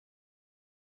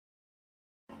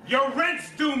Your rent's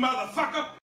due, motherfucker.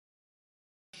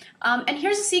 And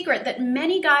here's a secret that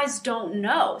many guys don't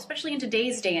know, especially in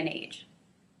today's day and age,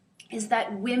 is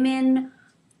that women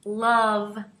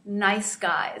love nice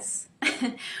guys.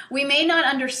 We may not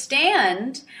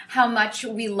understand how much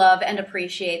we love and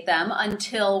appreciate them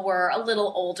until we're a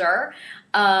little older,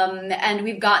 and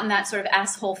we've gotten that sort of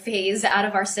asshole phase out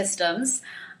of our systems.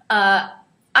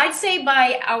 I'd say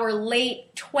by our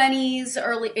late 20s,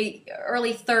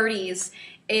 early 30s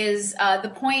is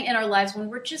the point in our lives when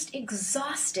we're just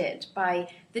exhausted by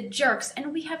the jerks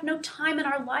and we have no time in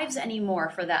our lives anymore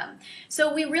for them.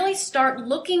 So we really start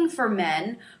looking for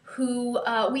men who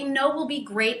we know will be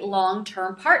great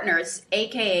long-term partners,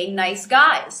 aka nice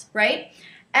guys, right?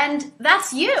 And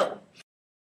that's you.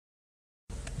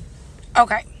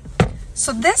 Okay,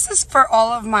 so this is for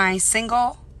all of my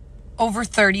single over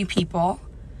 30 people.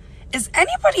 Is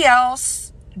anybody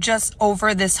else just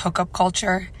over this hookup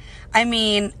culture? I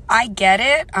mean, I get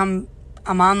it. I'm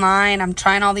online. I'm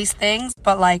trying all these things,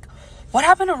 but like, what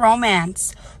happened to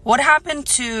romance? What happened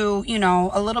to,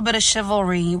 a little bit of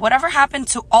chivalry? Whatever happened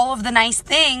to all of the nice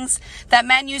things that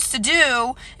men used to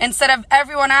do instead of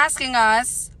everyone asking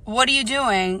us, what are you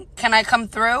doing? Can I come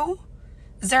through?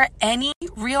 Is there any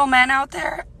real men out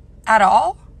there at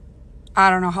all? I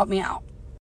don't know. Help me out.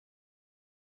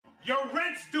 Your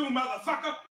rent's due,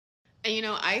 motherfucker. And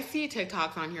I see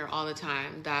TikToks on here all the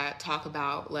time that talk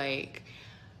about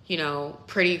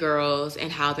pretty girls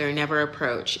and how they're never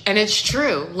approached. And it's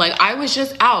true. Like, I was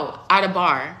just out at a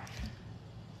bar.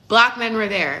 Black men were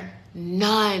there.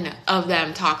 None of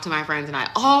them talked to my friends and I.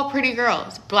 All pretty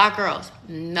girls, black girls,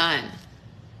 none.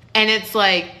 And it's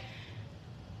like,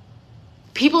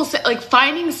 people say, like,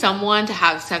 finding someone to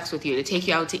have sex with you, to take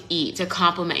you out to eat, to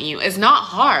compliment you is not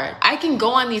hard. I can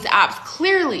go on these apps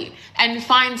clearly and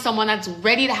find someone that's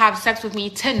ready to have sex with me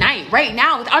tonight, right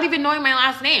now, without even knowing my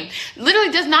last name. Literally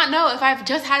does not know if I've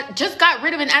just got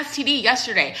rid of an STD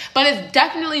yesterday, but is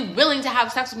definitely willing to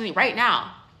have sex with me right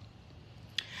now.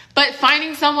 But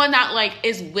finding someone that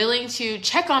is willing to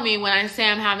check on me when I say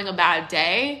I'm having a bad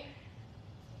day,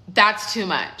 that's too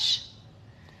much.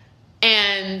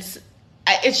 And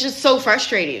it's just so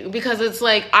frustrating because it's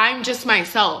like, I'm just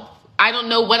myself. I don't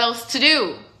know what else to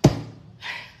do.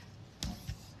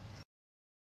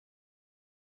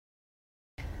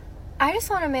 I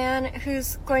just want a man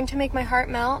who's going to make my heart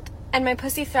melt and my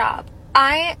pussy throb.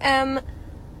 I am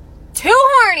too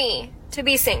horny to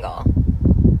be single.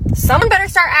 Someone better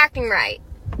start acting right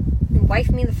and wife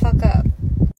me the fuck up.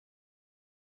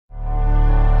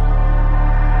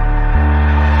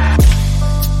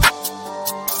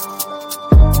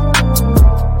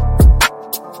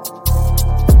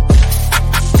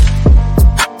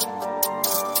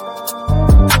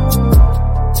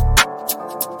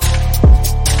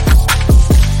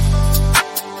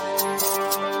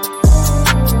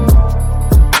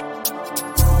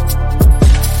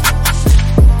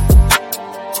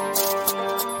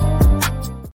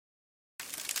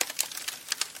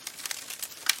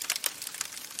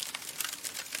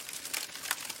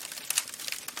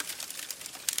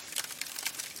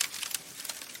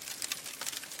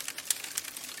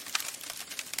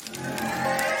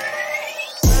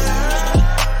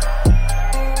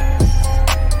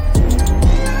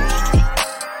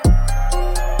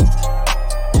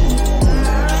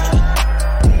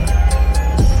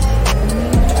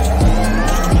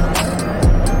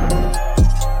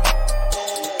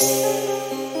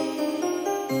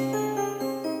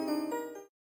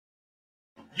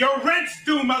 Your rent's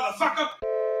due, motherfucker.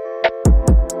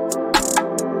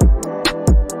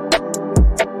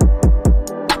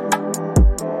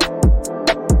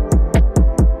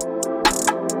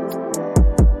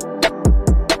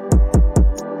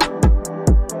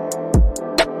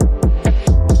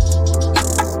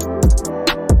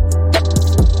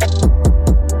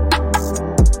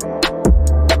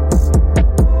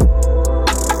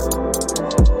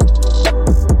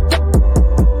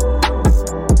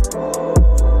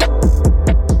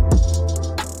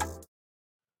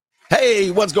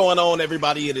 Hey, what's going on,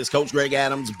 everybody? It is Coach Greg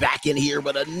Adams back in here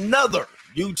with another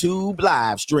YouTube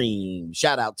live stream.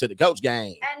 Shout out to the Coach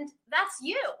Gang. And that's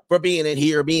you. For being in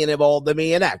here, being involved, and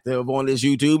being active on this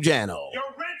YouTube channel. Your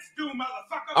rent's due,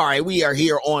 motherfucker. All right, we are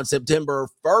here on September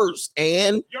 1st,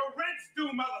 and your rent's due,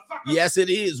 motherfucker. Yes, it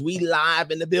is. We live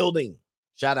in the building.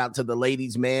 Shout out to the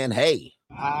ladies, man. Hey.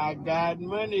 I got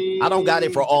money. I don't got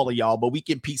it for all of y'all, but we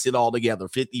can piece it all together.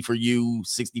 50 for you,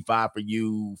 65 for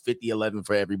you, 50, 11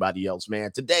 for everybody else,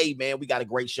 man. Today, man, we got a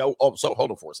great show. Oh, so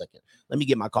hold on for a second. Let me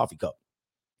get my coffee cup.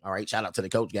 All right. Shout out to the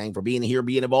Coach Gang for being here,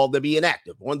 being involved, and being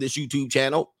active on this YouTube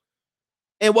channel.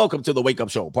 And welcome to the Wake Up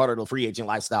Show, part of the Free Agent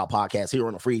Lifestyle podcast here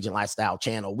on the Free Agent Lifestyle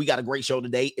channel. We got a great show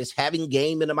today. It's having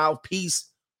game in the mouthpiece,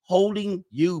 holding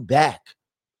you back.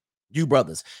 You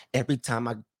brothers, every time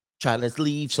I try to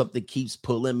leave, something keeps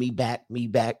pulling me back,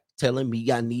 telling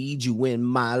me I need you in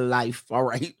my life. All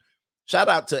right. Shout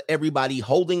out to everybody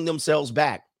holding themselves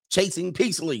back, chasing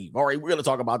peace leave. All right. We're going to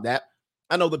talk about that.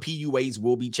 I know the PUAs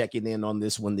will be checking in on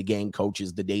this one, the game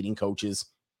coaches, the dating coaches.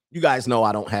 You guys know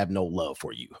I don't have no love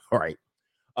for you. All right.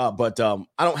 But I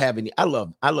don't have any. I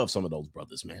love some of those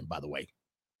brothers, man, by the way.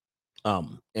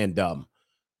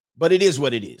 But it is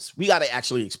what it is. We got to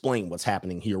actually explain what's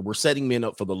happening here. We're setting men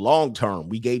up for the long term.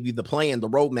 We gave you the plan, the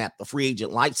roadmap, the free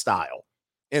agent lifestyle,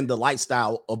 and the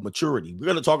lifestyle of maturity. We're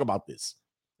going to talk about this.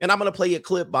 And I'm going to play a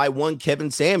clip by one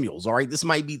Kevin Samuels. All right. This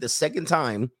might be the second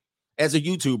time as a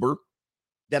YouTuber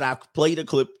that I've played a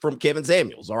clip from Kevin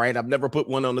Samuels. All right. I've never put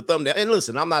one on the thumbnail. And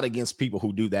listen, I'm not against people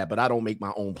who do that, but I don't make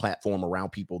my own platform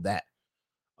around people that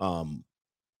I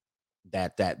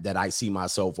see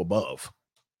myself above.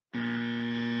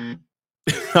 I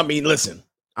mean, listen,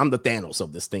 I'm the Thanos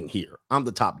of this thing here. I'm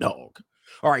the top dog.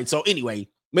 All right. So anyway,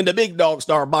 when the big dogs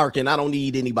start barking, I don't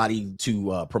need anybody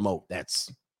to promote.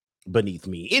 That's beneath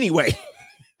me. Anyway,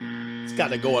 it's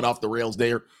kind of going off the rails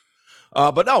there.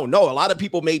 But no, a lot of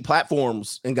people made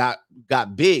platforms and got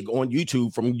big on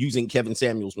YouTube from using Kevin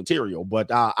Samuels material. But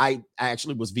I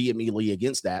actually was vehemently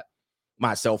against that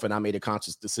myself, and I made a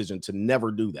conscious decision to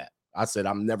never do that. I said,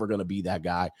 I'm never going to be that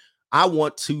guy. I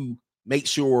want to make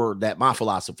sure that my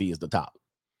philosophy is the top.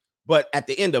 But at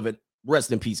the end of it,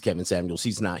 rest in peace, Kevin Samuels.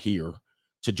 He's not here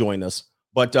to join us.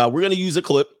 But we're going to use a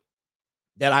clip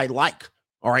that I like,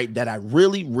 all right, that I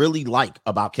really, really like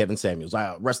about Kevin Samuels.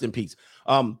 Rest in peace.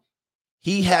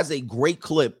 He has a great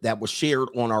clip that was shared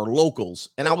on our locals.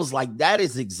 And I was like, that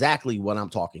is exactly what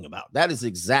I'm talking about. That is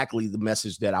exactly the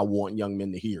message that I want young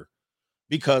men to hear.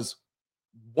 Because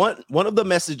one of the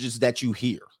messages that you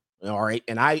hear, all right,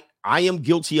 and I am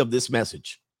guilty of this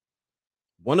message.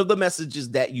 One of the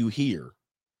messages that you hear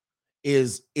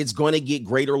is it's going to get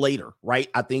greater later, right?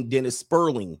 I think Dennis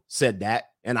Sperling said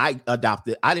that, and I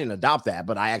didn't adopt that,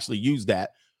 but I actually used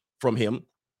that from him.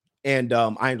 And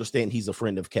I understand he's a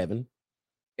friend of Kevin.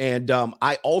 And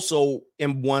I also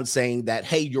am one saying that,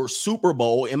 hey, your Super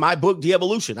Bowl, in my book,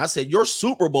 De-Evolution, I said your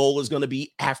Super Bowl is going to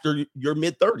be after your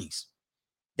mid-30s.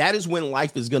 That is when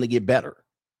life is going to get better.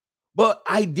 But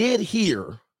I did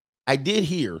hear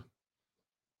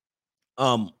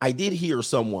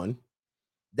someone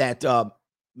that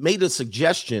made a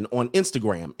suggestion on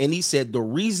Instagram, and he said the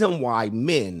reason why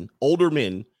older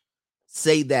men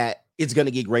say that it's going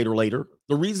to get greater later,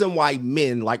 the reason why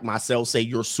men like myself say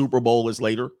your Super Bowl is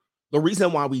later, the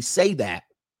reason why we say that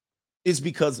is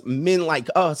because men like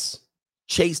us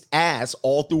chased ass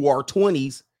all through our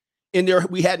 20s, and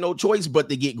we had no choice but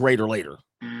to get greater later.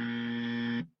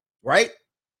 Right?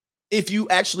 If you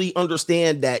actually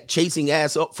understand that chasing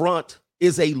ass up front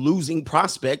is a losing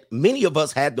prospect, many of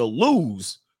us had to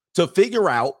lose to figure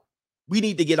out we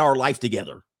need to get our life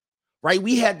together. Right?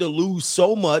 We had to lose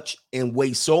so much and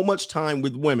waste so much time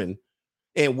with women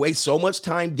and waste so much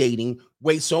time dating,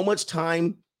 waste so much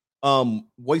time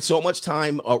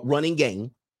running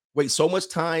game, waste so much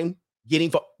time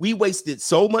we wasted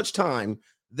so much time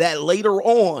that later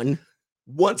on,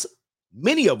 once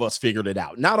many of us figured it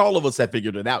out, not all of us have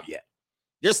figured it out yet.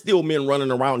 There's still men running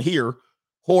around here,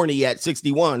 horny at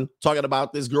 61, talking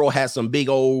about this girl has some big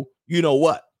old, you know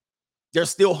what? There's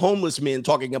still homeless men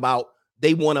talking about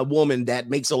they want a woman that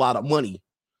makes a lot of money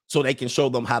so they can show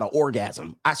them how to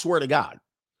orgasm. I swear to God.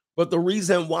 But the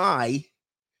reason why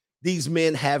these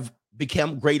men have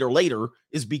become greater later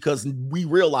is because we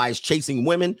realized chasing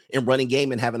women and running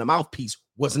game and having a mouthpiece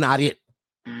was not it.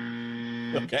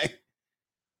 Okay.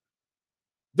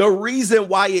 The reason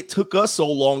why it took us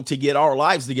so long to get our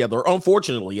lives together,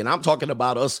 unfortunately, and I'm talking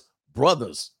about us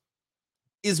brothers,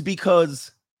 is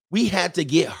because we had to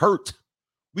get hurt.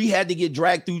 We had to get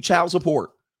dragged through child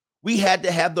support. We had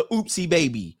to have the oopsie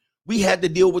baby. We had to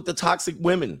deal with the toxic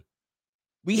women.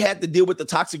 We had to deal with the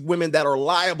toxic women that are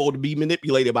liable to be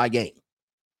manipulated by game.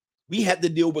 We had to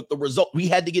deal with the result. We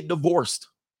had to get divorced.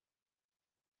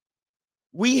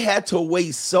 We had to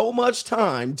waste so much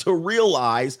time to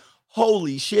realize,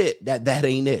 holy shit, that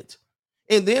ain't it.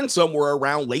 And then somewhere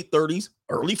around late 30s,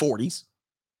 early 40s,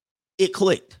 it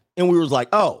clicked. And we was like,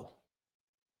 oh,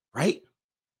 right?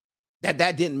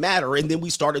 That didn't matter. And then we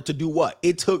started to do what?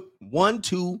 It took 1,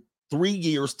 2, 3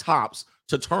 years tops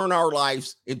to turn our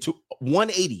lives into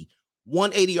 180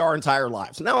 our entire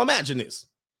lives. Now imagine this.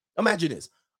 Imagine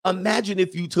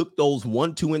if you took those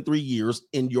 1, 2, and 3 years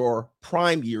in your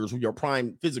prime years, your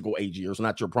prime physical age years,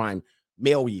 not your prime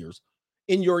male years,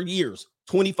 in your years,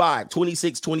 25,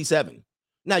 26, 27.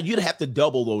 Now, you'd have to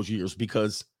double those years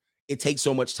because it takes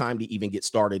so much time to even get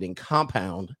started and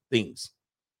compound things.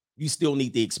 You still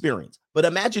need the experience. But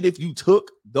imagine if you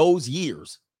took those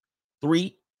years,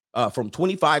 from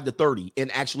 25 to 30,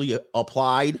 and actually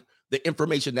applied the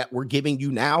information that we're giving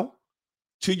you now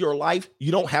to your life.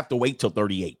 You don't have to wait till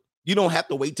 38. You don't have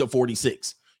to wait till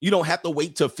 46. You don't have to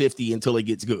wait till 50 until it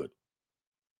gets good.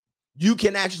 You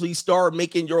can actually start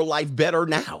making your life better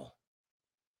now.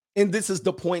 And this is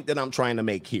the point that I'm trying to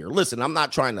make here. Listen, I'm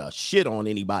not trying to shit on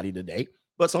anybody today,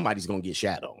 but somebody's going to get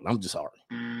shat on. I'm just sorry.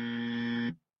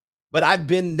 But I've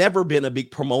never been a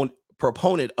big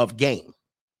proponent of game.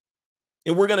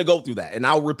 And we're going to go through that. And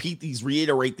I'll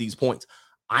reiterate these points.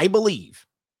 I believe,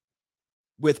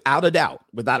 without a doubt,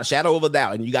 without a shadow of a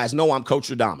doubt, and you guys know I'm Coach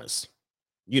Adamas.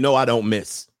 You know I don't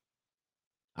miss.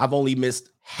 I've only missed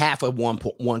half of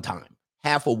one time.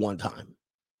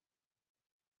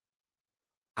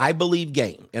 I believe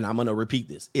game, and I'm going to repeat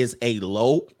this, is a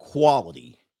low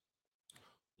quality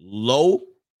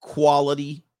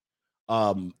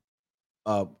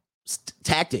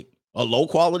tactic, a low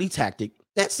quality tactic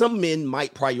that some men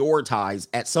might prioritize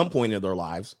at some point in their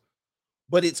lives,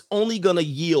 but it's only going to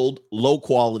yield low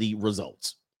quality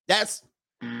results. That's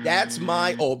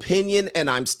my opinion, and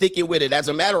I'm sticking with it. As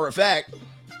a matter of fact,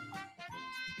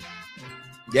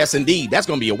 yes, indeed, that's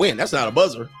going to be a win. That's not a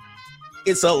buzzer.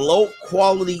 It's a low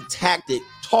quality tactic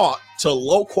taught to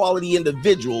low quality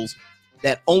individuals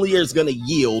that only is going to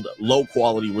yield low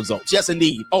quality results. Yes,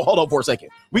 indeed. Oh, hold on for a second.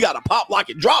 We got to pop, lock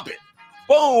it, drop it.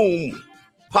 Boom.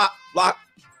 Pop, lock.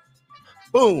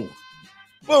 Boom.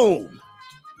 Boom.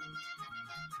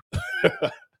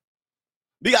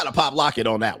 We got to pop, lock it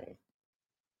on that one.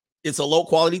 It's a low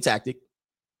quality tactic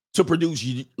to produce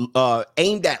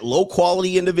aimed at low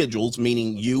quality individuals,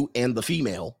 meaning you and the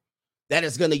female, that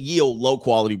is going to yield low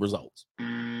quality results. All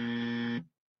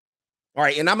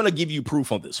right. And I'm going to give you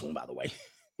proof on this one, by the way.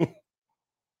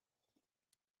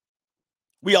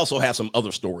 We also have some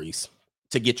other stories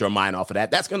to get your mind off of that.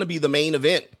 That's going to be the main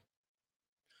event.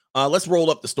 Let's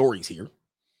roll up the stories here.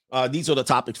 These are the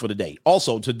topics for the day.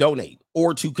 Also, to donate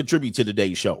or to contribute to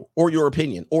today's show, or your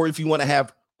opinion, or if you want to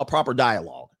have a proper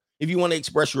dialogue, if you want to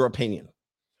express your opinion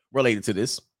related to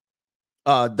this,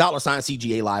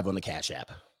 $CGA Live on the Cash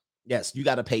App. Yes, you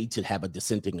got to pay to have a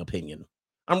dissenting opinion.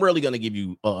 I'm really going to give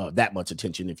you that much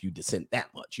attention if you dissent that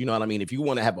much. You know what I mean? If you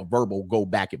want to have a verbal go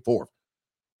back and forth,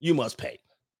 you must pay.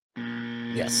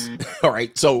 Yes. All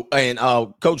right. So, and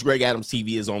Coach Greg Adams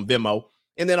TV is on Venmo.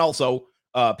 And then also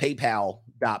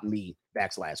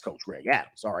paypal.me/Coach Greg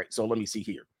Adams. All right. So let me see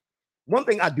here. One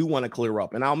thing I do want to clear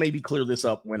up, and I'll maybe clear this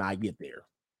up when I get there.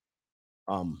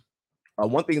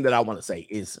 One thing that I want to say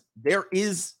is there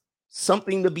is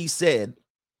something to be said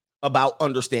about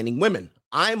understanding women.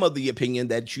 I'm of the opinion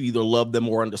that you either love them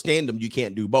or understand them. You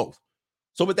can't do both.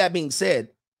 So with that being said,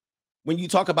 when you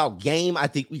talk about game, I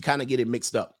think we kind of get it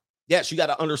mixed up. Yes, you got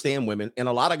to understand women. And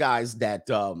a lot of guys that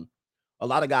don't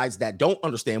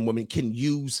understand women can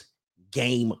use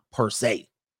game per se.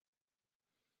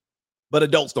 But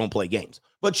adults don't play games.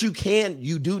 But you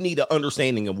do need an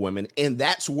understanding of women. And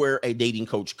that's where a dating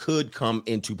coach could come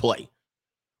into play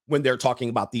when they're talking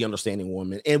about the understanding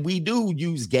woman. And we do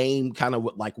use game kind of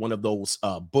like one of those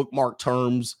bookmark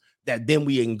terms that then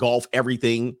we engulf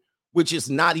everything, which is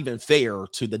not even fair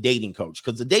to the dating coach,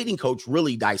 because the dating coach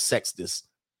really dissects this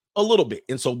a little bit.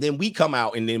 And so then we come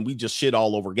out and then we just shit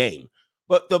all over game.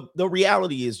 But the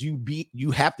reality is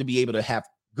you have to be able to have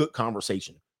good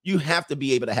conversation. You have to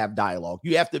be able to have dialogue.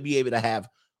 You have to be able to have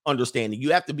understanding.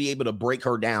 You have to be able to break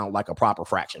her down like a proper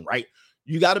fraction, right?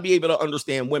 You got to be able to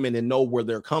understand women and know where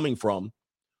they're coming from.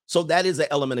 So that is an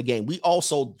element of game. We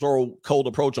also throw cold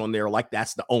approach on there like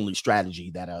that's the only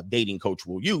strategy that a dating coach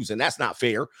will use. And that's not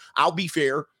fair. I'll be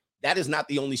fair. That is not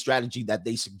the only strategy that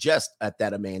they suggest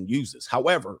that a man uses.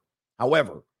 However,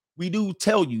 we do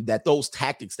tell you that those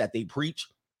tactics that they preach,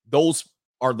 those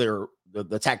are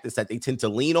the tactics that they tend to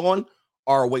lean on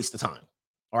are a waste of time.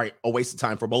 All right, a waste of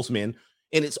time for most men.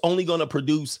 And it's only going to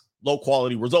produce low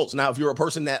quality results. Now, if you're a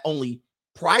person that only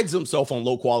prides himself on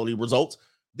low quality results,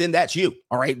 then that's you.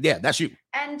 All right. Yeah, that's you.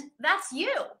 And that's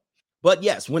you. But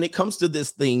yes, when it comes to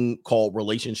this thing called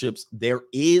relationships, there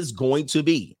is going to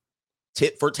be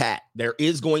tit for tat. There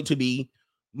is going to be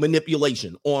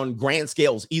manipulation on grand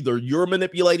scales. Either you're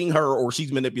manipulating her or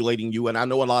she's manipulating you. And I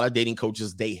know a lot of dating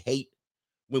coaches, they hate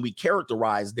when we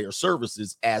characterize their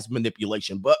services as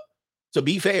manipulation. But to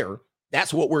be fair,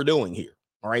 that's what we're doing here.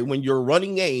 All right. When you're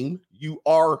running game, you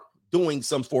are doing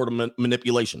some sort of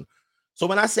manipulation. So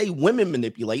when I say women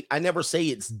manipulate, I never say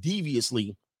it's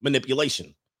deviously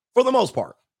manipulation for the most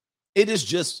part. It is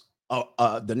just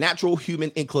the natural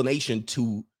human inclination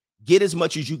to get as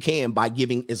much as you can by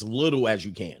giving as little as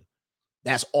you can.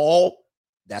 That's all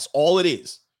it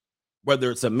is.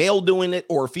 Whether it's a male doing it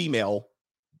or a female,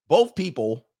 both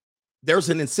people, there's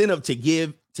an incentive to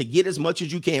get as much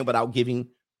as you can without giving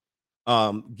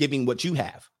what you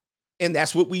have. And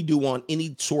that's what we do on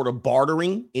any sort of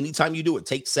bartering. Anytime you do it,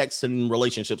 take sex and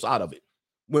relationships out of it.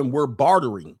 When we're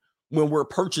bartering, when we're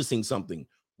purchasing something,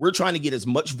 we're trying to get as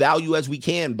much value as we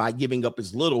can by giving up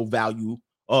as little value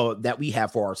that we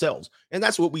have for ourselves. And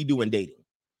that's what we do in dating.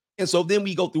 And so then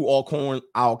we go through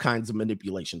all kinds of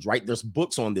manipulations, right? There's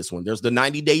books on this one. There's the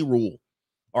 90-day rule.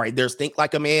 All right. There's Think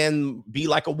Like a Man, Be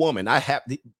Like a Woman. I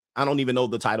don't even know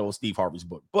the title of Steve Harvey's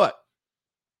book. But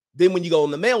then when you go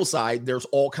on the male side, there's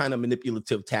all kind of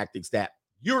manipulative tactics that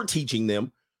you're teaching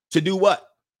them to do what?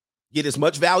 Get as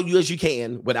much value as you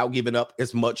can without giving up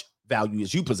as much value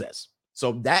as you possess.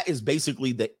 So that is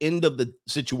basically the end of the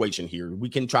situation here. We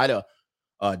can try to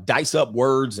dice up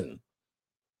words and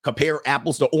compare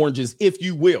apples to oranges, if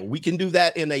you will. We can do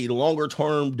that in a longer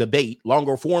form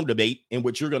debate in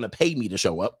which you're going to pay me to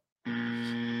show up.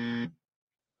 I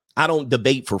don't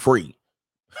debate for free,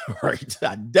 right?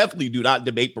 I definitely do not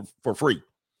debate for free.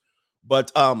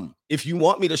 But if you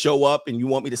want me to show up and you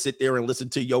want me to sit there and listen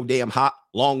to your damn hot,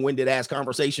 long-winded ass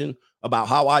conversation about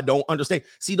how I don't understand.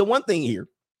 See, the one thing here,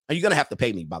 and you're going to have to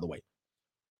pay me, by the way.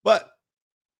 But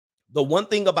the one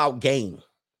thing about game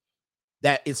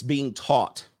that is being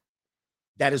taught,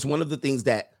 that is one of the things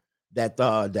that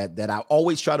I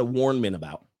always try to warn men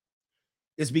about,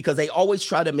 is because they always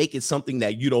try to make it something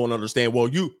that you don't understand. Well,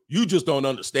 you just don't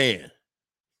understand.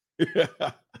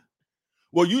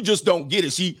 Well, you just don't get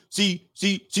it. See,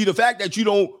 the fact that you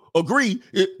don't agree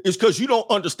is because you don't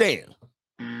understand.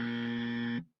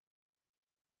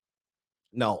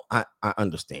 No, I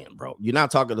understand, bro. You're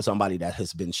not talking to somebody that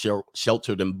has been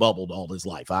sheltered and bubbled all his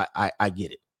life. I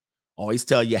get it. Always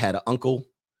tell you, I had an uncle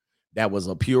that was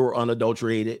a pure,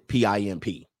 unadulterated PIMP.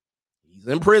 He's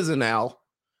in prison now.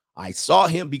 I saw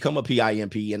him become a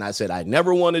PIMP, and I said, I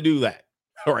never want to do that.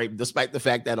 All right, despite the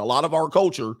fact that a lot of our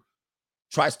culture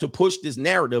tries to push this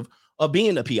narrative of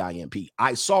being a PIMP.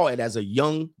 I saw it as a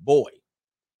young boy.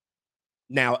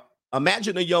 Now,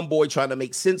 imagine a young boy trying to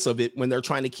make sense of it when they're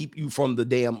trying to keep you from the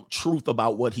damn truth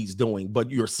about what he's doing, but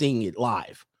you're seeing it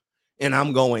live. And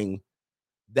I'm going,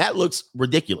 that looks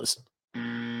ridiculous.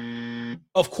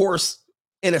 Of course,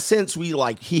 in a sense,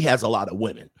 he has a lot of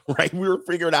women, right? We were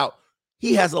figuring out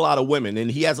he has a lot of women,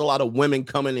 and he has a lot of women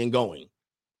coming and going.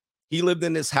 He lived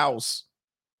in this house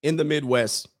in the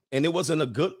Midwest, and it wasn't a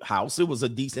good house. It was a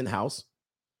decent house.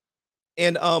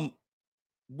 And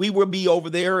we would be over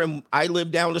there, and I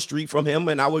lived down the street from him,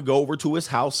 and I would go over to his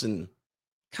house, and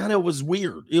kind of was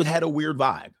weird. It had a weird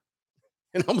vibe.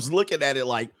 And I was looking at it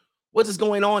like, what is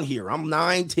going on here? I'm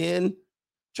 9, 10,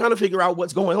 trying to figure out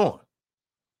what's going on.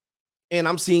 And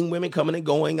I'm seeing women coming and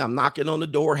going. I'm knocking on the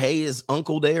door. Hey, is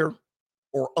uncle there?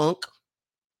 Or unk?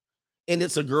 And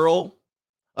it's a girl.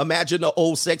 Imagine the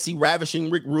old sexy, ravishing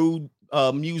Rick Rude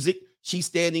music. She's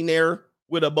standing there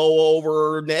with a bow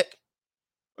over her neck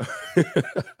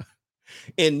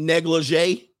in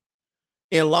negligee,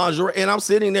 in lingerie. And I'm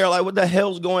sitting there like, what the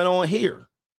hell's going on here?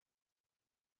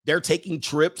 They're taking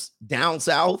trips down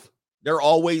south. They're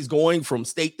always going from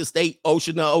state to state,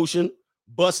 ocean to ocean,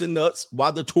 busting nuts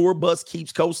while the tour bus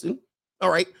keeps coasting. All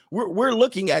right, we're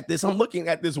looking at this. I'm looking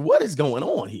at this. What is going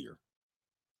on here?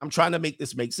 I'm trying to make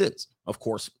this make sense. Of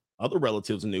course, other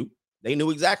relatives knew. They knew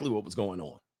exactly what was going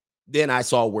on. Then I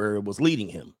saw where it was leading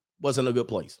him. Wasn't a good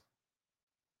place.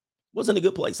 Wasn't a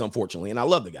good place, unfortunately. And I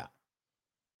love the guy.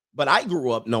 But I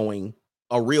grew up knowing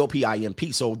a real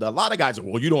PIMP. So a lot of guys are,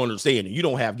 well, you don't understand it. You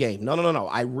don't have game. No.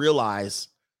 I realize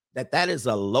that is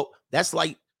a low. That's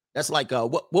like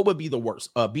what would be the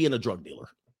worst? Being a drug dealer.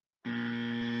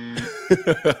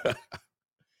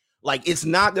 Like, it's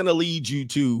not going to lead you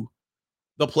to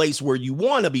the place where you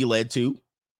want to be led to,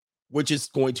 which is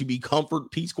going to be comfort,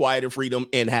 peace, quiet, and freedom,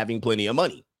 and having plenty of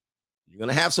money. You're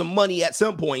going to have some money at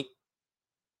some point,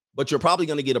 but you're probably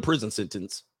going to get a prison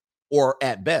sentence, or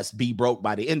at best be broke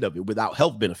by the end of it without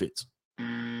health benefits.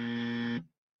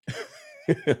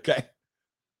 Okay.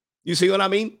 You see what I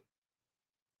mean?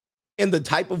 And the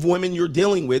type of women you're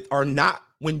dealing with are not,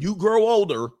 when you grow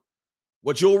older,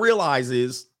 what you'll realize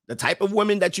is the type of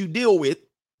women that you deal with,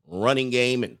 running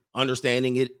game and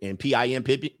understanding it and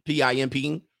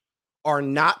PIMPing, are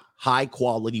not high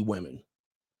quality women.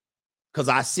 Because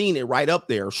I seen it right up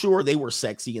there. Sure, they were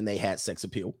sexy and they had sex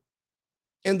appeal.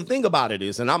 And the thing about it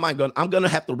is, and I'm going to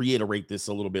have to reiterate this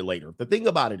a little bit later. The thing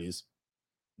about it is,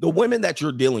 the women that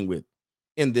you're dealing with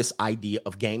in this idea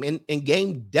of game. And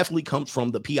game definitely comes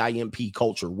from the PIMP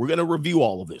culture. We're going to review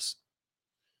all of this.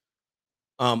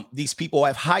 These people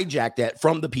have hijacked that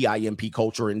from the PIMP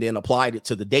culture and then applied it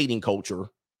to the dating culture.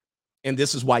 And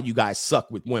this is why you guys suck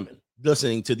with women,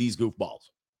 listening to these goofballs.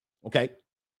 Okay.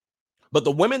 But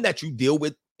the women that you deal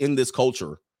with in this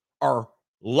culture are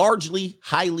largely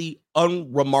highly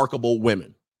unremarkable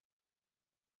women.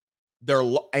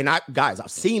 Guys,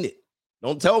 I've seen it.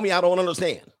 Don't tell me I don't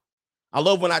understand. I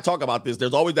love when I talk about this.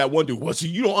 There's always that one dude. Well, so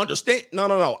you don't understand?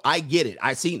 No. I get it.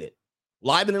 I seen it.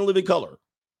 Live and in living color.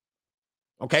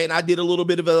 Okay. And I did a little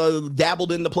bit of a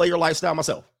dabbled in the player lifestyle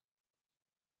myself.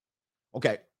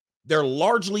 Okay. They're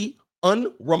largely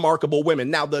unremarkable women.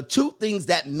 Now, the two things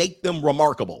that make them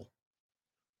remarkable,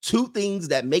 two things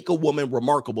that make a woman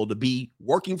remarkable to be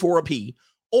working for a P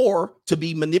or to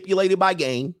be manipulated by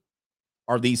game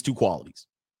are these two qualities.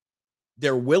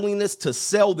 Their willingness to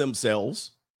sell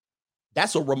themselves.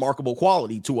 That's a remarkable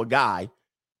quality to a guy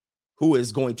who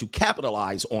is going to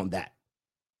capitalize on that.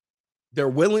 Their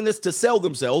willingness to sell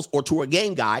themselves, or to a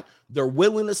game guy, their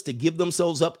willingness to give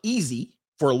themselves up easy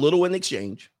for a little in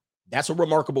exchange. That's a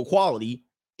remarkable quality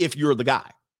if you're the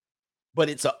guy. But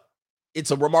it's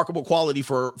a remarkable quality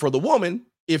for the woman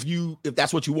if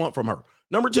that's what you want from her.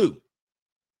 Number two,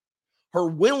 her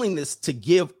willingness to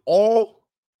give all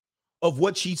of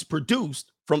what she's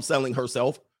produced from selling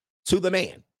herself to the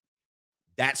man.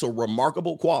 That's a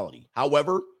remarkable quality.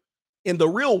 However, in the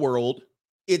real world,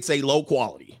 it's a low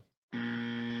quality.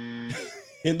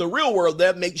 In the real world,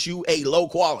 that makes you a low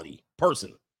quality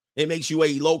person. It makes you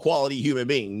a low quality human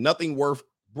being, nothing worth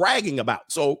bragging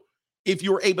about. So if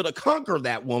you're able to conquer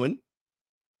that woman,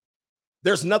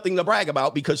 there's nothing to brag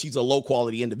about because she's a low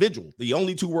quality individual. The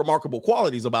only two remarkable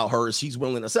qualities about her is she's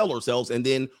willing to sell herself, and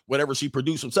then whatever she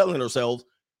produced from selling herself,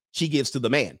 she gives to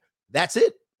the man. That's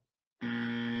it.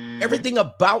 Everything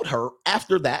about her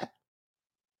after that,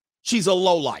 she's a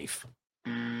low life.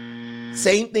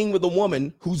 Same thing with a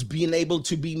woman who's being able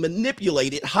to be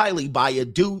manipulated highly by a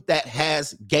dude that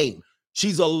has game.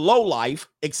 She's a low life,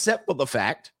 except for the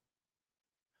fact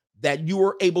that you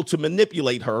were able to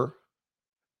manipulate her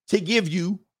to give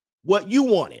you what you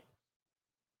wanted.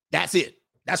 That's it.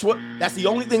 That's the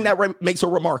only thing that makes her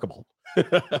remarkable.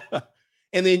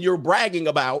 And then you're bragging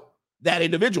about that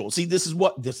individual. See, this is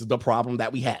the problem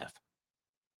that we have.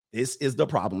 This is the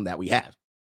problem that we have.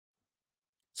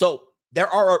 So there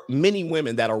are many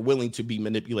women that are willing to be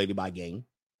manipulated by game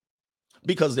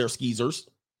because they're skeezers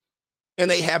and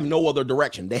they have no other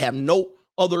direction. They have no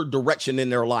other direction in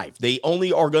their life. They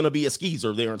only are going to be a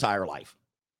skeezer their entire life.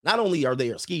 Not only are they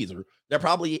a skeezer, they're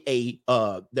probably a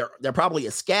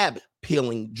scab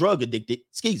peeling, drug addicted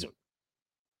skeezer.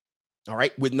 All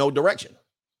right, with no direction.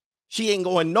 She ain't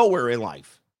going nowhere in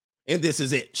life. And this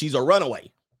is it. She's a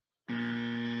runaway.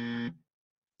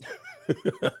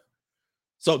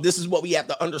 So this is what we have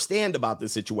to understand about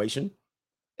this situation.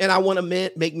 And I want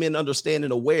to make men understand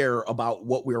and aware about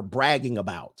what we're bragging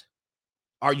about.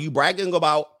 Are you bragging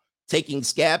about taking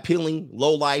scab peeling,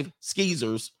 low life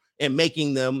skeezers and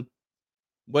making them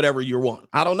whatever you want?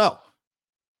 I don't know.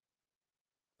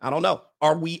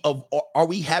 Are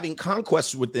we having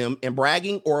conquests with them and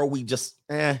bragging, or are we just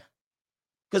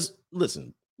Because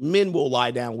listen, men will lie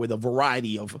down with a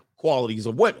variety of qualities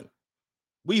of women.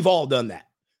 We've all done that.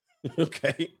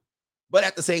 Okay. But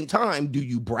at the same time, do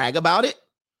you brag about it?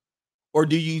 Or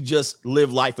do you just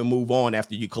live life and move on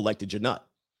after you collected your nut?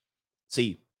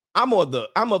 See, I'm of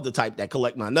the type that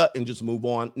collect my nut and just move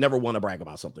on. Never want to brag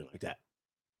about something like that.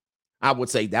 I would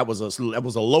say that was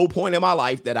a low point in my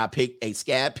life that I picked a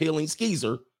scab peeling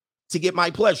skeezer to get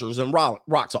my pleasures and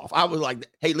rocks off. I was like,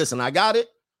 hey, listen, I got it.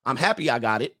 I'm happy I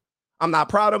got it. I'm not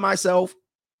proud of myself.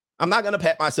 I'm not going to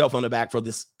pat myself on the back for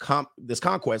this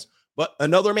conquest, but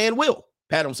another man will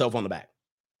pat himself on the back.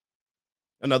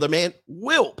 Another man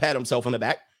will pat himself on the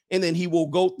back, and then he will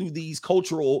go through these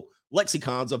cultural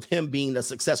lexicons of him being a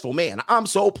successful man. I'm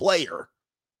so player.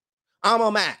 I'm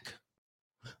a Mac.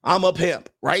 I'm a pimp,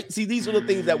 right? See, these are the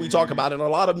things that we talk about, and a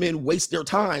lot of men waste their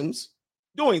times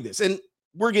doing this, and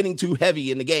we're getting too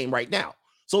heavy in the game right now.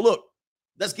 So look,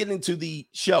 let's get into the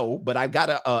show, but I've got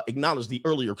to acknowledge the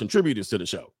earlier contributors to the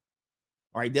show.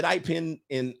 All right, did I pin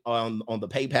in on the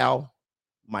PayPal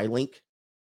my link?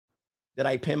 Did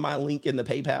I pin my link in the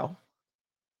PayPal?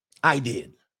 I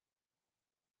did.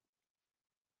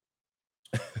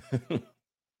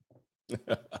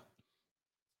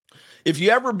 If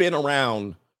you ever been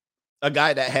around a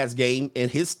guy that has game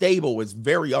and his stable is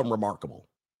very unremarkable.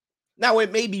 Now,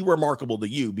 it may be remarkable to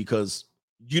you because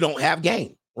you don't have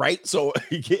game, right? So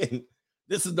again,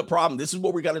 this is the problem. This is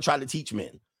what we're going to try to teach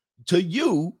men. To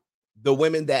you, the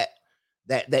women that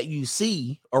that you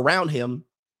see around him,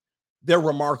 they're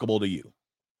remarkable to you.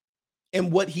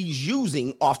 And what he's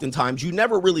using, oftentimes, you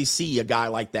never really see a guy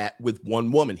like that with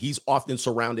one woman. He's often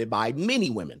surrounded by many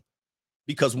women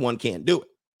because one can't do it.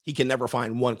 He can never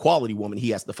find one quality woman.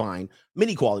 He has to find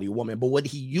many quality women. But what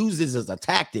he uses is a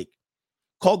tactic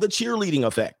called the cheerleading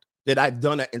effect that I've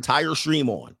done an entire stream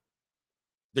on.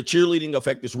 The cheerleading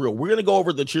effect is real. We're going to go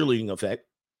over the cheerleading effect.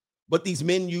 What these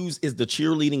men use is the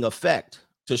cheerleading effect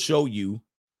to show you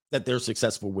that they're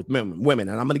successful with women.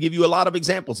 And I'm going to give you a lot of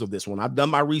examples of this one. I've done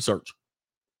my research.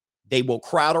 They will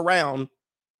crowd around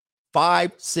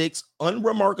 5, 6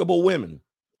 unremarkable women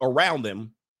around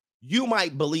them. You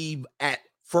might believe at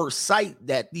first sight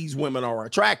that these women are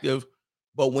attractive,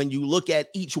 but when you look at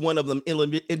each one of them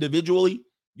individually,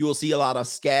 you will see a lot of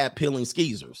scab peeling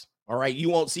skeezers. All right. You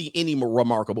won't see any more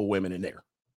remarkable women in there.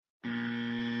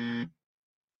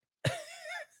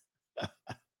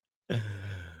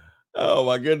 Oh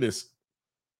my goodness.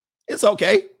 It's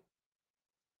okay.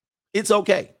 It's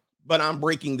okay. But I'm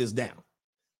breaking this down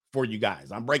for you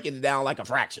guys. I'm breaking it down like a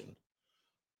fraction.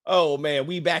 Oh man,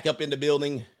 we back up in the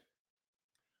building.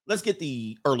 Let's get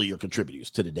the earlier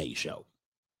contributors to today's show.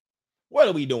 What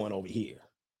are we doing over here?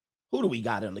 Who do we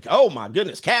got in the? Oh my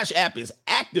goodness, Cash App is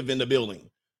active in the building.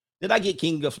 Did I get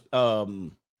King of? Oh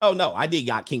no, I did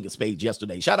got King of Spades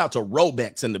yesterday. Shout out to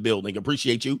Robex in the building.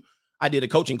 Appreciate you. I did a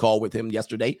coaching call with him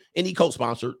yesterday, and he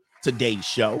co-sponsored today's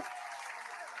show.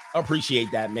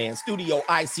 Appreciate that, man. Studio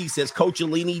IC says Coach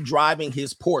Alini driving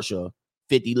his Porsche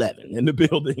 5011 in the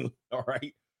building. All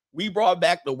right. We brought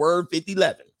back the word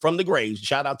 5011 from the graves.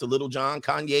 Shout out to Little John,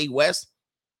 Kanye West,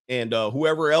 and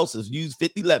whoever else has used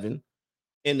 5011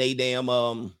 in a damn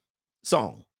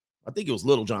song. I think it was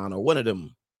Little John or one of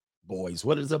them boys.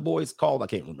 What is the boys called? I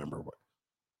can't remember. All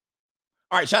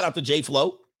right. Shout out to J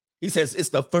Flow. He says it's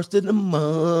the first of the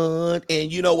month,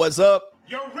 and you know what's up?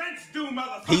 Your rent's due,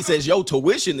 motherfucker. He says your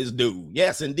tuition is due.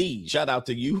 Yes, indeed. Shout out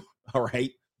to you. All right.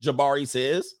 Jabari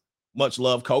says, much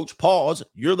love, coach. Pause.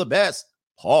 You're the best.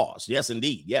 Pause. Yes,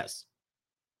 indeed. Yes.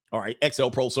 All right. XL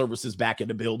Pro Services back in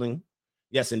the building.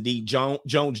 Yes, indeed.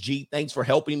 Jones G, thanks for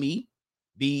helping me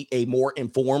be a more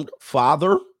informed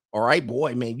father. All right,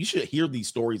 boy, man, you should hear these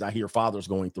stories I hear fathers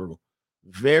going through.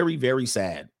 Very, very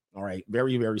sad. All right.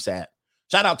 Very, very sad.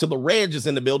 Shout out to the Reg is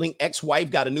in the building.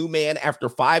 Ex-wife got a new man after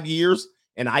 5 years,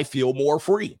 and I feel more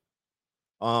free.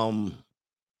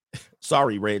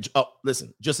 Sorry, Reg. Oh,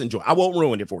 listen, just enjoy. I won't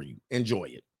ruin it for you. Enjoy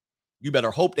it. You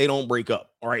better hope they don't break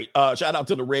up. All right. Shout out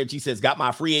to the Reg. He says, got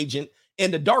my free agent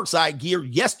and the dark side gear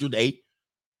yesterday.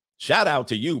 Shout out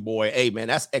to you, boy. Hey, man,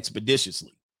 that's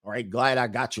expeditiously. All right. Glad I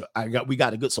got you. We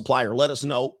got a good supplier. Let us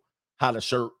know how the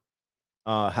shirt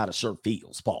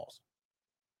feels. Pause.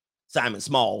 Simon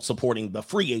Small supporting the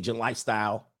free agent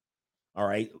lifestyle. All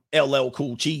right. LL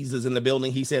Cool Cheese is in the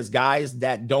building. He says, guys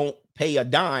that don't pay a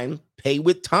dime, pay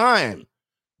with time.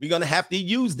 We're going to have to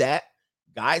use that.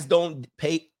 Guys don't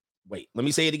pay. Wait, let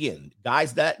me say it again.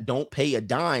 Guys that don't pay a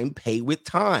dime, pay with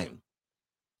time.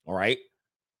 All right.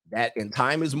 That and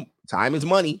time is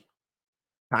money.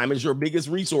 Time is your biggest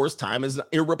resource. Time is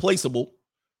irreplaceable.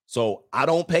 So I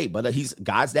don't pay, but he's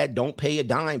guys that don't pay a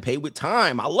dime, pay with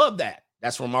time. I love that.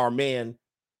 That's from our man,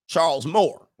 Charles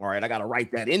Moore. All right. I got to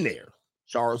write that in there.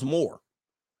 Charles Moore.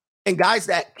 And guys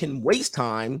that can waste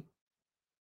time,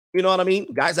 you know what I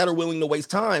mean? Guys that are willing to waste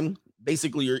time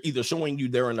basically are either showing you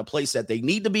they're in a place that they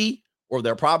need to be, or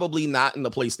they're probably not in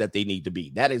the place that they need to be.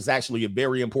 That is actually a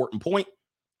very important point.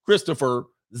 Christopher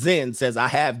Zen says, I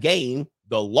have game,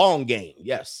 the long game.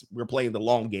 Yes, we're playing the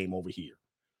long game over here.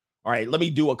 All right, let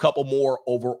me do a couple more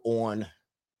over on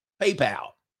PayPal.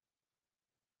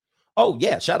 Oh,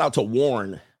 yeah, shout out to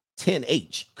Warren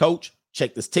 10H. Coach,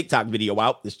 check this TikTok video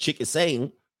out. This chick is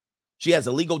saying she has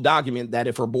a legal document that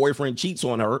if her boyfriend cheats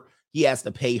on her, he has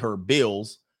to pay her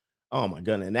bills. Oh, my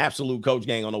goodness. An absolute coach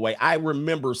gang on the way. I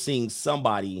remember seeing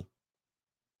somebody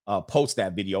post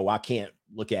that video. I can't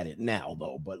look at it now,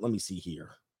 though, but let me see here.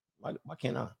 Why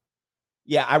can't I?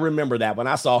 Yeah, I remember that when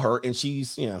I saw her, and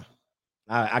she's, you know,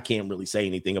 I can't really say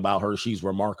anything about her. She's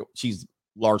remarkable. She's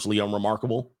largely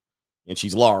unremarkable, and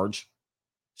she's large.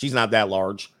 She's not that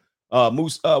large.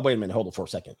 Moose, wait a minute. Hold on for a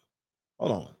second.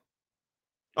 Hold on.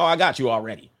 Oh, I got you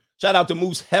already. Shout out to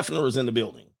Moose Hefner is in the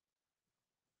building.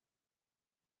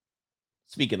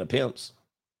 Speaking of pimps,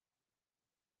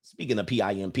 speaking of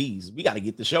PIMPs, we got to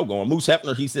get the show going. Moose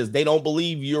Hefner, he says, they don't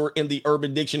believe you're in the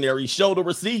Urban Dictionary. Show the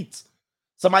receipts.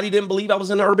 Somebody didn't believe I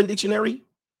was in the Urban Dictionary?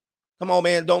 Come on,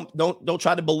 man. Don't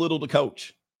try to belittle the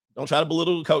coach. Don't try to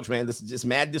belittle the coach, man. This is just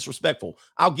mad disrespectful.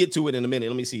 I'll get to it in a minute.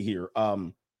 Let me see here.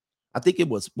 I think it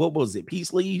was, what was it?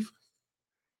 Peace Leave?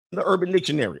 The Urban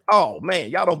Dictionary. Oh man,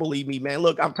 y'all don't believe me, man.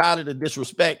 Look, I'm tired of the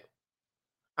disrespect.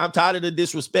 I'm tired of the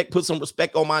disrespect. Put some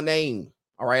respect on my name.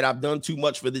 All right, I've done too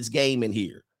much for this game in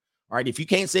here. All right, if you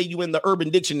can't say you in the Urban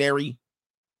Dictionary,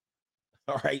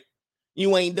 all right,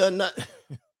 you ain't done nothing.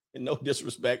 No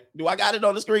disrespect. Do I got it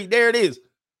on the screen? There it is.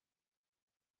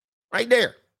 Right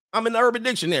there. I'm in the Urban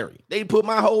Dictionary. They put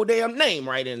my whole damn name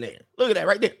right in there. Look at that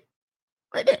right there.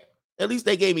 Right there. At least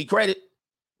they gave me credit.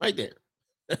 Right there.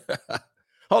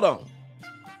 Hold on.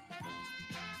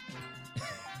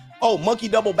 Oh, monkey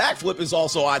double backflip is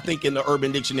also, I think, in the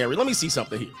Urban Dictionary. Let me see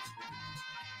something here.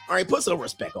 All right, put some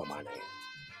respect on my name.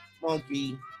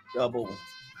 Monkey double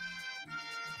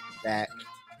backflip.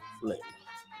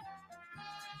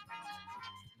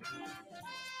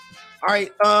 All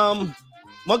right,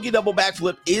 monkey double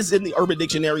backflip is in the Urban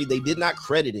Dictionary. They did not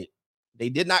credit it. They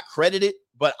did not credit it,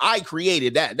 but I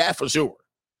created that for sure.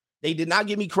 They did not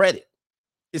give me credit.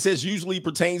 It says usually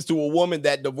pertains to a woman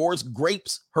that divorced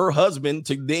grapes her husband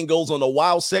to then goes on a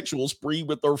wild sexual spree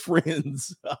with her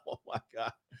friends. Oh my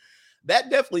God. That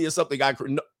definitely is something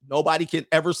nobody can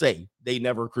ever say they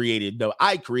never created.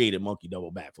 I created monkey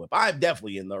double backflip. I'm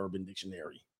definitely in the Urban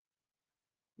Dictionary.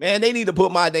 Man, they need to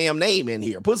put my damn name in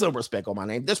here. Put some respect on my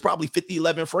name. There's probably 50,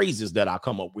 11 phrases that I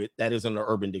come up with that is in the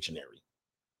Urban Dictionary.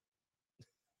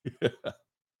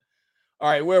 All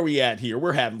right, where are we at here?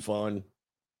 We're having fun.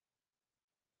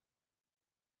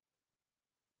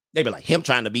 They be like, him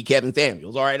trying to be Kevin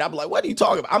Samuels. All right, I'm like, what are you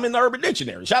talking about? I'm in the Urban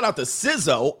Dictionary. Shout out to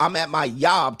Sizzo. I'm at my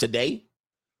job today.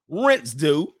 Rent's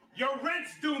due. Your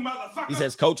rent's due, motherfucker. He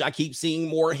says, Coach, I keep seeing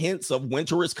more hints of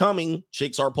winter is coming.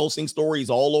 Chicks are posting stories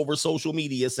all over social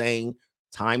media saying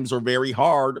times are very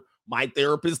hard. My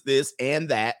therapist this and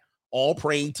that. All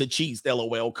praying to Chiefs,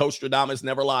 LOL. Coach Stradamus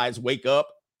never lies. Wake up.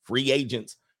 Free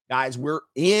agents. Guys, we're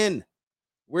in.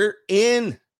 We're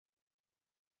in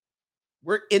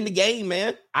the game,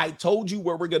 man. I told you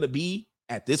where we're going to be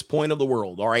at this point of the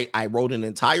world. All right. I wrote an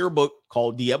entire book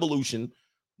called De-Evolution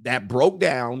that broke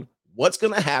down what's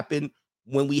going to happen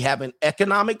when we have an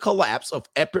economic collapse of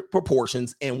epic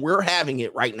proportions, and we're having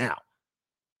it right now.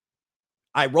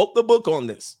 I wrote the book on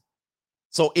this.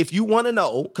 So if you want to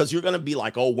know, because you're going to be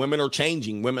like, oh, women are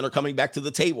changing. Women are coming back to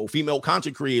the table. Female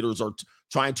content creators are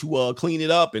trying to clean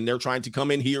it up, and they're trying to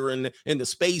come in here in the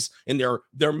space, and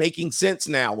they're making sense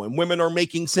now, and women are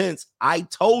making sense. I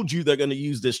told you they're going to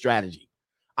use this strategy.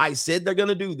 I said they're going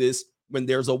to do this when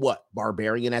there's a what?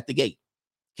 Barbarian at the gate.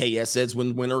 KS says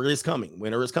when winter is coming,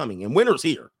 and winter's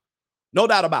here. No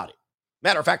doubt about it.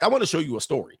 Matter of fact, I want to show you a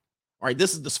story. All right,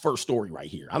 this is this first story right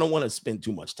here. I don't want to spend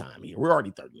too much time here. We're already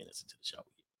 30 minutes into the show.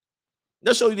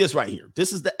 Let's show you this right here.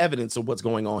 This is the evidence of what's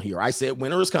going on here. I said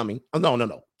winter is coming. Oh,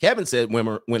 no. Kevin said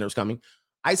winter's coming.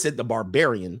 I said the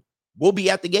barbarian will be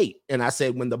at the gate. And I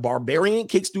said when the barbarian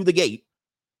kicks through the gate,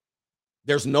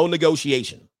 there's no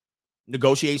negotiation.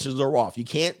 Negotiations are off. You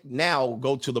can't now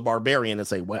go to the barbarian and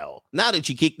say, well, now that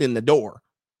you kicked in the door,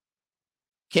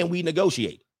 can we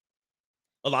negotiate?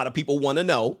 A lot of people want to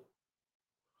know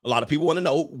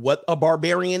what a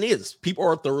barbarian is. People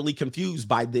are thoroughly confused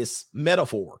by this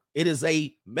metaphor. It is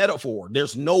a metaphor.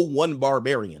 There's no one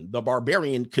barbarian. The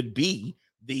barbarian could be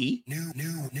the new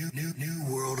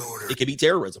world order. It could be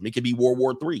terrorism. It could be World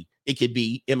War III. It could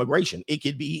be immigration. It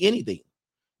could be anything.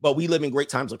 But we live in great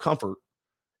times of comfort,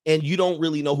 and you don't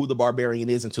really know who the barbarian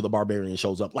is until the barbarian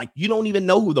shows up. Like, you don't even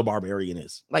know who the barbarian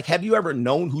is. Like, have you ever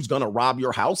known who's going to rob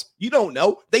your house? You don't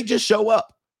know. They just show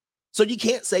up. So you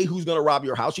can't say who's going to rob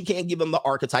your house. You can't give them the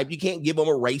archetype. You can't give them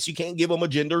a race. You can't give them a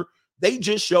gender. They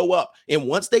just show up. And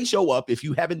once they show up, if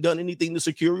you haven't done anything to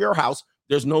secure your house,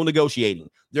 there's no negotiating.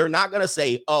 They're not going to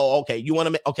say, oh, okay, you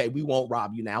want to, okay, we won't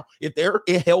rob you now. If they're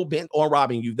hell-bent on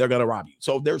robbing you, they're going to rob you.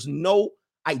 So there's no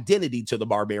identity to the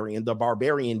barbarian. The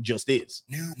barbarian just is.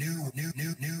 New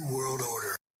world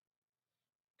order.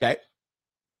 Okay.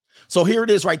 So here it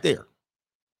is right there.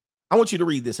 I want you to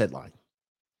read this headline.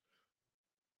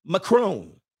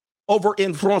 Macron over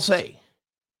in Francais.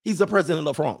 He's the president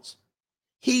of France.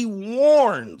 He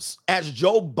warns, as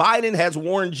Joe Biden has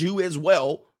warned you as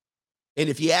well. And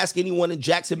if you ask anyone in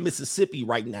Jackson, Mississippi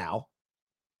right now,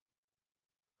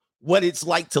 what it's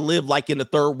like to live like in a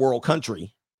third world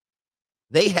country,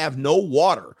 they have no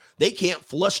water. They can't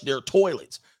flush their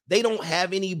toilets. They don't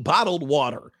have any bottled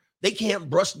water. They can't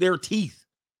brush their teeth.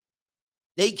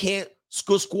 They can't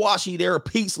squashy their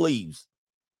peace leaves.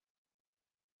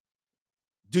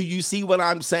 Do you see what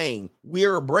I'm saying?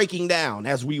 We're breaking down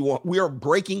as we want. We are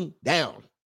breaking down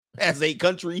as a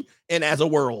country and as a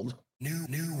world. New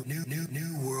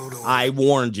world order. I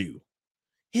warned you.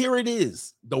 Here it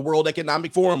is. The World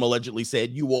Economic Forum allegedly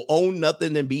said you will own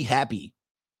nothing and be happy.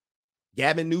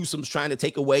 Gavin Newsom's trying to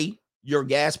take away your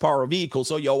gas power vehicle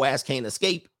so your ass can't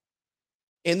escape.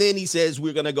 And then he says,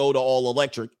 we're going to go to all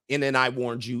electric. And then I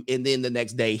warned you. And then the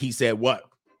next day he said, what?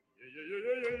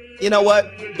 You know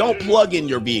what? Don't plug in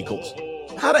your vehicles.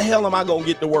 How the hell am I going to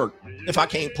get to work if I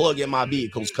can't plug in my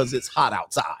vehicles because it's hot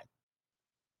outside?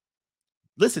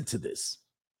 Listen to this.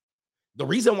 The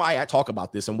reason why I talk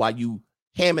about this and why you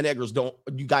ham and eggers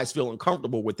you guys feel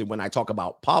uncomfortable with it when I talk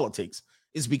about politics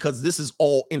is because this is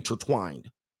all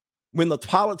intertwined. When the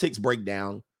politics break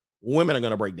down, women are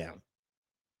going to break down.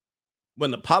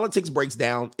 When the politics breaks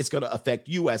down, it's going to affect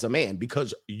you as a man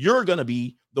because you're going to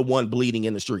be the one bleeding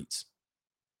in the streets.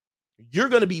 You're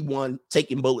going to be one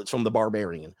taking bullets from the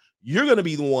barbarian. You're going to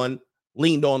be the one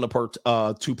leaned on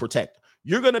to protect.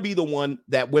 You're going to be the one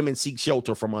that women seek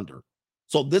shelter from under.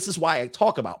 So this is why I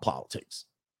talk about politics.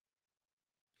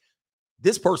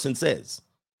 This person says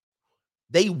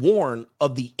they warn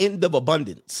of the end of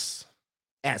abundance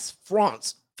as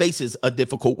France faces a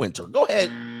difficult winter. Go ahead.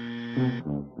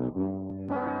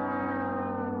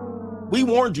 We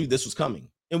warned you this was coming,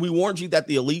 and we warned you that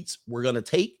the elites were going to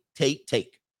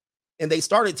take. And they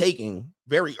started taking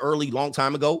very early, long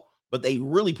time ago, but they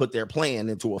really put their plan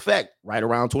into effect right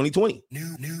around 2020.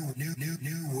 New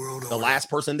world. The last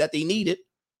person that they needed,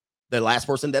 the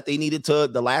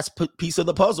last piece of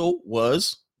the puzzle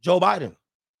was Joe Biden.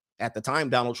 At the time,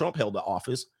 Donald Trump held the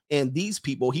office, and these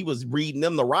people, he was reading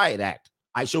them the Riot Act.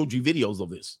 I showed you videos of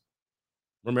this.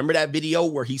 Remember that video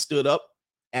where he stood up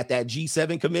at that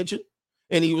G7 convention?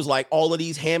 And he was like, all of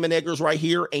these ham and eggers right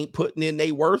here ain't putting in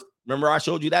their worth. Remember I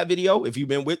showed you that video, if you've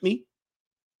been with me?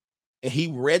 And he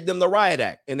read them the Riot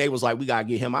Act. And they was like, we got to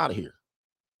get him out of here.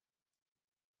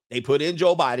 They put in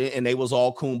Joe Biden and they was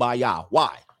all kumbaya.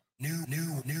 Why? New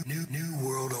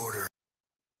world order.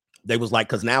 They was like,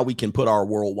 because now we can put our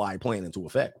worldwide plan into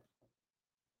effect.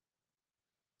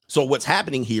 So what's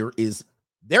happening here is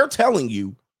they're telling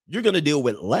you you're going to deal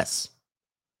with less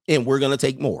and we're going to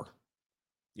take more.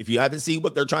 If you haven't seen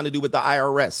what they're trying to do with the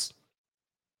IRS,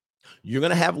 you're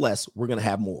going to have less. We're going to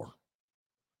have more.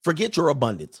 Forget your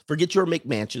abundance. Forget your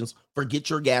McMansions. Forget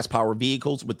your gas power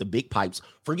vehicles with the big pipes.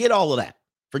 Forget all of that.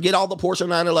 Forget all the Porsche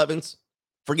 911s.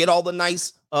 Forget all the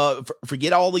nice,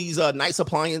 forget all these nice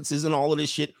appliances and all of this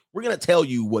shit. We're going to tell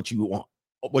you what you want,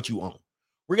 what you own.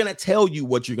 We're going to tell you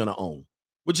what you're going to own,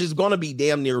 which is going to be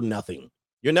damn near nothing.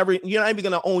 You're not even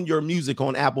going to own your music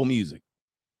on Apple Music.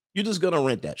 You're just going to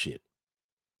rent that shit.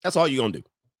 That's all you're going to do.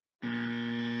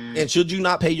 And should you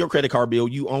not pay your credit card bill,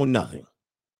 you own nothing.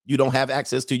 You don't have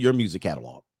access to your music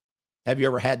catalog. Have you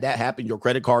ever had that happen? Your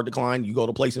credit card declined. You go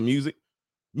to play some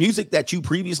music that you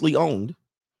previously owned.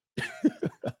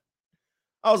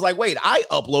 I was like, wait, I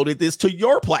uploaded this to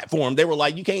your platform. They were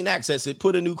like, you can't access it.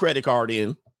 Put a new credit card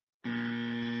in.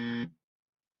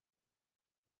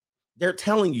 They're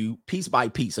telling you piece by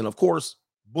piece. And of course,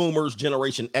 boomers,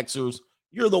 Generation Xers,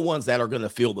 you're the ones that are going to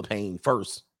feel the pain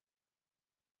first.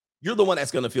 You're the one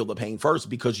that's going to feel the pain first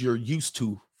because you're used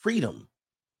to freedom.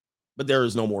 But there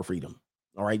is no more freedom.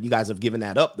 All right. You guys have given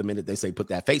that up the minute they say put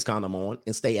that face condom on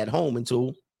and stay at home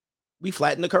until we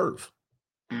flatten the curve.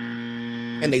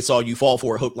 And they saw you fall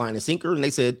for a hook, line, and sinker. And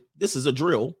they said, this is a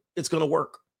drill. It's going to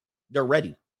work. They're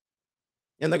ready.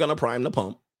 And they're going to prime the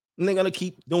pump. And they're going to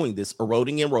keep doing this,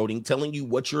 eroding, telling you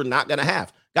what you're not going to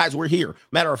have. Guys, we're here.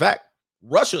 Matter of fact,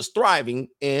 Russia's thriving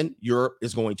and Europe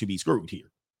is going to be screwed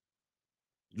here.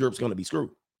 Europe's going to be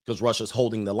screwed because Russia's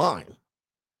holding the line.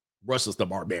 Russia's the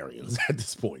barbarians at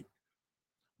this point.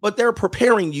 But they're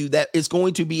preparing you that it's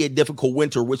going to be a difficult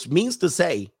winter, which means to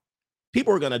say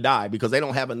people are going to die because they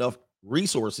don't have enough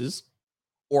resources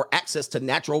or access to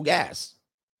natural gas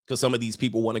because some of these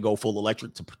people want to go full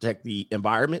electric to protect the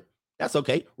environment. That's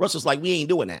okay. Russia's like, we ain't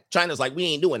doing that. China's like, we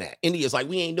ain't doing that. India's like,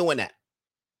 we ain't doing that.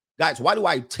 Guys, why do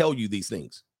I tell you these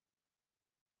things?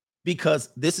 Because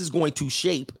this is going to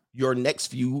shape your next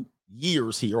few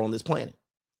years here on this planet.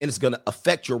 And it's going to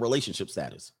affect your relationship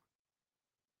status.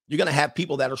 You're going to have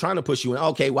people that are trying to push you in.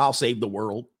 Okay, well, I'll save the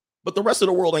world. But the rest of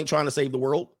the world ain't trying to save the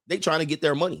world. They trying to get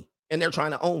their money and they're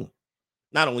trying to own.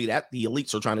 Not only that, the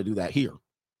elites are trying to do that here.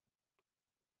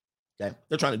 Okay,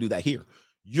 they're trying to do that here.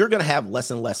 You're going to have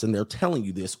less and less, and they're telling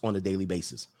you this on a daily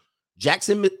basis.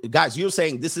 Jackson, guys, you're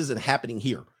saying this isn't happening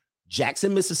here.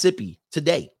 Jackson, Mississippi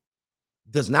today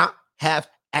does not have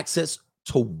access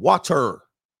to water,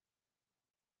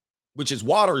 which is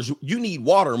water. You need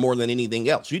water more than anything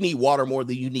else. You need water more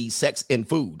than you need sex and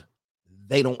food.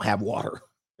 They don't have water.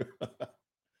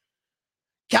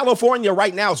 California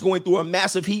right now is going through a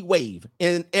massive heat wave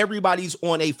and everybody's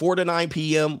on a 4 to 9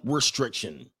 p.m.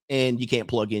 restriction and you can't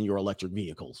plug in your electric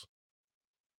vehicles.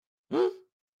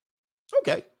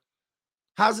 Okay.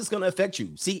 How's this going to affect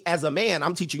you? See, as a man,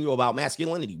 I'm teaching you about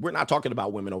masculinity. We're not talking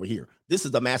about women over here. This is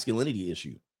the masculinity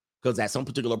issue. Because at some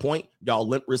particular point, y'all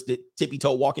limp-wristed,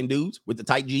 tippy-toe walking dudes with the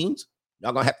tight jeans,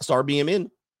 y'all going to have to start being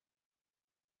men.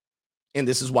 And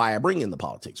this is why I bring in the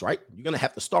politics, right? You're going to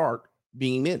have to start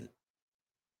being men.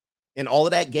 And all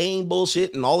of that game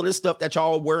bullshit and all of this stuff that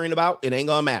y'all are worrying about, it ain't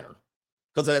going to matter.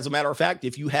 Because as a matter of fact,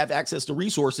 if you have access to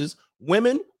resources,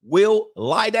 women will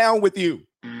lie down with you.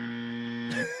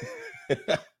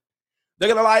 They're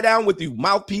going to lie down with you.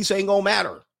 Mouthpiece ain't going to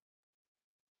matter.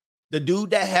 The dude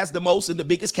that has the most and the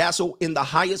biggest castle in the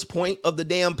highest point of the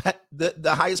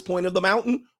the highest point of the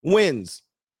mountain wins.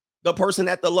 The person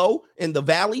at the low in the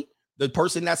valley, the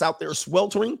person that's out there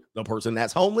sweltering, the person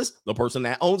that's homeless, the person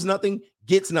that owns nothing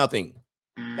gets nothing.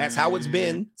 That's how it's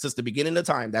been since the beginning of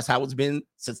time. That's how it's been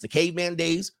since the caveman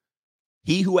days.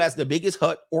 He who has the biggest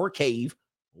hut or cave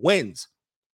wins.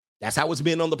 That's how it's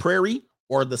been on the prairie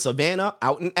or the savannah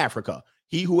out in Africa.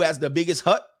 He who has the biggest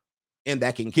hut and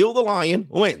that can kill the lion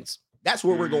wins. That's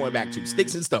where we're going back to.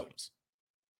 Sticks and stones.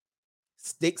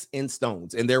 Sticks and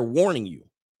stones. And they're warning you.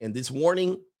 And this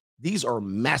warning, these are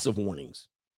massive warnings.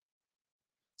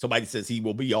 Somebody says he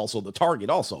will be also the target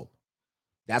also.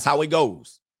 That's how it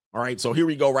goes. All right, so here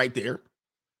we go right there.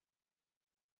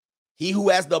 He who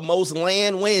has the most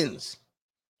land wins.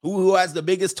 Who has the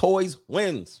biggest toys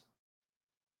wins.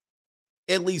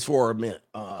 At least for a minute,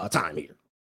 a time here.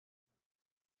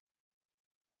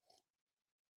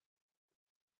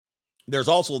 There's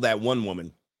also that one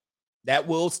woman that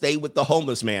will stay with the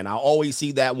homeless man. I always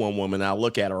see that one woman. I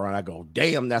look at her and I go,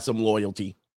 damn, that's some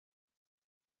loyalty.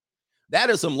 That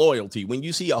is some loyalty when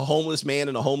you see a homeless man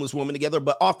and a homeless woman together,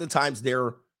 but oftentimes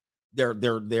they're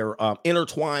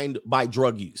intertwined by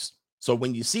drug use. So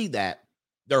when you see that,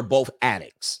 they're both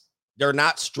addicts. They're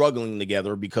not struggling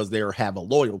together because they have a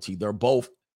loyalty. They're both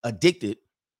addicted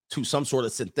to some sort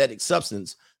of synthetic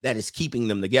substance that is keeping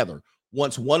them together.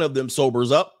 Once one of them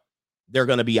sobers up, they're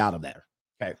going to be out of there.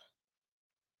 Okay.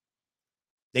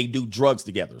 They do drugs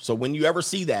together. So when you ever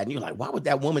see that and you're like, why would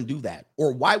that woman do that?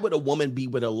 Or why would a woman be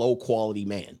with a low quality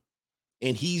man?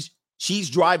 And she's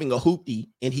driving a hoopty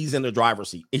and he's in the driver's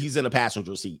seat. He's in the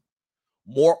passenger seat.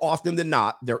 More often than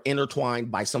not, they're intertwined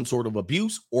by some sort of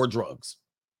abuse or drugs.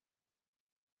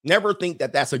 Never think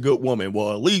that that's a good woman.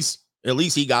 Well, at least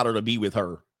he got her to be with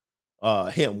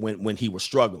him when he was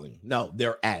struggling. No,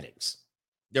 they're addicts.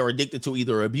 They're addicted to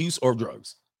either abuse or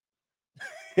drugs.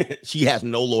 She has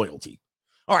no loyalty.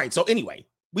 All right. So anyway,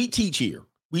 we teach here.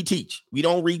 We teach. We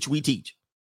don't reach. We teach.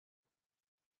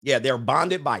 Yeah, they're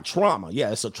bonded by trauma. Yeah,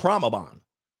 it's a trauma bond.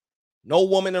 No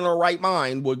woman in her right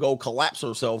mind would go collapse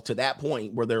herself to that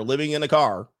point where they're living in a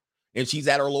car and she's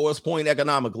at her lowest point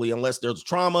economically unless there's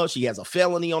trauma. She has a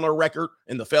felony on her record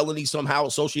and the felony somehow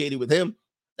associated with him.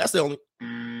 That's the only...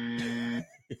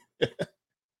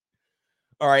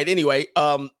 All right. Anyway,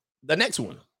 the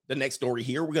next story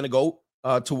here, we're going to go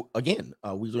to, again,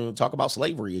 we're going to talk about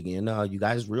slavery again. You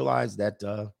guys realize that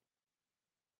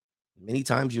many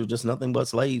times you're just nothing but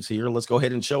slaves here. Let's go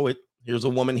ahead and show it. Here's a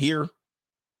woman here.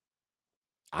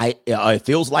 It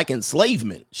feels like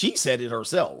enslavement. She said it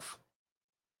herself.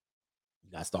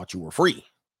 You guys thought you were free.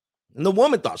 And the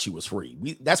woman thought she was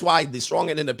free. That's why the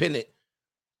strong and independent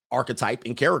archetype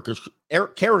and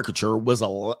caricature was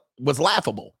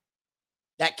laughable.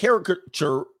 That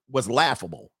caricature was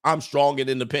laughable. I'm strong and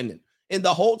independent. And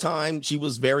the whole time she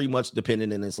was very much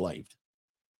dependent and enslaved.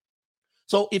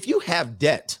 So if you have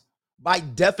debt, by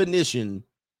definition,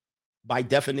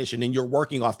 and you're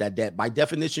working off that debt, by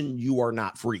definition, you are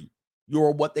not free. You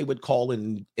are what they would call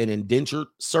an indentured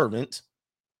servant.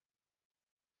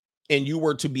 And you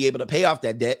were to be able to pay off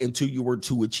that debt until you were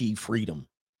to achieve freedom.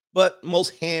 But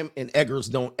most ham and eggers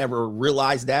don't ever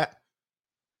realize that.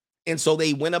 And so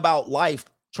they went about life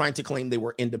trying to claim they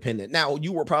were independent. Now,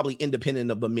 you were probably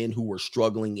independent of the men who were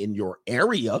struggling in your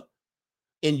area,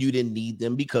 and you didn't need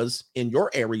them because in your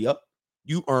area,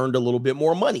 you earned a little bit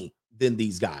more money than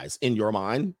these guys. In your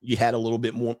mind, you had a little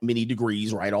bit more, many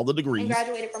degrees, right? All the degrees. I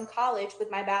graduated from college with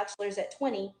my bachelor's at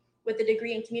 20 with a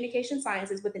degree in communication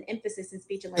sciences with an emphasis in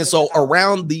speech and language. And so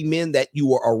around the men that you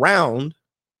were around,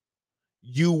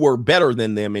 you were better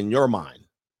than them in your mind.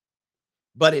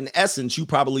 But in essence, you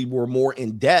probably were more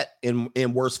in debt and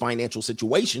in worse financial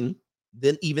situation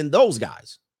than even those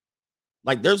guys.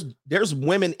 Like there's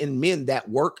women and men that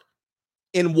work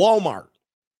in Walmart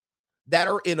that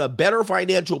are in a better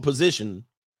financial position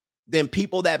than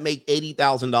people that make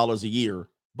 $80,000 a year,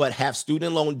 but have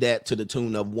student loan debt to the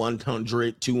tune of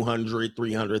 $100,000, $200,000,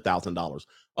 $300,000.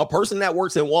 A person that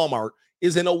works in Walmart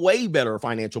is in a way better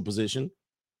financial position,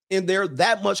 and they're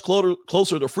that much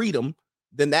closer to freedom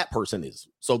than that person is.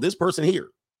 So this person here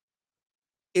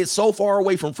is so far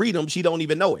away from freedom, she don't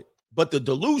even know it. But the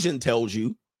delusion tells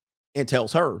you and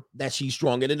tells her that she's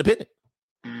strong and independent.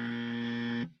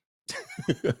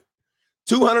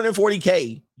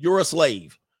 240K, you're a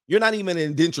slave. You're not even an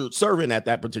indentured servant at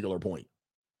that particular point.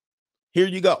 Here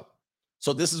you go.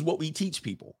 So this is what we teach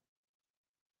people.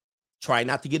 Try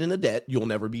not to get into debt. You'll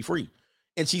never be free.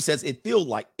 And she says it feels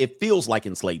like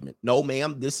enslavement. No,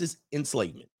 ma'am, this is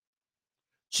enslavement.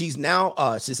 She's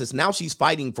now, she says now she's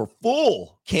fighting for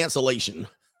full cancellation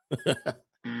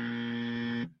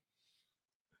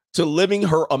to living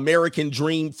her American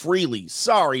dream freely.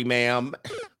 Sorry, ma'am.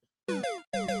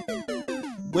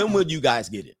 When will you guys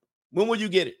get it? When will you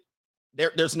get it?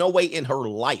 There's no way in her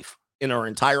life, in her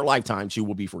entire lifetime, she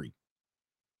will be free.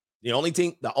 The only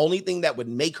thing that would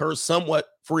make her somewhat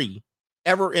free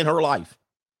ever in her life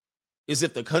is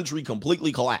if the country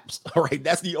completely collapsed. All right.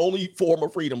 That's the only form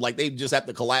of freedom. Like, they just have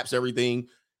to collapse everything.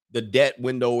 The debt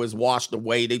window is washed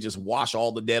away. They just wash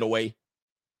all the debt away.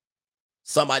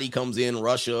 Somebody comes in,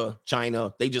 Russia,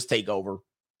 China, they just take over.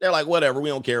 They're like, whatever, we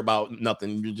don't care about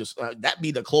nothing. You just that'd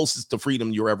be the closest to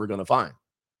freedom you're ever going to find.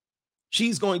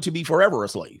 She's going to be forever a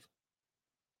slave.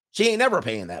 She ain't never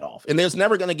paying that off. And there's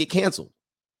never going to get canceled.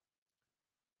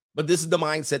 But this is the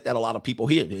mindset that a lot of people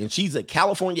hear. And she's a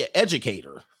California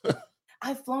educator.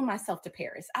 I've flown myself to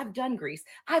Paris. I've done Greece.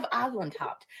 I've island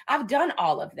hopped. I've done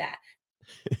all of that.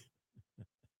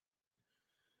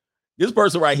 This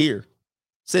person right here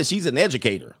says she's an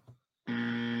educator.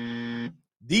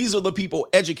 These are the people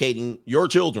educating your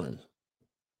children.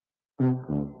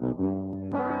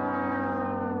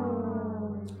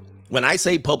 When I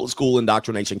say public school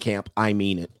indoctrination camp, I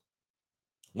mean it.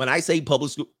 When I say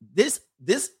public school, this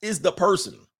is the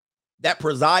person that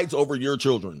presides over your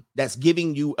children that's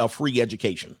giving you a free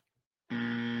education.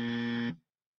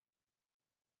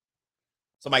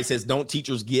 Somebody says, don't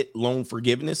teachers get loan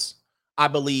forgiveness? I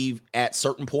believe at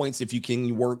certain points, if you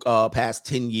can work past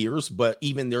 10 years, but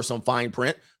even there's some fine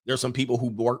print. There's some people who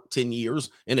worked 10 years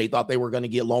and they thought they were going to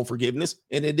get loan forgiveness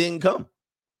and it didn't come.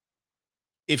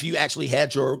 If you actually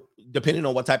had depending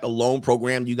on what type of loan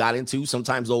program you got into,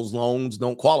 sometimes those loans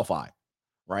don't qualify,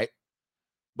 right?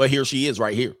 But here she is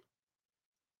right here.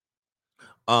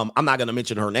 I'm not going to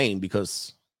mention her name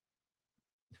because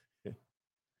it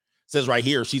says right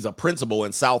here, she's a principal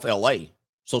in South LA.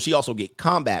 So she also get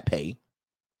combat pay.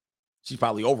 She's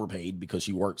probably overpaid because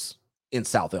she works in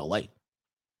South LA.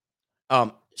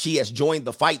 She has joined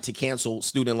the fight to cancel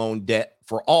student loan debt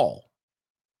for all.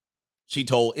 She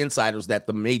told insiders that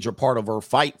the major part of her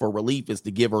fight for relief is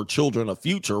to give her children a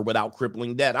future without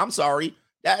crippling debt. I'm sorry.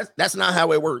 That's not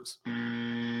how it works.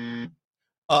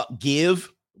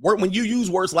 Give. When you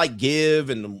use words like give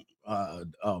and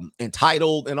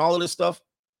entitled and all of this stuff,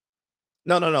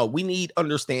 no. We need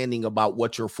understanding about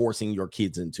what you're forcing your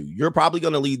kids into. You're probably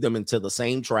going to lead them into the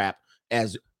same trap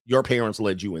as your parents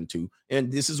led you into.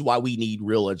 And this is why we need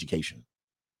real education.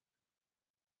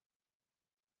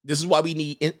 This is why we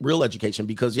need real education,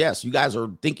 because yes, you guys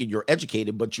are thinking you're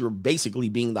educated, but you're basically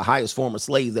being the highest form of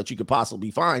slaves that you could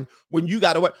possibly find when you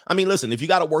got to work. I mean, listen, if you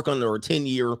got to work under a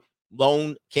 10-year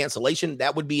loan cancellation,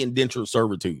 that would be indentured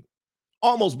servitude.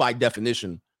 Almost by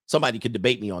definition, somebody could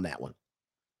debate me on that one.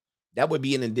 That would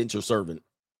be an indentured servant,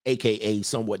 aka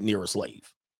somewhat near a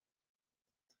slave.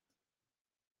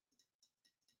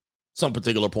 Some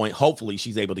particular point, hopefully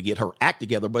she's able to get her act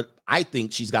together, but I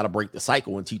think she's got to break the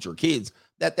cycle and teach her kids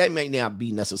that may not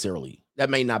be necessary.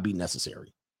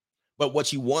 But what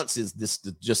she wants is this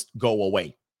to just go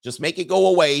away. Just make it go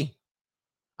away.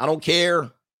 I don't care.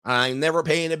 I'm never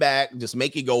paying it back. Just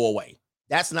make it go away.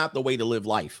 That's not the way to live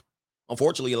life.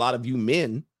 Unfortunately, a lot of you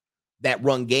men that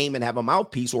run game and have a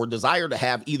mouthpiece or desire to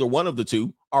have either one of the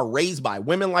two are raised by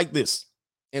women like this.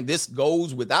 And this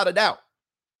goes without a doubt.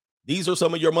 These are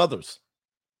some of your mothers.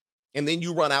 And then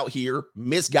you run out here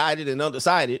misguided and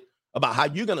undecided about how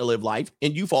you're going to live life,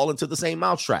 and you fall into the same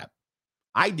mousetrap.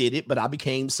 I did it, but I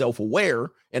became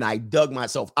self-aware and I dug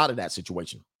myself out of that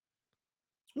situation.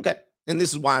 Okay. And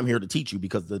this is why I'm here to teach you,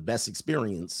 because the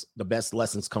best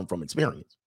lessons come from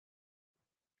experience.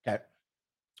 Okay.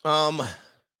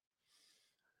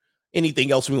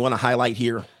 Anything else we want to highlight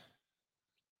here?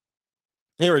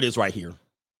 Here it is right here.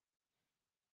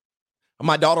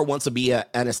 My daughter wants to be an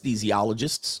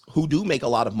anesthesiologist who do make a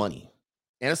lot of money.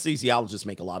 Anesthesiologists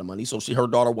make a lot of money. So her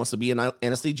daughter wants to be an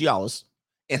anesthesiologist.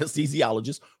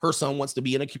 Her son wants to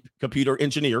be a computer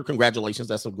engineer. Congratulations.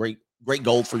 That's a great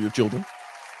goal for your children.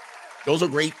 Those are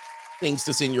great things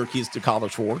to send your kids to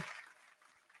college for.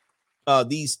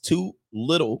 These two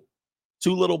little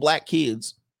black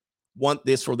kids want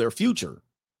this for their future.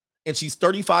 and she's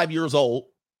 35 years old.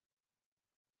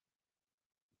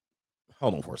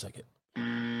 Hold on for a second.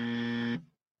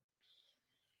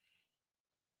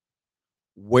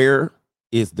 Where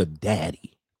is the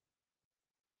daddy?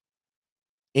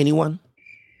 Anyone?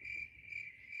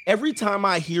 Every time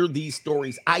I hear these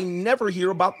stories, I never hear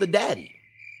about the daddy.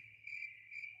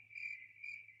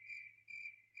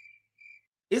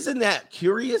 Isn't that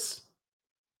curious?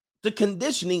 The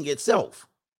conditioning itself.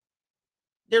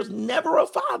 There's never a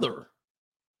father,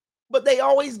 but they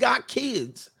always got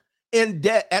kids in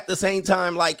debt at the same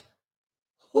time. Like,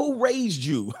 who raised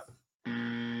you?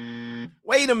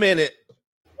 Wait a minute.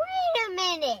 Wait a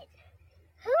minute.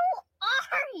 Who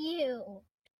are you?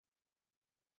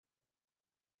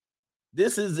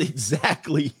 This is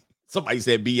exactly, somebody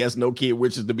said BS, no kid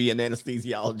wishes to be an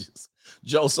anesthesiologist.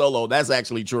 Joe Solo, that's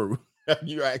actually true.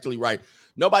 You're actually right.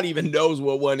 Nobody even knows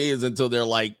what one is until they're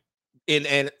like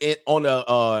on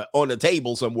a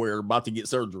table somewhere about to get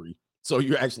surgery. So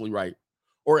you're actually right.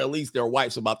 Or at least their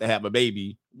wife's about to have a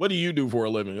baby. What do you do for a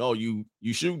living? Oh, you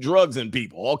shoot drugs in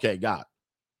people. Okay, God.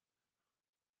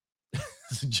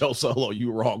 Joe Solo,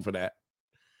 you were wrong for that.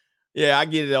 Yeah, I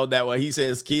get it on that one. He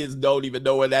says kids don't even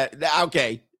know what that.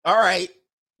 Okay. All right.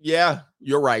 Yeah,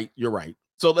 you're right. You're right.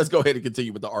 So let's go ahead and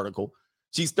continue with the article.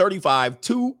 She's 35,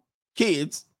 2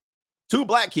 kids, 2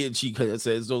 black kids, she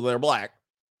says, so they're black.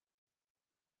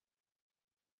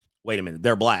 Wait a minute.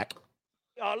 They're black.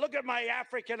 Look at my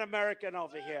African American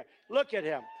over here. Look at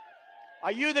him.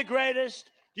 Are you the greatest?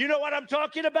 Do you know what I'm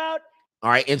talking about? All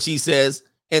right. And she says,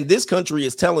 and this country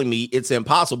is telling me it's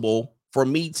impossible for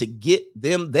me to get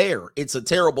them there. It's a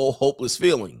terrible, hopeless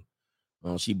feeling.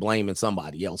 Well, she blaming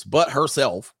somebody else, but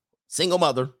herself, single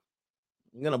mother.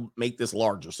 I'm going to make this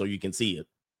larger so you can see it.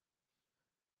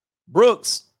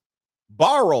 Brooks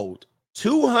borrowed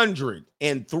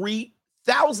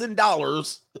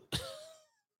 $203,000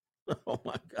 oh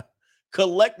my God,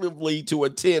 collectively to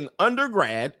attend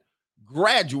undergrad,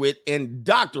 graduate, and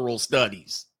doctoral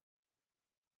studies.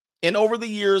 And over the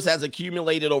years has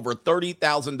accumulated over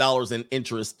 $30,000 in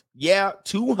interest. Yeah,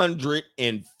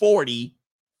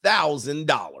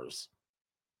 $240,000.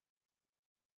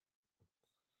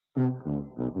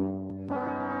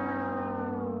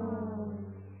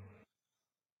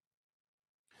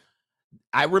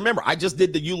 I remember I just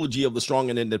did the eulogy of the strong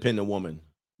and independent woman.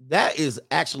 That is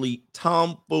actually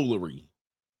tomfoolery.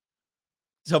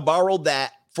 To borrow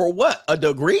that for what? A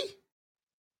degree?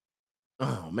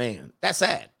 Oh, man, that's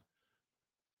sad.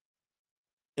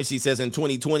 And she says in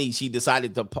 2020, she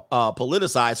decided to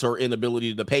politicize her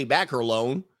inability to pay back her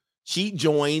loan. She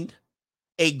joined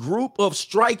a group of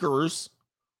strikers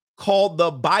called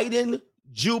the Biden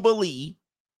Jubilee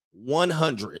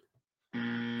 100.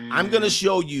 I'm going to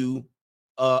show you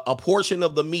a portion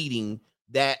of the meeting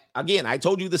that, again, I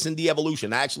told you this in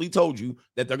De-Evolution. I actually told you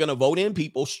that they're going to vote in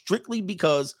people strictly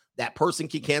because that person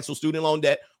can cancel student loan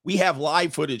debt. We have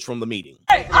live footage from the meeting.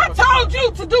 Hey, I told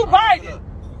you to do Biden.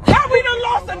 Now we done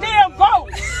lost a damn vote.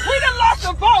 We done lost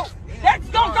a vote. That's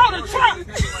gonna go to Trump.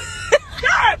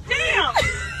 God damn.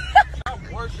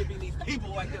 I'm worshiping these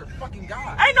people like they're fucking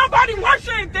God. Ain't nobody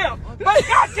worshiping them. But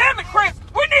God damn it, Chris,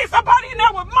 we need somebody in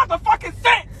there with motherfucking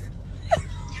sense.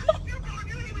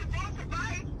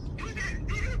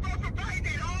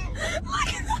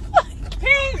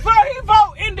 He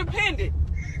vote independent.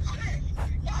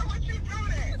 Why would you do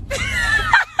that?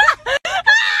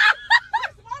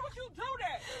 Why would you do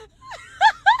that?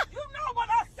 You know what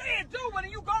I said do when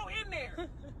you go in there.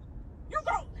 You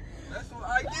go. That's what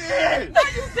I did. No,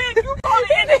 you did. You go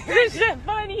independent. This shit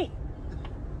funny.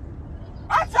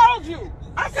 I told you.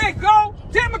 I said go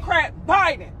Democrat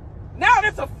Biden. Now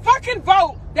there's a fucking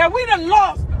vote that we done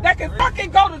lost that can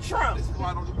fucking go to Trump. This is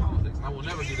why I don't do politics. I will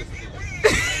never do this again.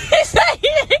 He said he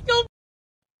ain't gonna.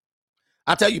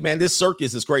 I tell you, man, this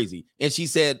circus is crazy. And she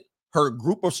said her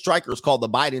group of strikers called the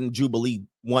Biden Jubilee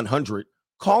 100,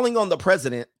 calling on the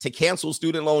president to cancel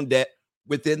student loan debt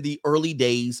within the early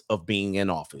days of being in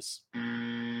office.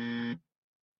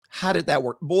 How did that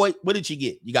work? Boy, what did she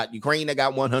get? You got Ukraine that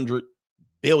got $100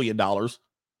 billion.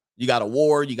 You got a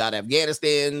war. You got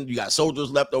Afghanistan. You got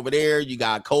soldiers left over there. You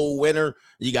got cold winter.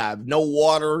 You got no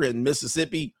water in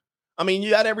Mississippi. I mean,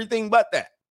 you got everything but that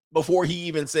before he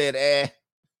even said,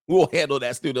 we'll handle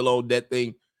that student loan debt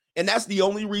thing. And that's the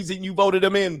only reason you voted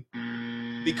him in,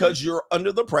 because you're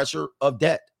under the pressure of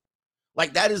debt.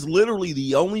 Like, that is literally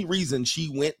the only reason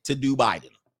she went to do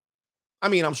Biden. I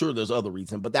mean, I'm sure there's other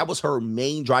reasons, but that was her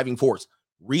main driving force.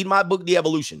 Read my book,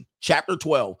 De-Evolution, chapter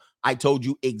 12. I told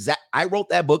you I wrote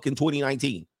that book in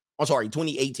 2019. I'm sorry,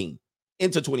 2018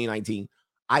 into 2019.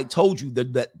 I told you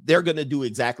that they're going to do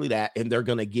exactly that, and they're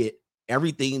going to get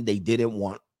everything they didn't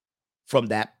want from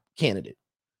that candidate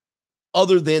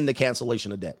other than the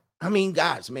cancellation of debt. I mean,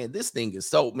 guys, man, this thing is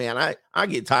so, man, I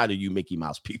get tired of you Mickey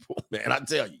Mouse people, man, I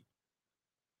tell you.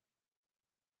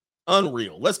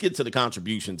 Unreal. Let's get to the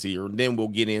contributions here, and then we'll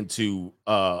get into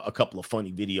a couple of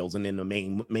funny videos and then the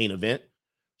main event.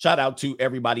 Shout out to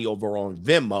everybody over on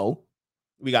Venmo.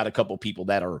 We got a couple people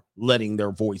that are letting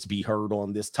their voice be heard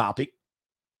on this topic.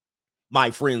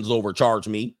 My friends overcharge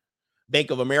me.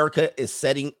 Bank of America is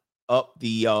setting up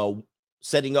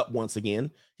once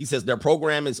again. He says their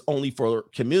program is only for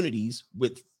communities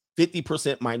with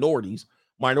 50% minorities.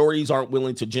 Minorities aren't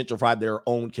willing to gentrify their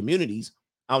own communities.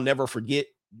 I'll never forget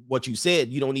what you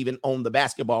said. You don't even own the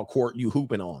basketball court you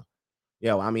hooping on.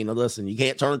 I mean, listen, you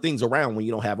can't turn things around when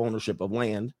you don't have ownership of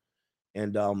land.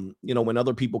 And, when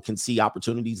other people can see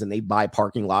opportunities and they buy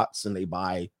parking lots and they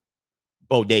buy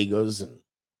bodegas and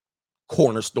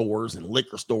corner stores and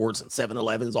liquor stores and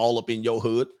 7-Elevens all up in your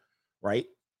hood, right?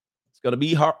 It's going to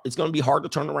be hard. It's going to be hard to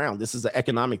turn around. This is an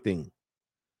economic thing.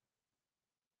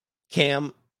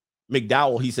 Cam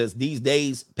McDowell, he says, these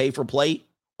days, Pay for Play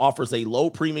offers a low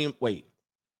premium.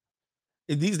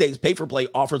 These days, Pay for Play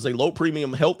offers a low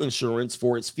premium health insurance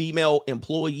for its female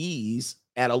employees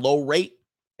at a low rate,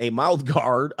 a mouth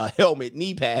guard, a helmet,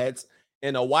 knee pads,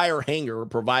 and a wire hanger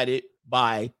provided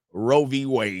by Roe v.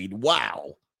 Wade.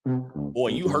 Wow. Boy,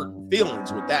 you hurting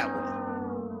feelings with that one.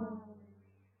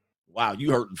 Wow,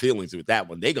 you hurting feelings with that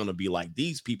one. They're going to be like,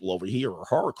 these people over here are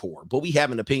hardcore, but we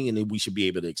have an opinion and we should be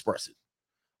able to express it.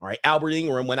 All right, Albert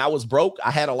Ingram, when I was broke,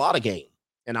 I had a lot of game.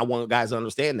 And I want guys to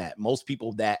understand that. Most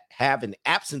people that have an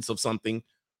absence of something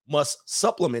must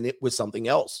supplement it with something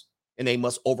else. And they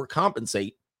must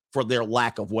overcompensate for their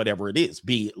lack of whatever it is,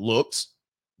 be it looks,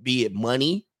 be it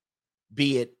money,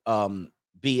 be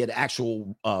it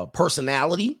actual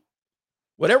personality,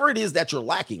 whatever it is that you're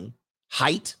lacking,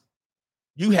 height,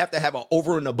 you have to have an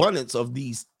over and abundance of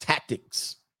these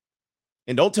tactics.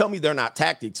 And don't tell me they're not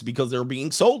tactics, because they're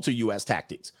being sold to you as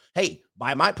tactics. Hey,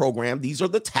 buy my program. These are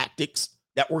the tactics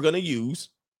that we're going to use.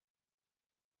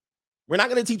 We're not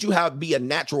going to teach you how to be a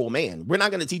natural man. We're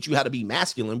not going to teach you how to be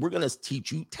masculine. We're going to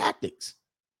teach you tactics.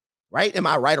 Right? Am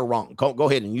I right or wrong? Go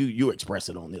ahead and you express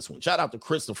it on this one. Shout out to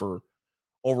Christopher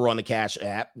over on the Cash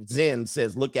App. Zen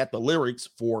says, look at the lyrics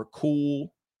for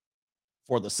Cool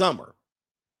for the Summer.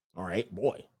 All right,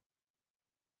 boy.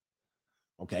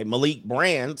 Okay, Malik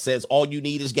Brand says, all you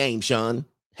need is game, Sean.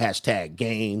 Hashtag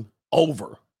game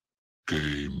over.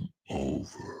 Game over.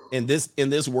 In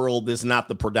this world, this is not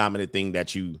the predominant thing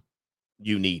that you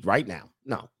need right now.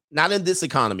 No, not in this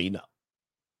economy, no.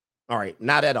 All right,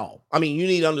 not at all. I mean, you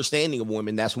need understanding of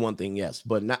women. That's one thing, yes.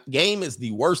 But game is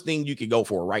the worst thing you could go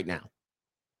for right now.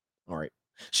 All right.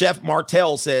 Chef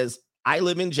Martell says, I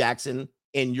live in Jackson,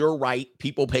 and you're right.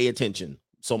 People pay attention.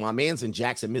 So my man's in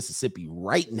Jackson, Mississippi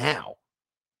right now.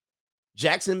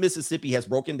 Jackson, Mississippi has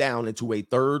broken down into a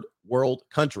third world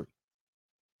country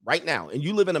right now. And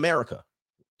you live in America.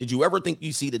 Did you ever think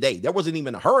you see today? There wasn't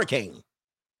even a hurricane,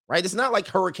 right? It's not like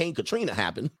Hurricane Katrina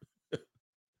happened.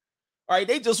 All right,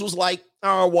 they just was like,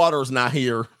 our water's not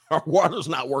here. Our water's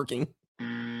not working.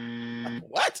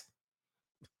 What?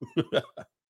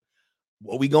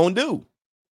 What we gonna do?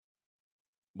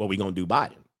 What we gonna do,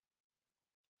 Biden?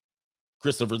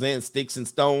 Christopher Zen, sticks and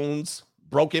stones,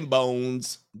 broken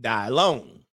bones, die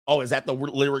alone. Oh, is that the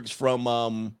lyrics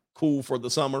from Cool for the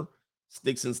Summer?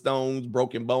 Sticks and stones,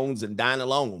 broken bones, and dying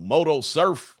alone. Moto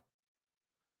Surf.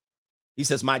 He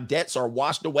says, my debts are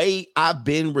washed away. I've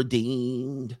been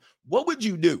redeemed. What would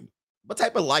you do? What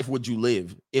type of life would you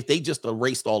live if they just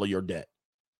erased all of your debt?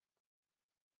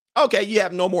 Okay, you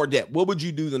have no more debt. What would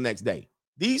you do the next day?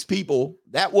 These people,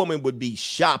 that woman would be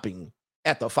shopping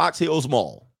at the Fox Hills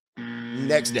Mall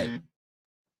next day.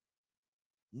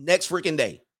 Next freaking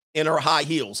day, in her high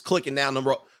heels, clicking down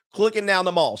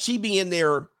the mall. She'd be in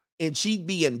there and she'd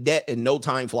be in debt in no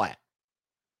time flat.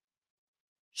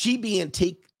 She'd be in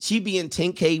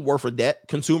 10K worth of debt,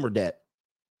 consumer debt,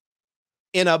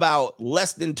 in about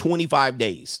less than 25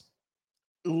 days.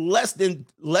 Less than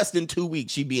 2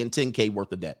 weeks, she'd be in 10K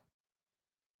worth of debt.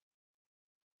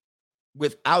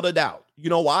 Without a doubt. You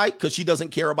know why? Because she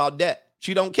doesn't care about debt.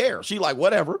 She don't care. She like,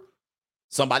 whatever.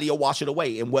 Somebody will wash it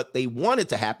away. And what they wanted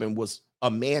to happen was a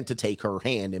man to take her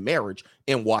hand in marriage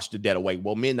and wash the debt away.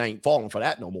 Well, men ain't falling for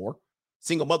that no more.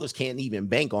 Single mothers can't even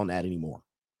bank on that anymore.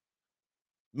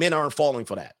 Men aren't falling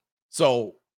for that.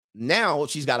 So now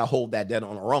she's got to hold that debt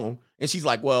on her own. And she's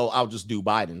like, well, I'll just do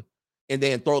Biden and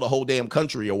then throw the whole damn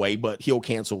country away, but he'll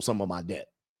cancel some of my debt.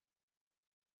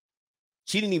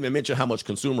 She didn't even mention how much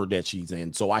consumer debt she's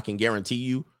in. So I can guarantee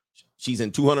you she's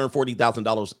in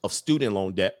 $240,000 of student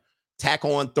loan debt. Tack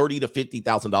on $30,000 to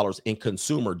 $50,000 in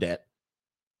consumer debt.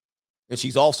 And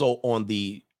she's also on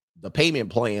the payment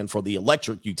plan for the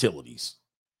electric utilities.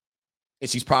 And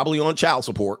she's probably on child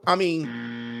support. I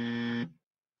mean,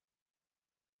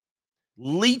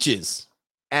 leeches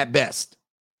at best.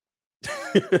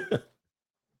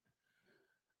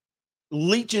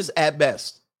 Leeches at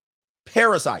best.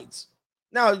 Parasites.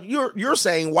 Now, you're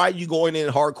saying, why are you going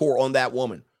in hardcore on that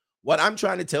woman? What I'm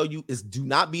trying to tell you is, do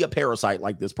not be a parasite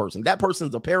like this person. That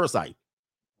person's a parasite.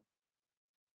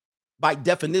 By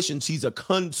definition, she's a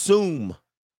consumer.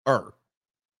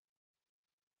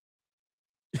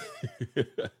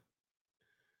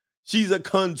 She's a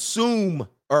consumer.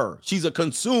 She's a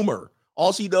consumer.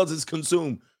 All she does is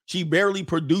consume. She barely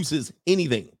produces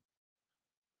anything.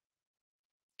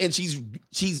 And she's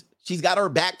got her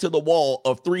back to the wall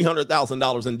of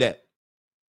 $300,000 in debt.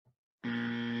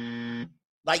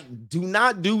 Like, do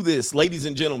not do this, ladies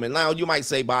and gentlemen. Now, you might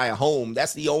say buy a home.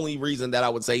 That's the only reason that I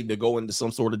would say to go into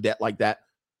some sort of debt like that.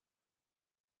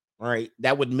 All right,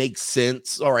 that would make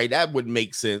sense. All right, that would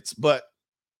make sense. But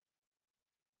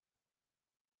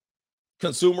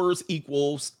consumers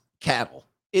equals cattle.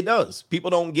 It does.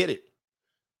 People don't get it.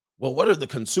 Well, what do the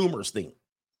consumers think?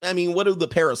 I mean, what do the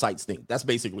parasites think? That's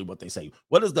basically what they say.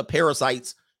 What is the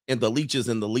parasites and the leeches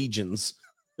and the legions?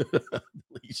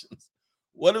 Legions.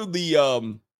 What are the I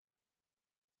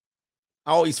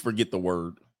always forget the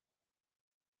word.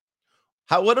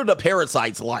 What are the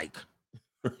parasites like?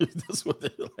 That's what they're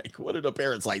like. What do the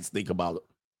parasites think about it?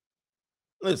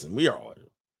 Listen, we are all.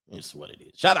 It's what it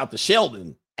is. Shout out to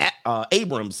Sheldon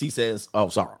Abrams. He says, "Oh,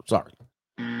 sorry.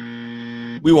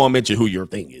 We won't mention who your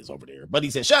thing is over there." But he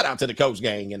said, "Shout out to the coach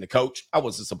gang and the coach." I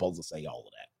wasn't supposed to say all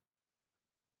of that.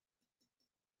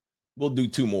 We'll do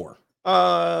two more.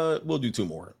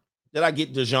 Did I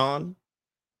get DeJean?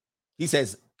 He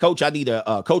says, "Coach, I need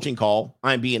a coaching call.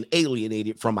 I'm being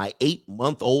alienated from my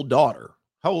 8-month-old daughter.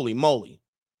 Holy moly.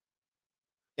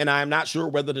 And I'm not sure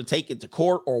whether to take it to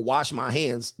court or wash my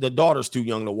hands. The daughter's too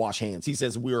young to wash hands." He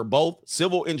says, "We are both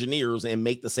civil engineers and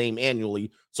make the same annually,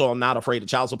 so I'm not afraid of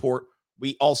child support.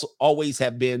 We also always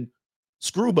have been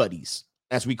screw buddies,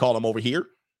 as we call them over here.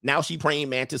 Now she praying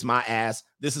mantis my ass.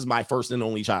 This is my first and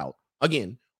only child."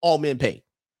 Again, all men pay.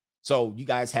 So you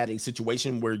guys had a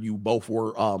situation where you both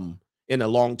were in a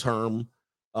long-term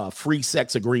free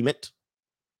sex agreement,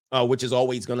 which is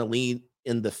always going to lean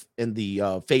in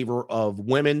the favor of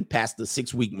women past the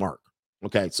 6-week mark.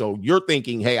 Okay, so you're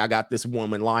thinking, hey, I got this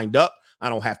woman lined up. I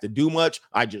don't have to do much.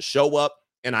 I just show up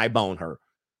and I bone her.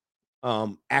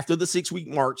 After the 6-week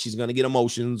mark, she's going to get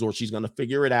emotions, or she's going to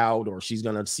figure it out, or she's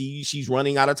going to see she's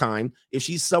running out of time. If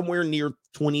she's somewhere near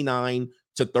 29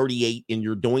 to 38 and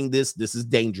you're doing this is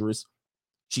dangerous.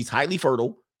 She's highly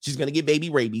fertile. She's going to get baby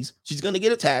rabies. She's going to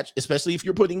get attached, especially if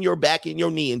you're putting your back and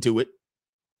your knee into it.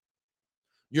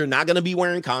 You're not going to be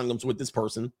wearing condoms with this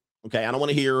person. Okay, I don't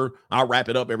want to hear, I'll wrap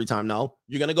it up every time. No,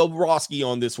 you're going to go Broski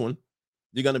on this one.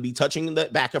 You're going to be touching the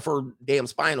back of her damn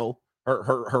spinal,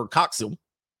 her coxil.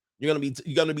 You're going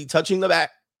to be touching the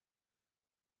back.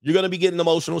 You're going to be getting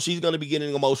emotional. She's going to be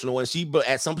getting emotional. And she,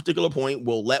 at some particular point,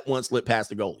 will let one slip past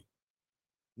the goalie.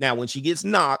 Now, when she gets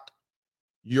knocked,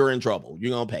 you're in trouble.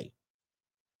 You're going to pay.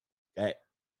 Okay.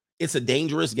 It's a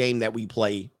dangerous game that we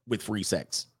play with free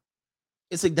sex.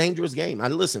 It's a dangerous game.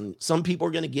 Listen, some people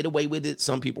are going to get away with it.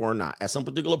 Some people are not. At some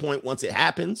particular point, once it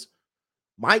happens,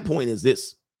 my point is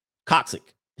this: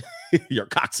 toxic. You're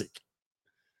toxic.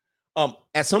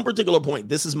 At some particular point,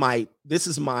 this is my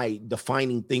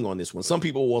defining thing on this one. Some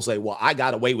people will say, well, I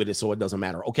got away with it, so it doesn't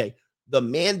matter. Okay. The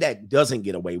man that doesn't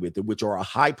get away with it, which are a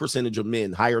high percentage of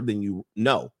men, higher than you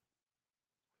know,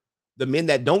 the men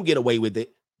that don't get away with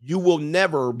it, you will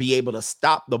never be able to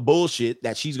stop the bullshit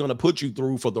that she's going to put you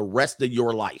through for the rest of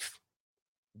your life.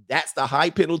 That's the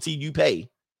high penalty you pay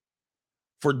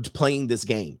for playing this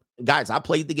game. Guys, I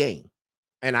played the game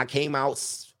and I came out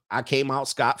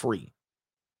scot-free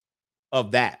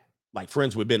of that, like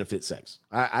friends with benefit sex.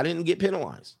 I didn't get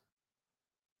penalized.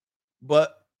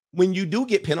 But when you do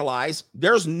get penalized,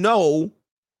 there's no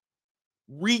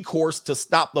recourse to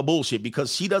stop the bullshit,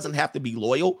 because she doesn't have to be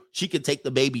loyal. She can take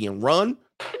the baby and run.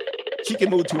 She can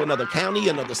move to another county,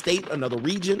 another state, another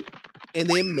region, and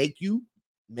then make you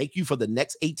for the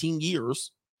next 18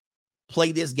 years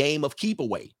play this game of keep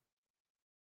away.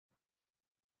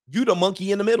 You the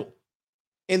monkey in the middle.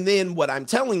 And then what I'm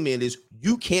telling men is,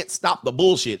 you can't stop the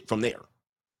bullshit from there.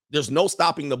 There's no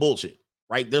stopping the bullshit,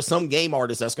 right? There's some game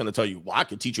artist that's going to tell you, well, I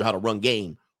can teach you how to run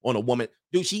game on a woman.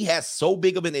 Dude, she has so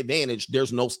big of an advantage.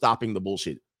 There's no stopping the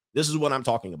bullshit. This is what I'm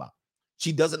talking about.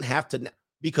 She doesn't have to,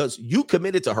 because you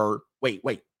committed to her. Wait.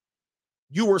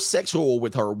 You were sexual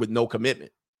with her with no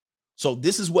commitment. So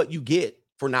this is what you get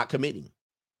for not committing.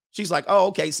 She's like, oh,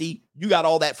 okay, see, you got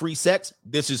all that free sex.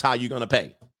 This is how you're going to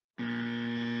pay.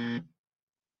 And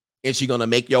she's going to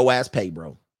make your ass pay,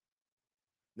 bro.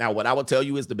 Now, what I would tell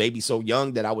you is the baby's so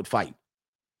young that I would fight.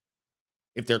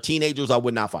 If they're teenagers, I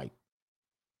would not fight.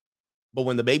 But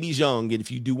when the baby's young, and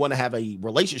if you do want to have a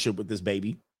relationship with this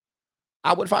baby,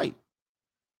 I would fight.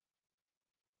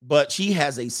 But she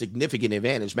has a significant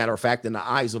advantage. Matter of fact, in the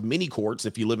eyes of many courts,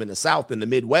 if you live in the South, in the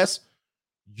Midwest,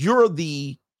 you're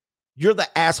the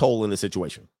asshole in the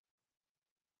situation.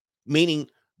 Meaning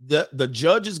the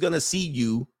judge is going to see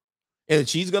you and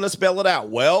she's going to spell it out.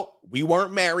 Well, we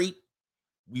weren't married.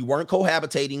 We weren't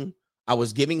cohabitating. I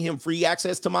was giving him free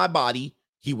access to my body.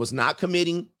 He was not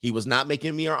committing. He was not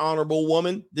making me an honorable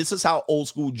woman. This is how old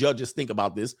school judges think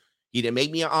about this. He didn't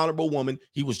make me an honorable woman.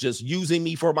 He was just using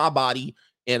me for my body,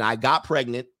 and I got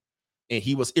pregnant, and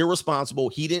he was irresponsible.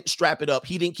 He didn't strap it up.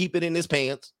 He didn't keep it in his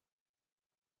pants.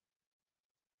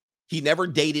 He never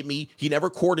dated me. He never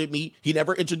courted me. He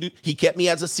never introduced. He kept me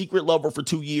as a secret lover for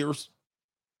 2 years.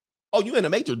 Oh, you in a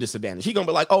major disadvantage. He gonna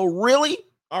be like, oh, really?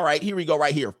 All right, here we go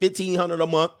right here. $1,500 a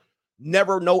month.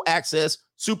 Never, no access,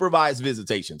 supervised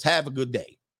visitations. Have a good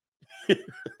day.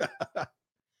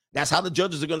 That's how the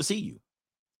judges are going to see you,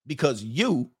 because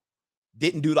you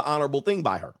didn't do the honorable thing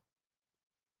by her.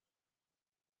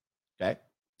 Okay,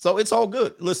 so it's all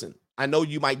good. Listen, I know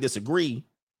you might disagree.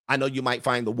 I know you might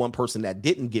find the one person that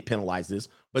didn't get penalized this,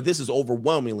 but this is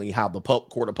overwhelmingly how the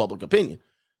court of public opinion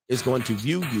is going to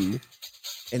view you,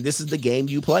 and this is the game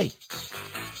you play.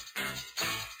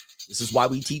 This is why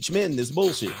we teach men this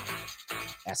bullshit.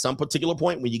 At some particular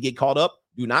point, when you get caught up,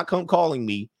 do not come calling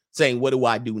me saying, what do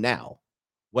I do now?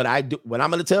 What I'm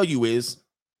going to tell you is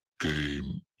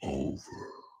game over.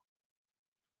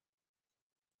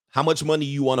 How much money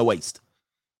you want to waste?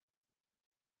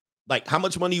 Like, how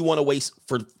much money you want to waste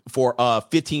for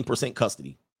 15%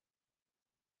 custody?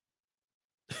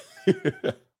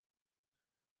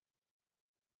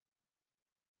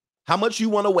 How much you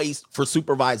want to waste for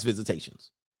supervised visitations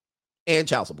and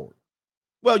child support?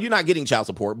 Well, you're not getting child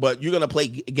support, but you're gonna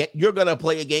play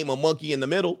a game of monkey in the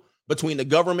middle between the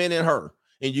government and her,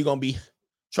 and you're gonna be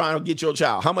trying to get your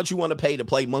child. How much you want to pay to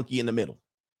play monkey in the middle?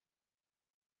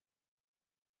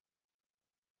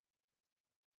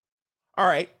 All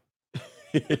right.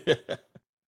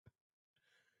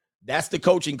 That's the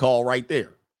coaching call right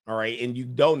there. All right. And you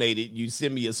donated, you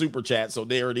send me a super chat. So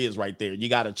there it is right there. You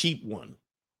got a cheap one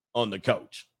on the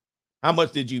coach. How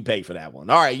much did you pay for that one?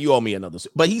 All right, you owe me another.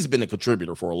 But he's been a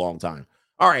contributor for a long time.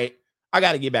 All right, I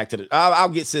got to get back to I'll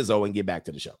get Sizzo and get back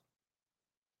to the show.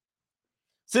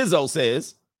 Sizzo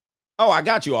says, oh, I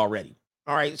got you already.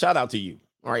 All right, shout out to you.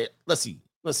 All right, let's see.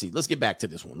 Let's get back to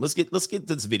this one. Let's get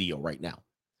this video right now.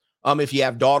 If you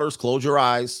have daughters, close your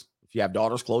eyes. If you have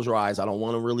daughters, close your eyes. I don't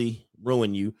want to really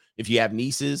ruin you. If you have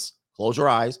nieces, close your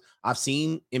eyes. I've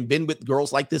seen and been with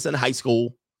girls like this in high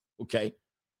school. Okay.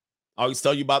 I always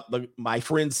tell you about my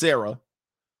friend Sarah,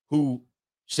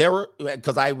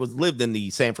 because I lived in the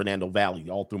San Fernando Valley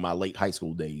all through my late high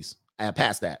school days. I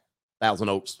passed that Thousand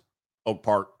Oaks, Oak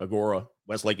Park, Agora,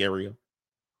 Westlake area.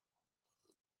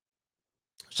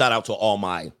 Shalom to all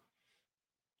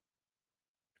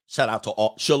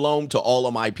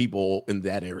of my people in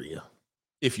that area,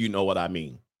 if you know what I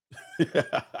mean.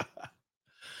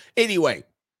 Anyway,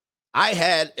 I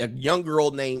had a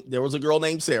there was a girl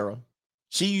named Sarah.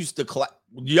 She used to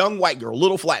young white girl,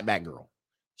 little flatback girl.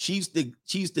 She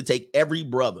used to take every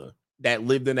brother that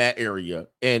lived in that area,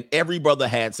 and every brother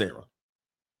had Sarah.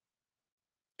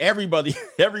 Every brother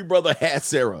had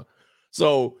Sarah.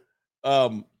 So,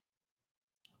 almost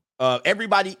every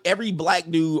black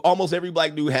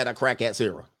dude had a crack at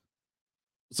Sarah.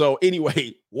 So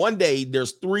anyway, one day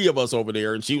there's 3 of us over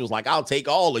there, and she was like, "I'll take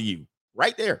all of you,"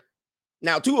 right there.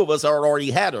 Now 2 of us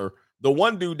already had her. The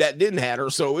one dude that didn't have her,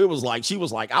 so it was like, she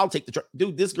was like, I'll take the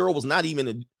dude. This girl was not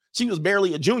even she was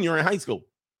barely a junior in high school.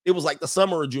 It was like the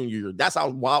summer of junior year. That's how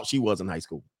wild she was in high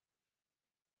school.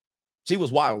 She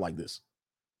was wild like this.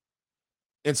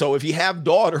 And so if you have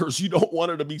daughters, you don't want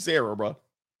her to be Sarah, bro.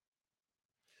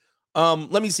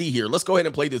 Let me see here. Let's go ahead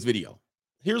and play this video.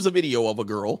 Here's a video of a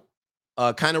girl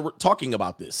kind of talking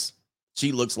about this.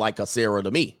 She looks like a Sarah to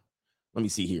me. Let me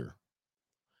see here.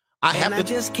 I have to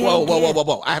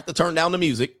turn down the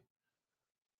music.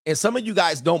 And some of you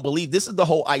guys don't believe this is the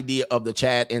whole idea of the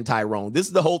Chad and Tyrone. This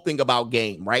is the whole thing about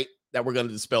game, right? That we're going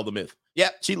to dispel the myth. Yeah,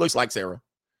 she looks like Sarah.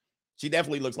 She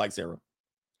definitely looks like Sarah.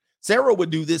 Sarah would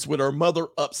do this with her mother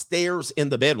upstairs in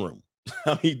the bedroom.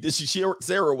 I mean,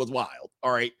 Sarah was wild.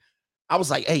 All right. I was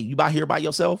like, hey, you by here by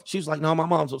yourself? She was like, no, my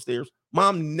mom's upstairs.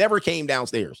 Mom never came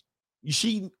downstairs.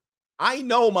 I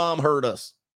know mom heard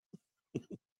us.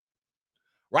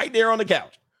 Right there on the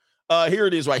couch. Here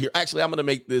it is right here. Actually, I'm going to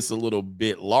make this a little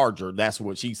bit larger. That's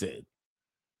what she said.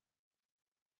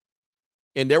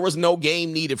 And there was no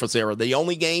game needed for Sarah. The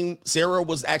only game Sarah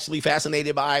was actually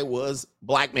fascinated by was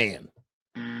Black Man.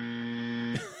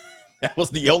 That was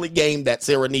the only game that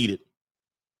Sarah needed.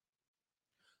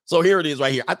 So here it is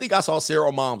right here. I think I saw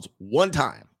Sarah Moms one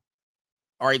time.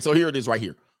 All right, so here it is right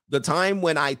here. The time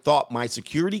when I thought my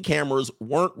security cameras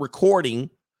weren't recording,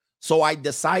 so I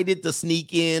decided to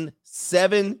sneak in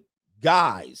 7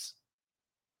 guys.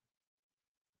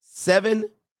 7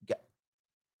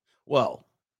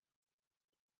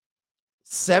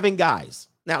 guys.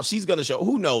 Now she's going to show,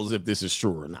 who knows if this is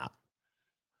true or not.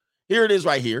 Here it is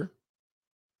right here.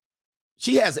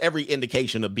 She has every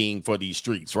indication of being for these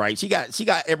streets, right? She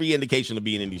got every indication of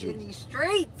being in these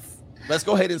streets. Let's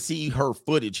go ahead and see her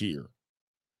footage here.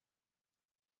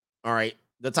 All right.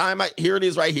 Here it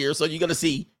is right here. So you're going to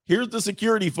see, here's the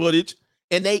security footage,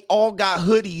 and they all got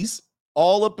hoodies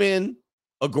all up in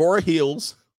Agora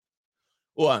Hills.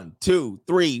 1, 2,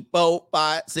 3, 4,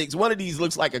 5, 6. One of these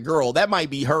looks like a girl. That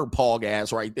might be her pog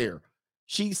ass right there.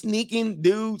 She's sneaking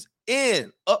dudes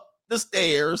in up the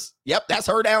stairs. Yep, that's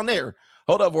her down there.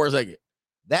 Hold up for a second.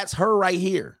 That's her right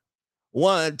here.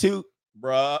 1, 2,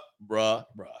 bruh.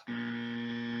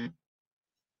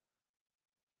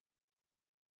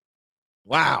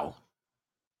 Wow.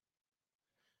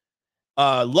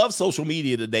 Love social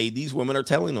media today. These women are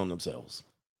telling on themselves.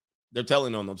 They're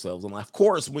telling on themselves. And of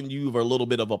course, when you are a little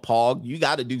bit of a pog, you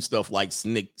got to do stuff like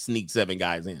sneak 7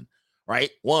 guys in,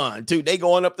 right? 1, 2, they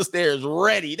going up the stairs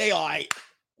ready. They all like,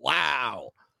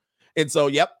 wow. And so,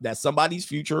 yep, that's somebody's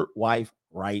future wife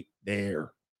right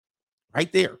there.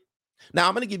 Right there. Now,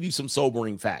 I'm going to give you some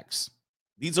sobering facts.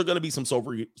 These are going to be some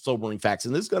sobering facts.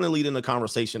 And this is going to lead in a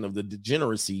conversation of the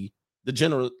degeneracy, the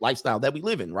degenerate lifestyle that we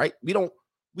live in, right?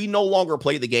 We no longer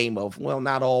play the game of, well,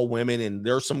 not all women, and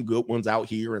there's some good ones out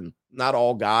here, and not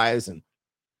all guys. And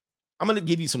I'm going to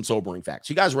give you some sobering facts.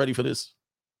 You guys ready for this?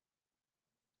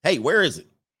 Hey, where is it?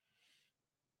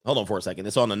 Hold on for a second.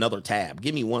 It's on another tab.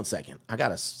 Give me 1 second. I got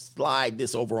to slide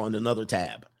this over on another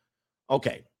tab.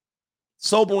 Okay.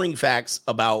 Sobering facts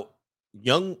about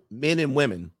young men and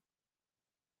women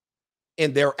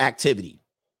and their activity.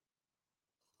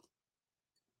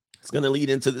 It's going to lead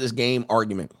into this game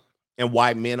argument and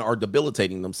why men are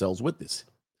debilitating themselves with this.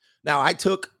 Now, I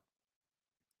took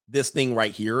this thing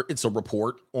right here. It's a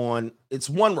report it's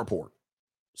one report.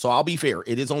 So I'll be fair.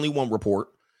 It is only one report.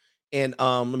 And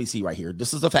let me see right here.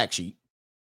 This is a fact sheet.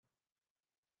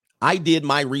 I did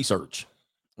my research.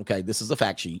 Okay, this is a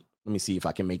fact sheet. Let me see if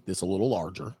I can make this a little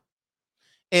larger.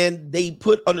 And they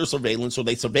put under surveillance, so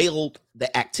they surveilled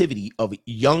the activity of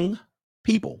young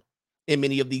people, and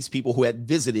many of these people who had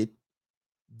visited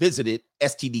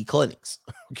STD clinics.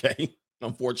 Okay,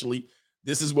 unfortunately,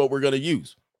 this is what we're going to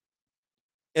use.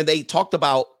 And they talked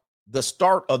about the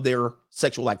start of their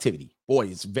sexual activity.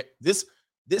 Boy, this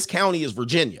county is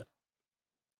Virginia.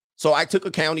 So I took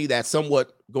a county that's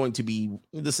somewhat going to be,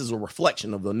 this is a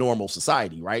reflection of the normal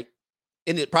society, right?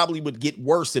 And it probably would get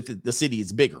worse if the city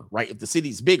is bigger, right? If the city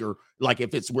is bigger, like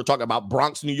if we're talking about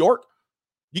Bronx, New York,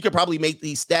 you could probably make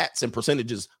these stats and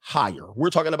percentages higher. We're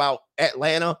talking about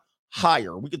Atlanta,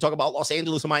 higher. We could talk about Los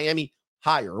Angeles and Miami,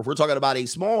 higher. If we're talking about a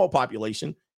small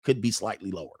population, could be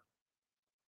slightly lower.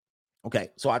 Okay,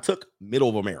 so I took middle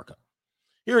of America.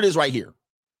 Here it is right here.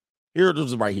 Here it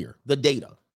is right here. The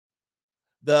data.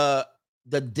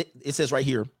 It says right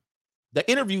here, the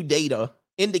interview data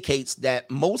indicates that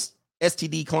most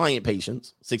STD client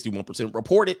patients, 61%,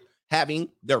 reported having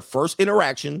their first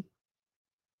interaction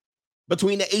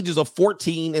between the ages of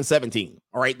 14 and 17.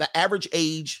 All right. The average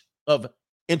age of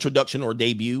introduction or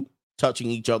debut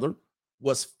touching each other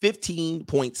was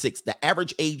 15.6. The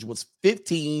average age was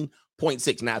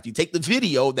 15.6. Now, if you take the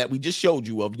video that we just showed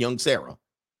you of young Sarah,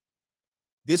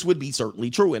 this would be certainly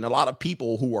true. And a lot of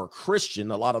people who are Christian,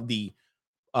 a lot of the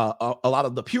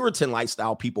Puritan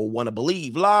lifestyle people want to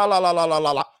believe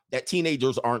that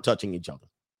teenagers aren't touching each other.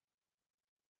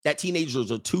 That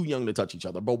teenagers are too young to touch each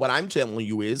other. But what I'm telling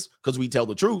you is, because we tell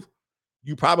the truth,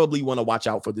 you probably want to watch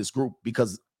out for this group,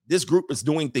 because this group is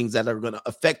doing things that are going to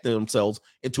affect themselves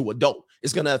into adult.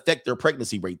 It's going to affect their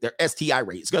pregnancy rate, their STI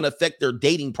rate. It's going to affect their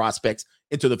dating prospects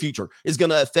into the future. It's going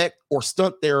to affect or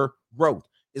stunt their growth.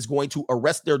 It's going to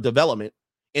arrest their development.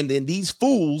 And then these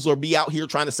fools will be out here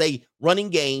trying to say running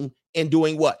game and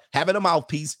doing what? Having a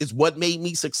mouthpiece is what made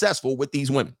me successful with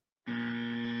these women.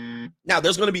 Now,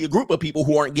 there's going to be a group of people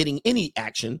who aren't getting any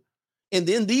action. And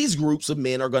then these groups of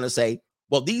men are going to say,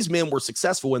 well, these men were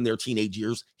successful in their teenage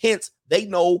years. Hence, they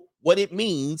know what it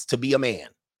means to be a man.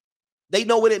 They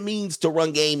know what it means to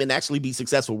run game and actually be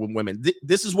successful with women.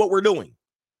 This is what we're doing.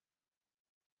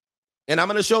 And I'm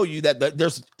going to show you that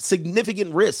there's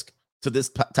significant risk to this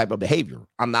type of behavior.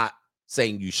 I'm not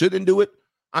saying you shouldn't do it.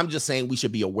 I'm just saying we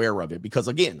should be aware of it because,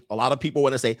 again, a lot of people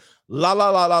want to say, la, la,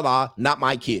 la, la, la, not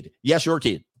my kid. Yes, your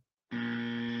kid.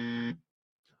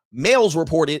 Males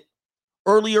reported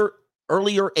earlier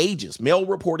ages. Male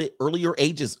reported earlier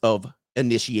ages of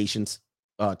initiations,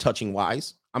 touching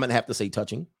wise. I'm going to have to say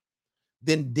touching.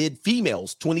 Then did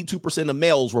females. 22% of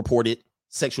males reported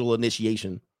sexual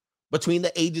initiation between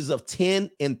the ages of 10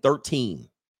 and 13.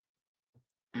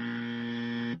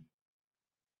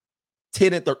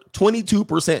 10 and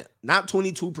 22%, not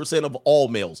 22% of all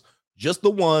males, just the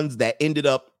ones that ended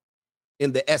up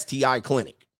in the STI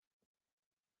clinic.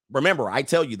 Remember, I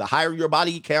tell you, the higher your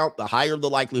body count, the higher the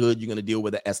likelihood you're going to deal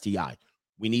with an STI.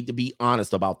 We need to be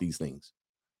honest about these things.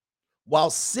 While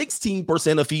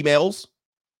 16% of females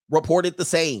reported the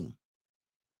same,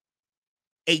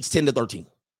 age 10 to 13.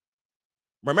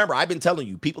 Remember, I've been telling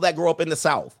you, people that grow up in the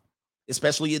South,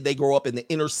 especially if they grow up in the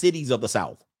inner cities of the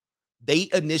South, they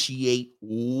initiate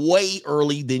way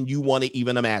early than you want to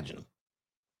even imagine.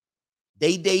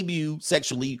 They debut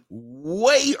sexually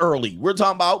way early. We're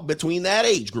talking about between that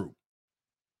age group.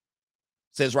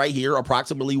 It says right here,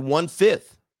 approximately 1/5.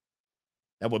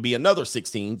 That would be another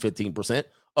 15%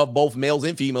 of both males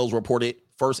and females reported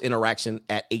first interaction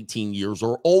at 18 years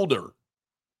or older.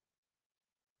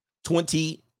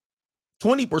 20%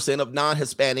 of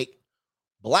non-Hispanic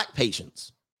Black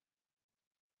patients,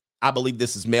 I believe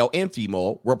this is male and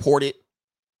female, reported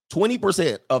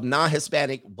 20% of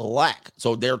non-Hispanic Black.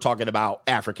 So they're talking about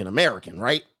African-American,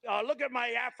 right? Look at my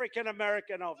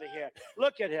African-American over here.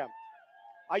 Look at him.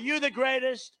 Are you the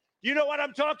greatest? You know what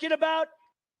I'm talking about?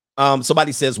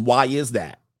 Somebody says, why is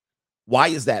that? Why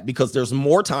is that? Because there's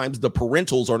more times the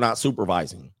parentals are not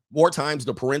supervising. More times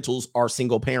the parentals are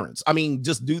single parents. I mean,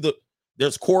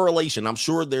 there's correlation. I'm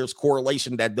sure there's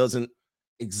correlation that doesn't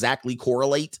exactly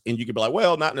correlate. And you could be like,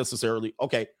 well, not necessarily.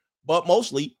 Okay. But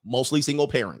mostly single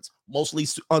parents, mostly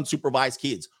unsupervised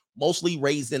kids, mostly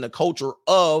raised in a culture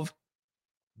of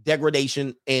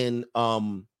degradation and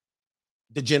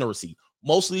degeneracy,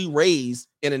 mostly raised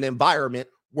in an environment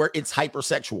where it's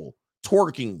hypersexual,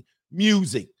 twerking,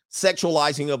 music,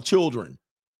 sexualizing of children,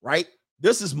 right?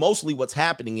 This is mostly what's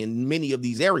happening in many of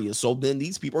these areas. So then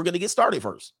these people are going to get started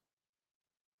first.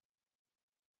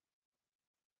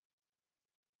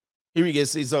 Here he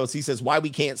gets. So he says, why we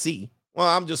can't see? Well,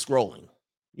 I'm just scrolling.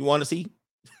 You want to see?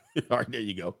 All right, there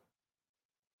you go.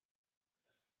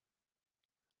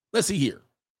 Let's see here.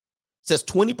 It says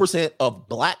 20% of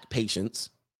Black patients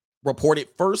reported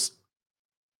first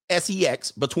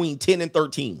sex between 10 and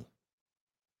 13,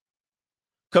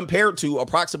 compared to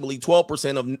approximately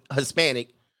 12% of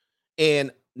Hispanic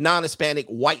and non-Hispanic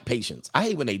white patients. I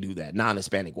hate when they do that,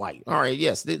 non-Hispanic white. All right,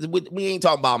 yes, we ain't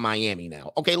talking about Miami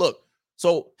now. Okay, look.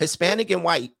 So Hispanic and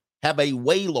white have a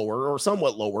way lower or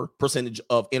somewhat lower percentage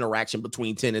of interaction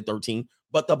between 10 and 13,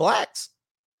 but the Blacks,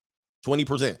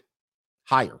 20%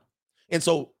 higher. And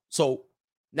so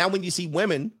now when you see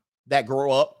women that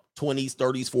grow up 20s,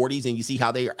 30s, 40s, and you see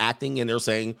how they are acting and they're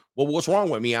saying, well, what's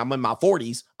wrong with me? I'm in my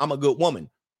 40s. I'm a good woman.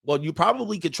 Well, you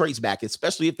probably could trace back,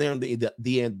 especially if they're in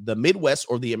the Midwest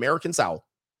or the American South,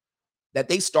 that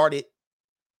they started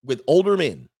with older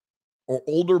men or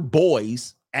older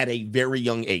boys at a very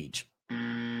young age.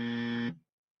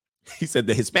 He said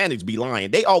the Hispanics be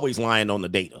lying. They always lying on the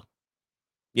data.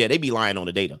 Yeah, they be lying on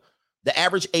the data. The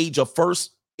average age of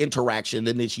first interaction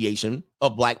initiation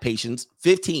of Black patients,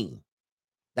 15.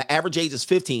 The average age is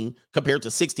 15 compared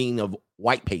to 16 of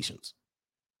white patients.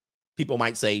 People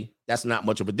might say that's not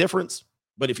much of a difference,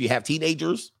 but if you have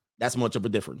teenagers, that's much of a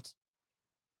difference.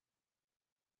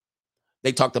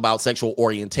 They talked about sexual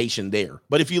orientation there.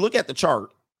 But if you look at the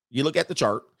chart,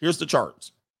 here's the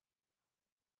charts.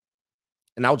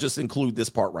 And I'll just include this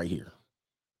part right here.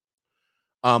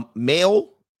 Male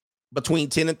between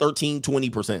 10 and 13,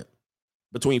 20%.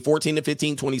 Between 14 and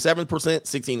 15, 27%.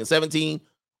 16 and 17,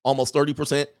 almost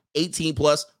 30%. 18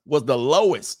 plus was the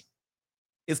lowest.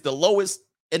 It's the lowest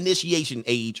initiation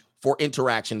age for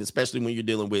interaction, especially when you're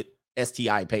dealing with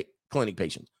STI clinic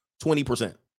patients,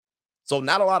 20%. So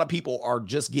not a lot of people are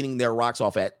just getting their rocks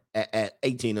off at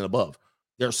 18 and above.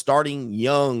 They're starting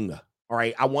young. All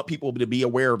right. I want people to be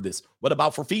aware of this. What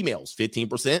about for females?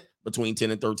 15% between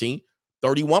 10 and 13,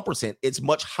 31%. It's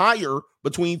much higher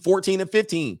between 14 and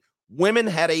 15. Women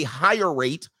had a higher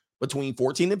rate between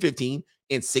 14 and 15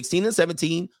 and 16 and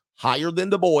 17, higher than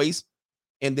the boys,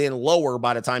 and then lower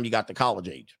by the time you got to college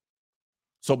age.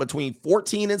 So between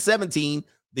 14 and 17,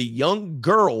 the young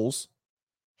girls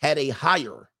had a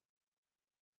higher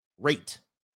rate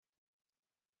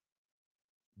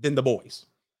than the boys.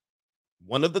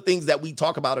 One of the things that we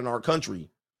talk about in our country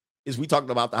is we talked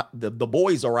about the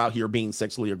boys are out here being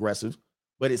sexually aggressive,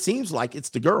 but it seems like it's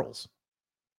the girls.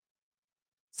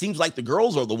 Seems like the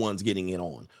girls are the ones getting it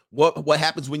on. What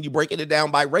happens when you break it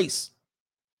down by race?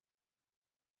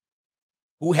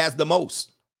 Who has the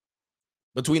most?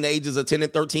 Between the ages of 10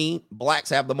 and 13, blacks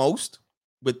have the most,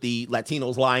 with the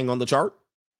Latinos lying on the chart.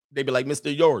 They'd be like,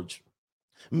 Mr. George,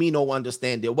 me no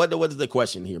understand it. What is the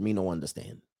question here? Me no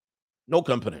understand. No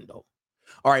comprendo.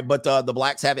 All right, but the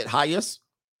blacks have it highest.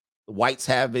 The whites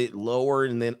have it lower,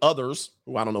 and then others,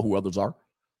 who I don't know who others are.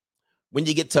 When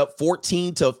you get to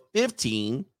 14 to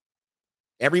 15,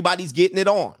 everybody's getting it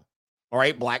on. All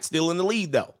right, blacks still in the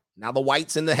lead, though. Now the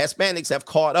whites and the Hispanics have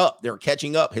caught up. They're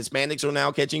catching up. Hispanics are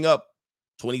now catching up,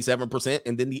 27%,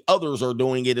 and then the others are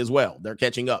doing it as well. They're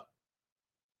catching up.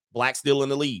 Blacks still in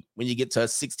the lead. When you get to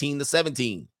 16 to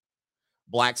 17,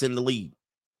 blacks in the lead.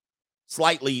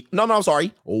 Slightly. No, I'm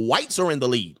sorry. Whites are in the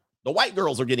lead. The white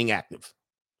girls are getting active.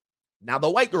 Now the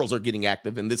white girls are getting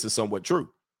active, and this is somewhat true.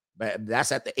 But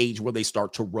that's at the age where they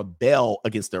start to rebel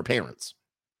against their parents.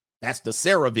 That's the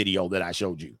Sarah video that I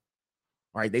showed you.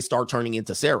 All right, they start turning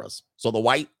into Sarahs. So the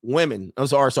white women,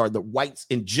 the whites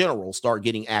in general start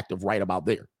getting active right about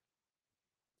there.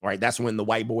 All right, that's when the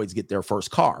white boys get their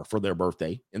first car for their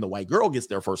birthday, and the white girl gets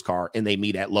their first car, and they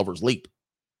meet at Lover's Leap.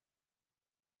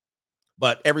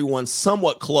 But everyone's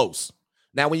somewhat close.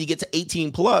 Now, when you get to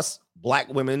 18 plus,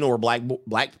 black women or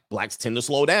blacks tend to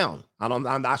slow down.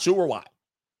 I'm not sure why.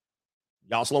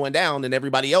 Y'all slowing down, and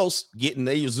everybody else getting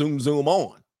their zoom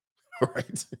on.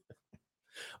 Right?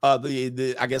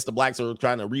 I guess the blacks are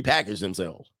trying to repackage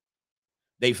themselves.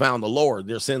 They found the Lord.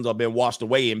 Their sins have been washed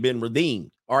away and been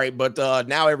redeemed. All right, but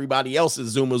now everybody else is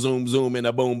zoom, and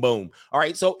a boom, boom. All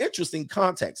right, so interesting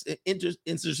context.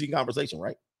 Interesting conversation,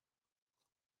 right?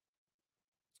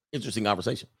 Interesting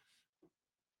conversation.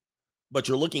 But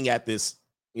you're looking at this,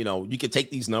 you could take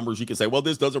these numbers. You can say, well,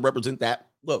 this doesn't represent that.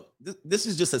 Look, this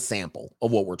is just a sample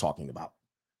of what we're talking about.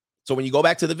 So when you go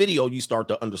back to the video, you start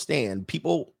to understand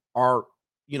people are,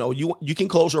 you can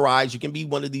close your eyes. You can be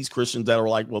one of these Christians that are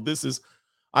like, well,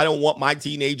 I don't want my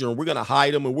teenager, and we're going to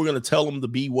hide them, and we're going to tell them to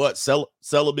be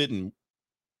celibate. And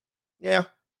yeah,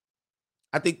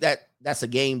 I think that's a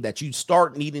game that you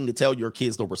start needing to tell your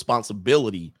kids the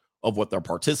responsibility of what they're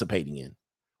participating in,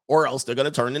 or else they're going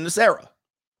to turn into Sarah.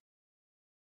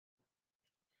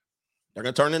 They're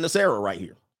going to turn into Sarah right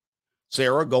here.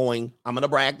 Sarah going, I'm going to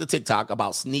brag to TikTok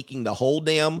about sneaking the whole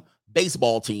damn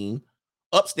baseball team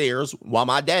upstairs while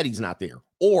my daddy's not there,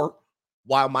 or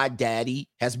while my daddy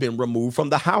has been removed from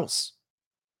the house,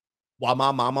 while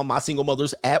my single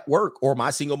mother's at work, or my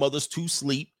single mother's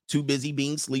too busy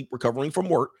being asleep, recovering from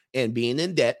work and being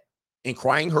in debt and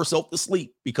crying herself to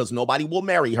sleep because nobody will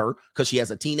marry her because she has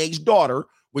a teenage daughter,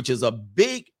 which is a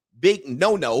big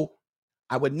no-no.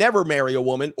 I would never marry a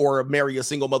woman or marry a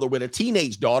single mother with a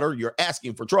teenage daughter. You're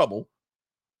asking for trouble.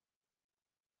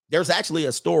 There's actually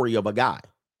a story of a guy.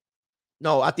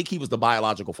 No, I think he was the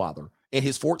biological father. And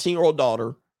his 14-year-old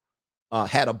daughter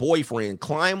had a boyfriend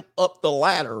climb up the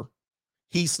ladder.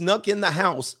 He snuck in the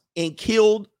house and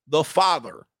killed the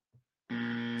father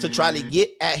to try to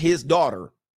get at his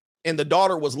daughter. And the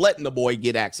daughter was letting the boy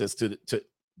get access to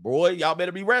boy, y'all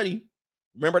better be ready.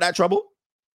 Remember that trouble?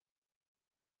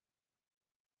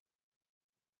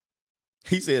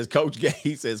 He says, Coach,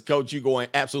 you going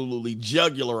absolutely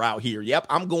jugular out here. Yep,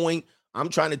 I'm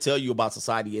trying to tell you about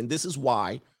society. And this is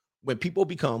why when people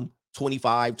become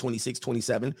 25, 26,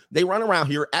 27, they run around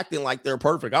here acting like they're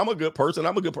perfect. I'm a good person.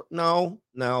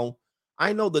 No.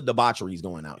 I know the debauchery is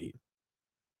going out here.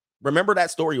 Remember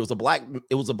that story? It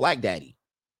was a black daddy.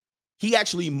 He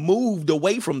actually moved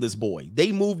away from this boy.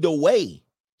 They moved away.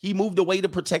 He moved away to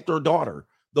protect her daughter.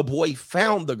 The boy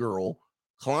found the girl,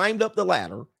 climbed up the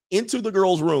ladder into the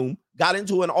girl's room, got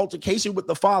into an altercation with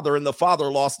the father, and the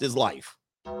father lost his life.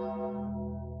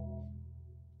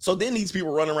 So then these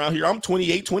people run around here. I'm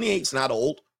 28. 28's not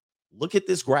old. Look at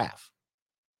this graph.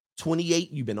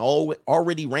 28, you've been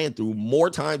already ran through more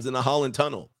times than the Holland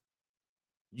Tunnel.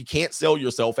 You can't sell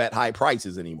yourself at high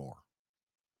prices anymore.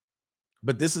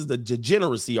 But this is the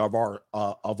degeneracy of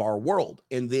our world.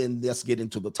 And then let's get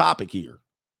into the topic here,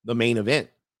 the main event.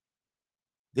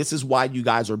 This is why you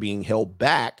guys are being held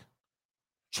back,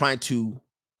 trying to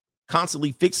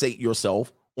constantly fixate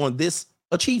yourself on this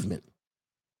achievement.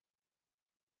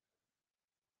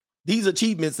 These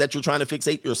achievements that you're trying to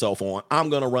fixate yourself on, I'm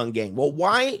going to run game. Well,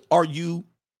 why are you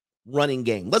running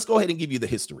game? Let's go ahead and give you the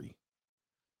history.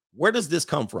 Where does this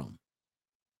come from?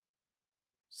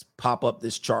 Let's pop up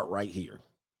this chart right here.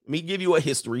 Let me give you a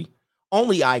history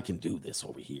only I can do this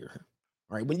over here.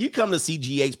 All right. When you come to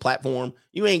CGA's platform,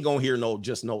 you ain't going to hear no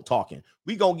talking.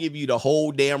 We going to give you the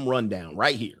whole damn rundown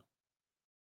right here.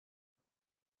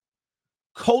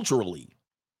 Culturally,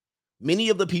 many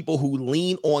of the people who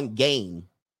lean on game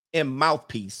and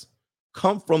mouthpiece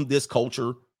come from this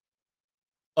culture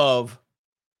of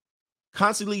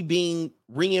constantly being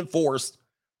reinforced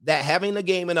that having a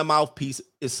game and a mouthpiece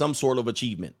is some sort of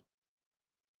achievement.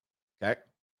 Okay.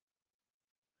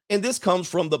 And this comes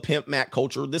from the pimp Mac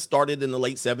culture. This started in the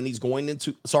late 70s,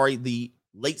 the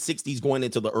late 60s, going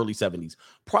into the early 70s.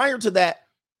 Prior to that,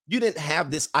 you didn't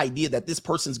have this idea that this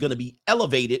person's going to be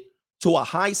elevated to a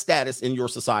high status in your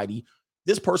society.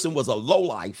 This person was a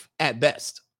lowlife at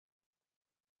best.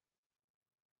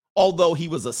 Although he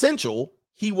was essential,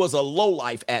 he was a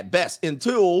lowlife at best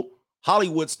until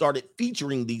Hollywood started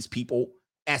featuring these people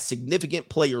as significant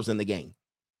players in the game.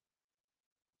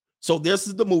 So this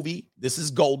is the movie. This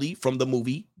is Goldie from the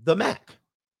movie The Mac.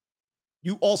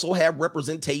 You also have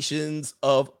representations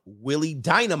of Willie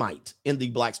Dynamite in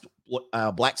the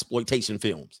blaxploitation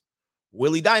films.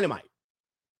 Willie Dynamite,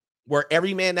 where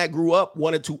every man that grew up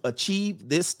wanted to achieve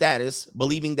this status,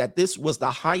 believing that this was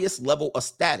the highest level of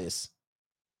status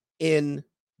in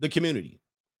the community.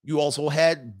 You also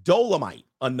had Dolomite,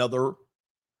 another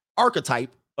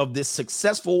archetype of this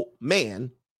successful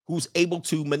man who's able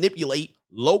to manipulate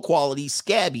low quality,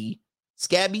 scab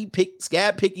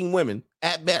picking women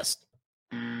at best.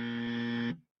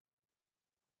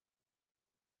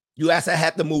 You also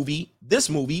had this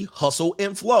movie, Hustle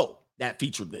and Flow, that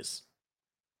featured this.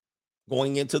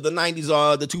 Going into the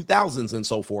 90s, the 2000s, and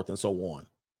so forth and so on.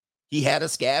 He had a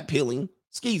scab peeling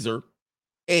skeezer,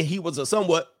 and he was a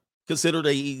somewhat considered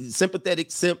a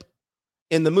sympathetic simp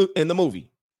in the movie.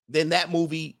 Then that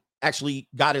movie actually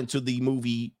got into the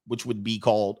movie, which would be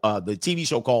called the TV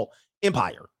show called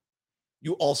Empire.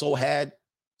 You also had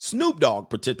Snoop Dogg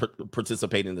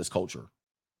participate in this culture.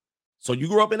 So you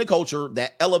grew up in a culture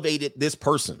that elevated this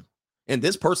person, and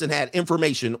this person had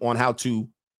information on how to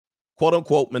quote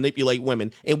unquote manipulate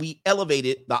women, and we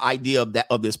elevated the idea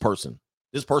of this person.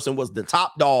 This person was the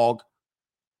top dog.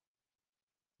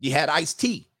 You had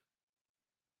Ice-T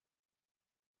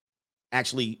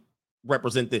actually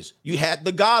represent this. You had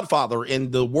the Godfather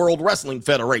in the World Wrestling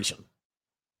Federation.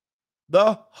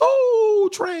 The Ho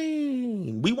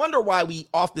Train. We wonder why we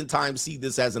oftentimes see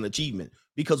this as an achievement,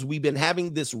 because we've been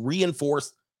having this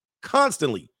reinforced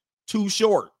constantly. Too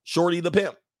Short, Shorty the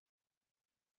Pimp.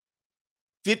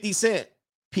 50 Cent,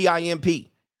 PIMP.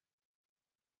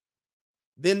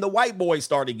 Then the white boys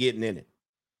started getting in it.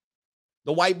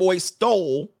 The white boys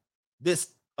stole this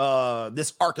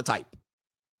archetype.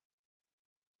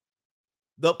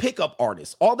 The pickup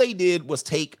artists, all they did was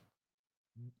take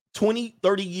 20,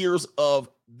 30 years of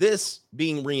this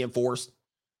being reinforced,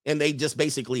 and they just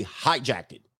basically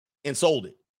hijacked it and sold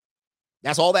it.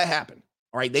 That's all that happened.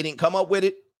 All right. They didn't come up with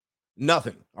it.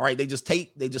 Nothing. All right. They just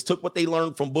took what they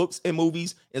learned from books and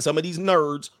movies, and some of these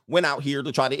nerds went out here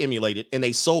to try to emulate it, and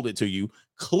they sold it to you.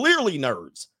 Clearly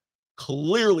nerds.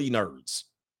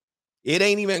 It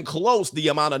ain't even close the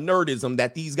amount of nerdism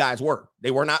that these guys were.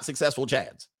 They were not successful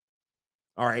Chads.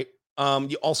 All right.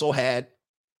 You also had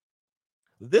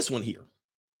this one here.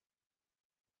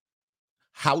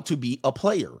 How to be a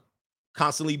player,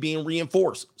 constantly being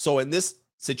reinforced. So in this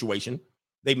situation,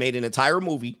 they made an entire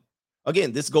movie.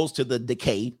 Again, this goes to the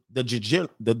decay, the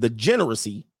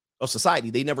degeneracy of society.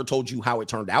 They never told you how it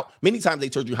turned out. Many times they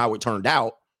told you how it turned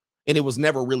out, and it was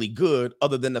never really good,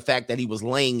 other than the fact that he was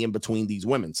laying in between these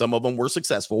women. Some of them were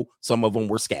successful. Some of them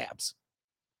were scabs.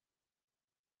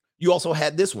 You also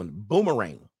had this one,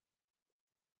 Boomerang.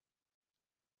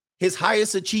 His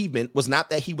highest achievement was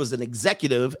not that he was an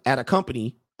executive at a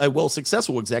company, a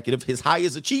successful executive. His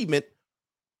highest achievement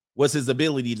was his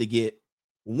ability to get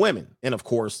women, and of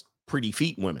course, pretty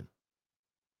feet women.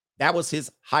 That was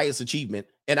his highest achievement.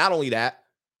 And not only that,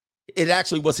 it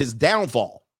actually was his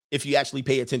downfall. If you actually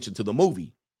pay attention to the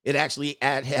movie, it actually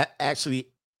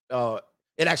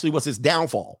was his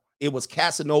downfall. It was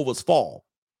Casanova's fall.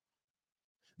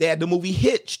 They had the movie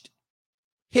Hitch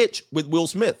with Will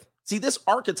Smith. See, this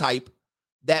archetype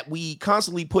that we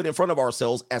constantly put in front of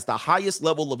ourselves as the highest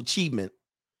level of achievement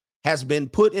has been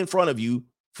put in front of you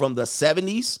from the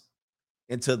 70s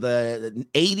into the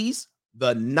 80s,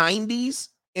 the 90s,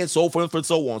 and so forth and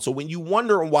so on. So when you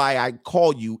wonder why I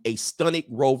call you a stunted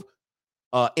growth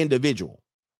individual,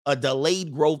 a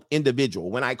delayed growth individual,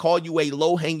 when I call you a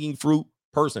low-hanging fruit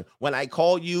person, when I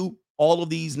call you all of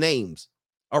these names,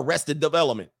 Arrested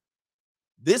Development,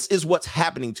 this is what's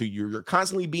happening to you. You're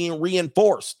constantly being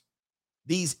reinforced.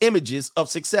 These images of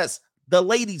success, the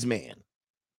ladies' man.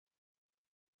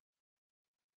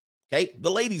 Okay,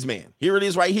 the ladies' man. Here it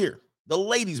is right here. The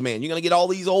ladies' man. You're going to get all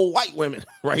these old white women,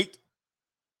 right?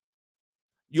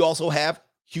 You also have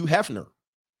Hugh Hefner.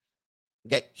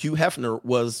 Okay, Hugh Hefner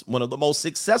was one of the most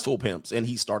successful pimps, and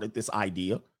he started this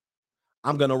idea.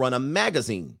 I'm going to run a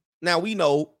magazine. Now, we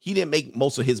know he didn't make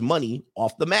most of his money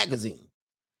off the magazine.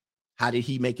 How did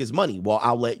he make his money? Well,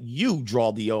 I'll let you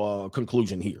draw the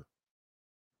conclusion here.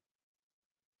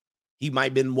 He might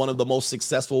have been one of the most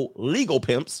successful legal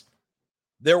pimps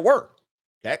there were.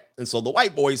 Okay. And so the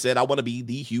white boy said, I want to be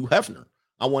the Hugh Hefner.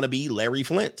 I want to be Larry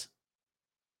Flint.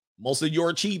 Most of your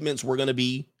achievements were going to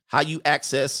be how you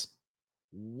access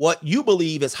what you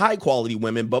believe is high quality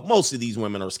women, but most of these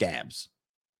women are scabs.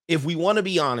 If we want to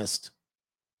be honest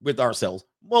with ourselves,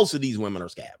 most of these women are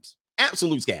scabs,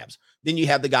 absolute scabs. Then you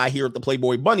have the guy here at the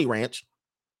Playboy Bunny Ranch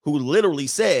who literally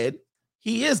said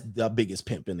he is the biggest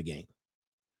pimp in the game.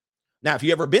 Now, if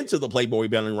you ever been to the Playboy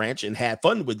Bunny Ranch and had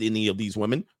fun with any of these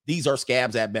women, these are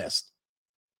scabs at best.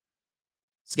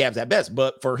 Scabs at best.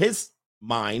 But for his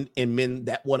mind and men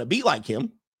that want to be like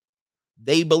him,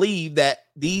 they believe that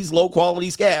these low quality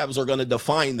scabs are going to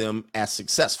define them as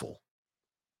successful.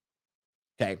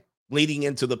 Okay. Leading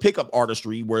into the pickup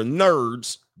artistry where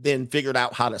nerds then figured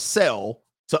out how to sell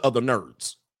to other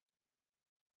nerds.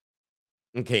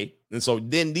 Okay. And so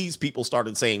then these people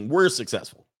started saying we're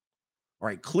successful. All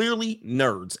right. Clearly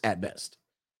nerds at best.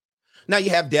 Now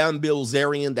you have Dan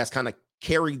Bilzerian that's kind of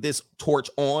carried this torch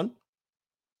on.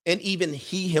 And even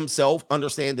he himself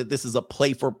understands that this is a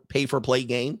pay for play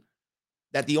game.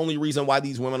 That the only reason why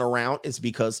these women are around is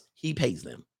because he pays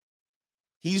them.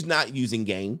 He's not using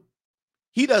game.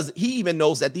 He even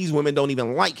knows that these women don't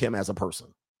even like him as a person.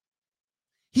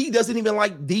 He doesn't even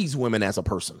like these women as a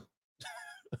person.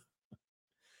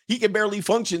 He can barely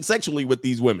function sexually with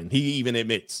these women, he even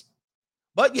admits.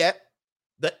 But yet,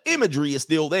 the imagery is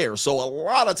still there. So a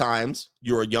lot of times,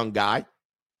 you're a young guy.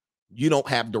 You don't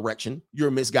have direction.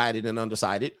 You're misguided and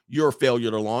undecided. You're a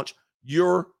failure to launch.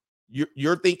 You're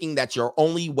thinking that your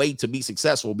only way to be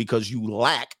successful because you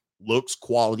lack looks,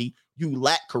 quality, you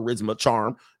lack charisma,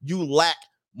 charm, you lack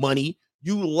money,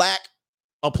 you lack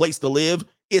a place to live,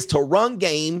 is to run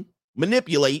game,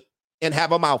 manipulate, and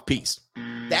have a mouthpiece.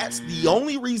 That's the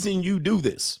only reason you do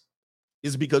this,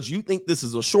 is because you think this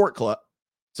is a shortcut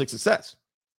to success.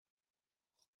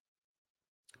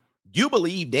 You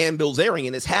believe Dan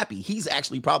Bilzerian is happy. He's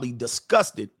actually probably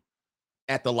disgusted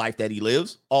at the life that he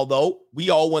lives. Although we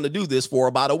all want to do this for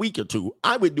about a week or two.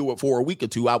 I would do it for a week or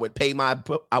two. I would pay my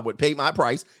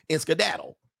price and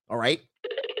skedaddle. All right.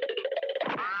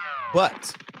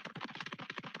 But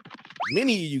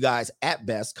many of you guys at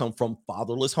best come from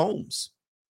fatherless homes.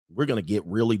 We're going to get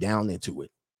really down into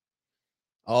it.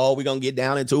 Oh, we're going to get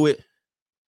down into it.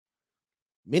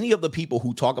 Many of the people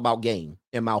who talk about game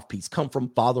and mouthpiece come from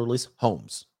fatherless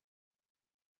homes.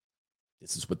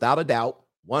 This is without a doubt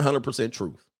 100%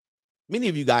 truth. Many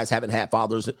of you guys haven't had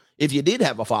fathers. If you did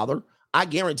have a father, I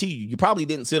guarantee you probably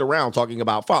didn't sit around talking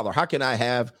about, father, how can I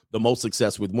have the most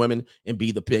success with women and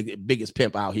be the biggest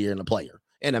pimp out here and a player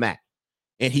and a Mac?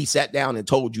 And he sat down and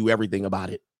told you everything about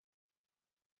it.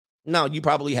 Now, you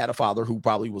probably had a father who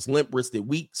probably was limp-wristed,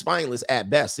 weak, spineless at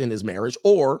best in his marriage,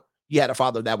 or you had a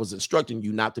father that was instructing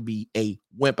you not to be a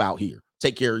wimp out here.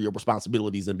 Take care of your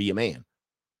responsibilities and be a man.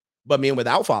 But men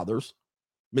without fathers,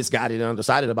 misguided and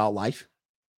undecided about life,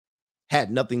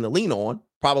 had nothing to lean on,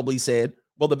 probably said,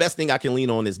 well, the best thing I can lean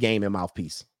on is game and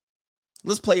mouthpiece.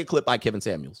 Let's play a clip by Kevin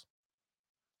Samuels.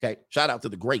 Okay, shout out to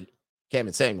the great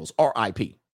Kevin Samuels,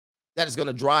 R.I.P. That is going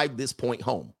to drive this point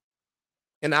home.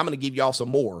 And I'm going to give y'all some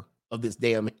more of this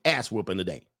damn ass whooping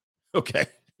today. Okay.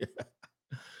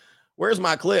 Where's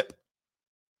my clip?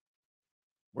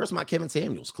 Where's my Kevin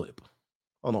Samuels clip?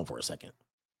 Hold on for a second.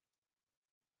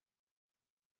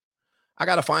 I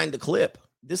got to find the clip.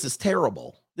 This is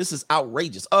terrible. This is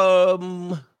outrageous.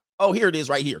 Oh, here it is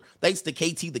right here. Thanks to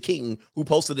KT the King who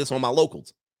posted this on my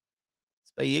locals.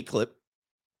 Stay a clip.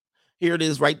 Here it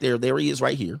is right there. There he is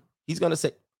right here. He's going to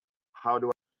say, how do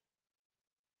I?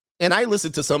 And I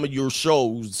listen to some of your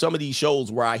shows, some of these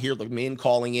shows where I hear the men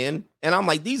calling in, and I'm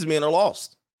like, these men are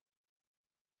lost.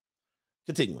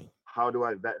 Continuing. How do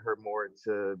I vet her more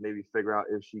to maybe figure out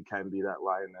if she can be that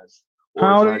lioness?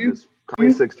 How do you?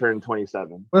 26 turn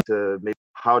 27.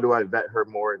 How do I vet her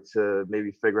more to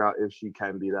maybe figure out if she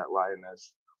can be that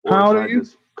lioness? How do you?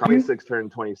 26 turn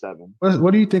 27.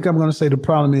 What do you think I'm going to say the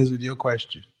problem is with your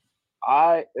question?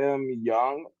 I am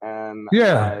young and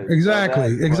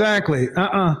exactly.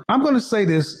 I'm going to say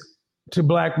this to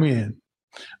black men.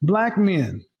 Black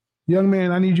men, young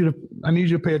men, I need you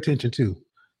to pay attention to.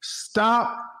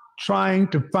 Stop trying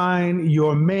to find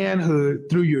your manhood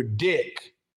through your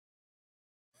dick.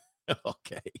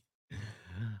 Okay.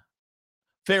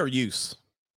 Fair use.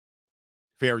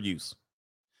 Fair use.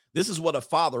 This is what a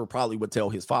father probably would tell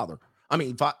his father. I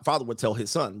mean, father would tell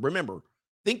his son. Remember,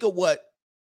 think of what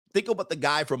the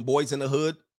guy from Boys in the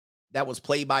Hood that was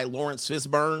played by Lawrence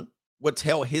Fishburne would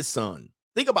tell his son.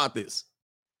 Think about this.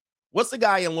 What's the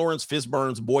guy in Lawrence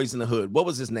Fishburne's Boys in the Hood? What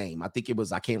was his name? I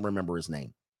can't remember his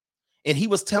name. And he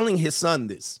was telling his son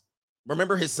this.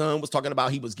 Remember, his son was talking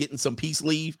about he was getting some peace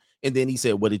leave. And then he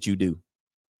said, what did you do?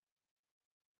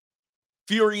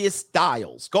 Furious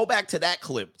Styles. Go back to that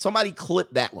clip. Somebody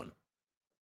clip that one.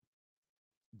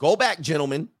 Go back,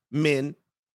 gentlemen, men,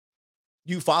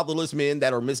 you fatherless men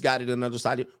that are misguided and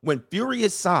undersided. When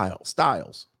Furious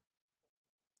Styles,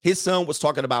 his son was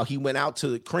talking about he went out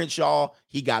to Crenshaw,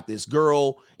 he got this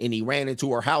girl, and he ran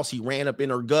into her house. He ran up in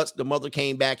her guts. The mother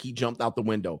came back. He jumped out the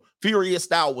window. Furious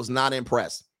Styles was not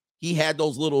impressed. He had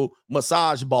those little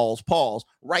massage balls, paws,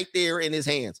 right there in his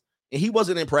hands, and he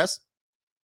wasn't impressed.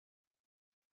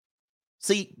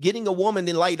 See, getting a woman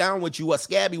to lay down with you, a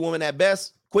scabby woman at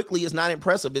best, quickly is not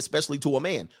impressive, especially to a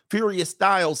man. Furious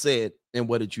Styles said, and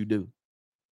what did you do?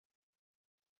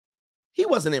 He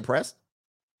wasn't impressed.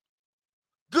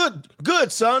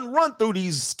 Good, son, run through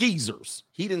these skeezers.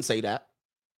 He didn't say that.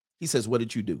 He says, what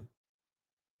did you do?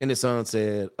 And his son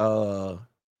said, I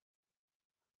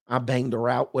banged her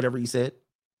out, whatever he said.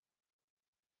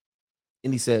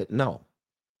 And he said, no.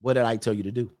 What did I tell you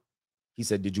to do? He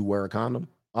said, did you wear a condom?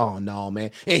 Oh, no,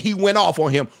 man. And he went off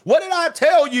on him. What did I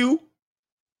tell you?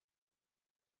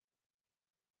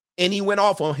 And he went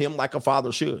off on him like a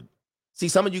father should. See,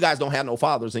 some of you guys don't have no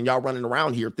fathers, and y'all running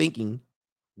around here thinking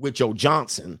with Joe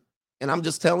Johnson. And I'm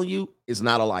just telling you, it's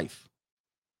not a life.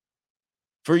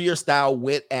 Furious Styles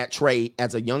went at Trey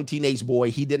as a young teenage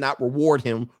boy. He did not reward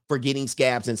him for getting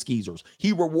scabs and skeezers.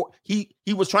 He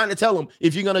was trying to tell him,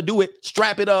 if you're going to do it,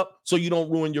 strap it up so you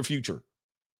don't ruin your future.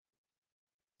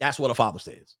 That's what a father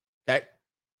says. Okay.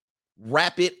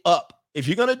 Wrap it up. If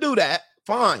you're going to do that,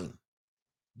 fine.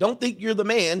 Don't think you're the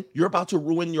man. You're about to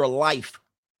ruin your life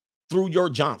through your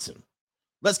Johnson.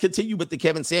 Let's continue with the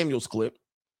Kevin Samuels clip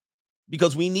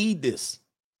because we need this.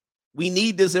 We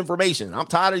need this information. I'm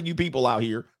tired of you people out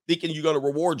here thinking you're going to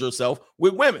reward yourself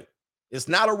with women. It's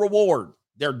not a reward.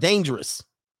 They're dangerous.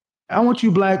 I want you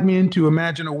black men to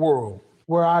imagine a world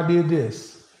where I did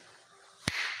this.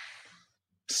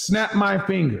 Snap my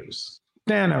fingers,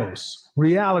 Thanos,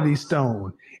 Reality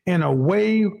Stone, and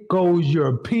away goes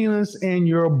your penis and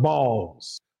your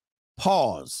balls.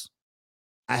 Pause.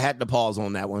 I had to pause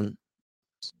on that one.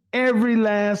 Every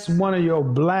last one of your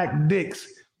black dicks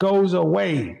goes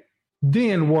away.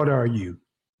 Then what are you?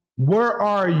 Where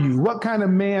are you? What kind of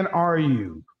man are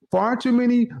you? Far too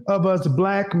many of us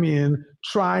black men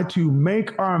try to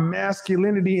make our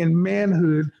masculinity and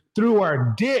manhood through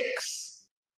our dicks.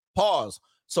 Pause.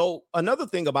 So another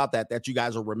thing about that you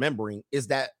guys are remembering is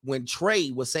that when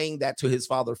Trey was saying that to his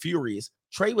father, Furious,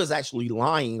 Trey was actually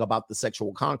lying about the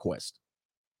sexual conquest.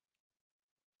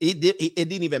 It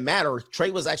didn't even matter.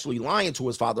 Trey was actually lying to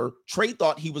his father. Trey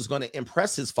thought he was going to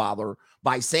impress his father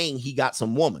by saying he got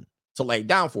some woman to lay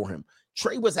down for him.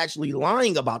 Trey was actually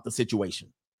lying about the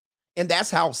situation. And that's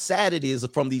how sad it is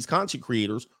from these content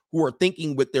creators who are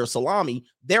thinking with their salami,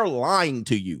 they're lying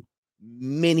to you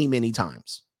many, many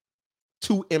times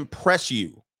to impress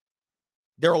you.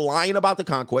 They're lying about the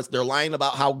conquest. They're lying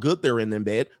about how good they're in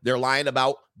bed. They're lying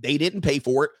about they didn't pay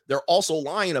for it. They're also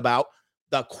lying about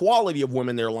the quality of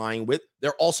women they're lying with.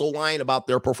 They're also lying about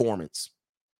their performance.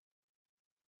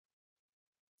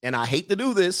 And I hate to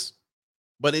do this,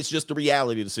 but it's just the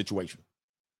reality of the situation.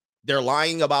 They're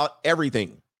lying about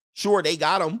everything. Sure, they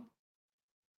got them,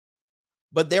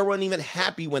 but they weren't even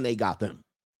happy when they got them.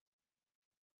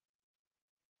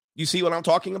 You see what I'm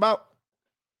talking about?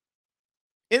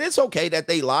 And it's okay that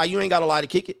they lie. You ain't got to lie to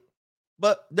kick it,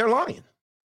 but they're lying.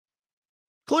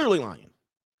 Clearly lying.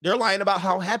 They're lying about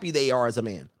how happy they are as a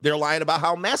man. They're lying about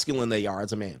how masculine they are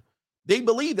as a man. They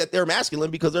believe that they're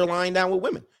masculine because they're lying down with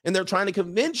women, and they're trying to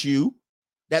convince you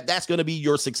that that's going to be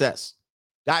your success.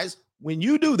 Guys, when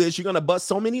you do this, you're going to bust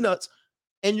so many nuts,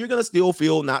 and you're going to still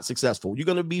feel not successful. You're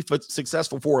going to be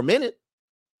successful for a minute,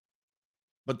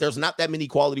 but there's not that many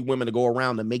quality women to go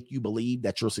around to make you believe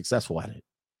that you're successful at it.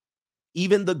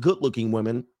 Even the good-looking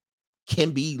women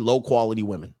can be low-quality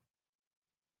women.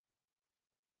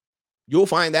 You'll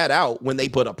find that out when they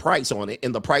put a price on it,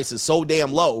 and the price is so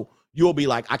damn low, you'll be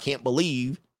like, I can't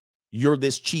believe you're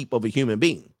this cheap of a human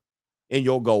being. And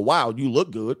you'll go, wow, you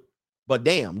look good, but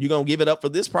damn, you're going to give it up for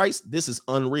this price? This is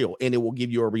unreal, and it will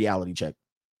give you a reality check.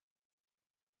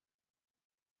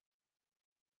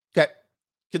 Okay,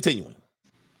 continuing.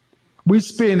 We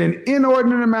spend an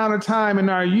inordinate amount of time in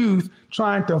our youth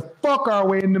trying to fuck our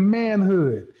way into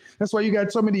manhood. That's why you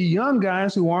got so many young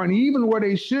guys who aren't even where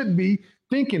they should be,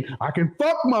 thinking, I can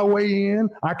fuck my way in,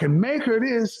 I can make her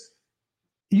this.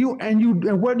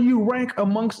 And where do you rank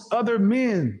amongst other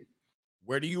men?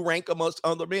 Where do you rank amongst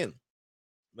other men?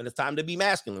 When it's time to be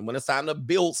masculine, when it's time to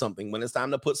build something, when it's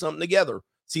time to put something together.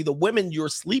 See, the women you're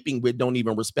sleeping with don't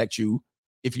even respect you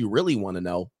if you really want to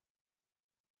know.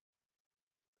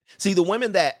 See, the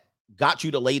women that got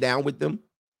you to lay down with them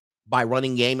by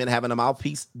running game and having a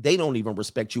mouthpiece, they don't even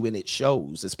respect you, and it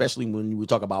shows, especially when we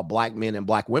talk about black men and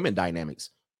black women dynamics.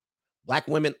 Black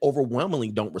women overwhelmingly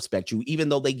don't respect you, even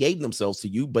though they gave themselves to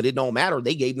you, but it don't matter.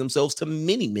 They gave themselves to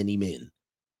many, many men,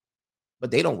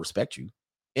 but they don't respect you,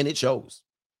 and it shows.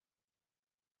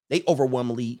 They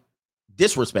overwhelmingly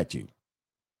disrespect you,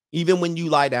 even when you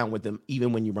lie down with them,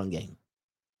 even when you run game.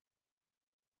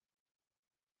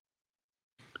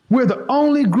 We're the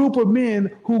only group of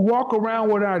men who walk around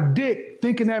with our dick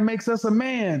thinking that makes us a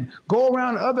man. Go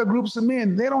around other groups of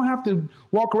men. They don't have to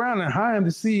walk around and hi, I'm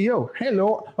the CEO,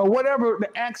 hello, or whatever the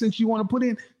accents you want to put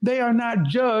in. They are not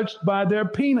judged by their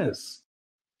penis.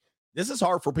 This is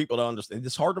hard for people to understand.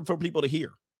 It's harder for people to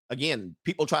hear. Again,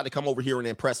 people try to come over here and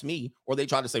impress me, or they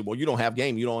try to say, well, you don't have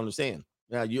game. You don't understand.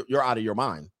 Yeah, you're out of your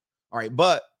mind. All right.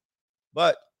 But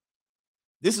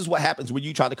this is what happens when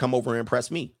you try to come over and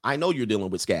impress me. I know you're dealing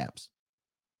with scabs.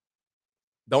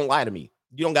 Don't lie to me.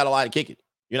 You don't got to lie to kick it.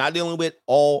 You're not dealing with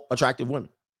all attractive women.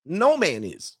 No man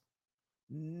is.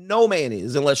 No man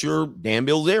is, unless you're Dan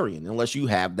Bilzerian, unless you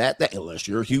have that, unless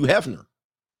you're Hugh Hefner.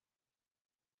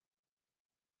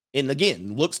 And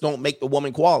again, looks don't make the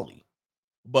woman quality.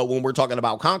 But when we're talking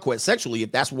about conquest sexually,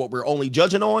 if that's what we're only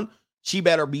judging on, she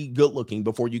better be good looking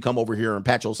before you come over here and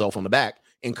pat yourself on the back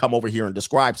and come over here and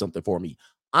describe something for me.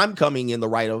 I'm coming in the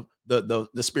right of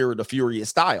the spirit of furious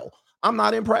style. I'm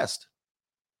not impressed.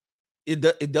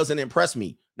 It doesn't impress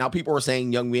me. Now, people are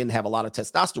saying young men have a lot of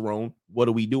testosterone. What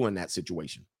do we do in that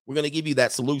situation? We're going to give you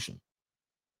that solution.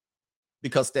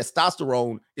 Because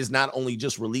testosterone is not only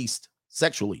just released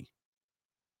sexually.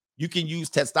 You can use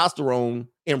testosterone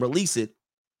and release it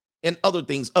in other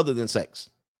things other than sex.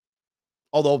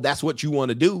 Although that's what you want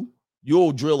to do,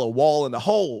 you'll drill a wall in the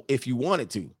hole if you wanted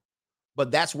to. But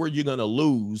that's where you're going to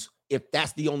lose if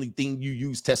that's the only thing you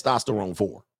use testosterone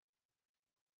for.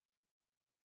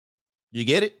 You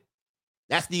get it?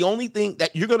 That's the only thing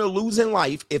that you're going to lose in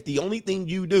life if the only thing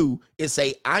you do is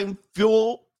say, I'm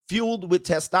fueled with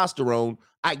testosterone.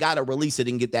 I got to release it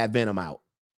and get that venom out.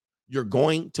 You're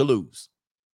going to lose.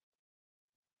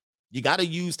 You got to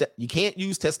use that. You can't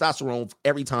use testosterone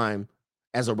every time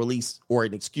as a release or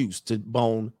an excuse to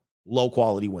bone low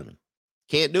quality women.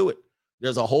 Can't do it.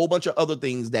 There's a whole bunch of other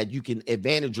things that you can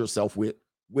advantage yourself with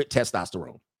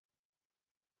testosterone.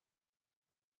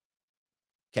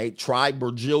 Okay, try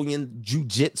Brazilian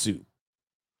Jiu-Jitsu.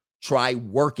 Try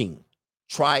working.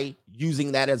 Try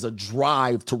using that as a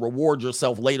drive to reward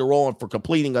yourself later on for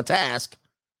completing a task,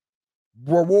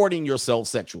 rewarding yourself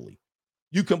sexually.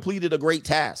 You completed a great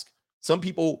task. Some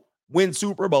people win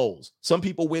Super Bowls. Some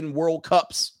people win World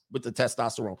Cups with the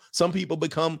testosterone. Some people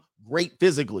become great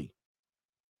physically.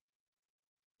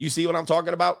 You see what I'm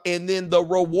talking about? And then the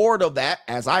reward of that,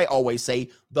 as I always say,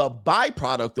 the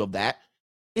byproduct of that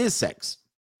is sex.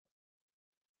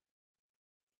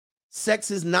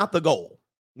 Sex is not the goal.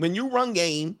 When you run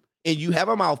game and you have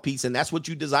a mouthpiece and that's what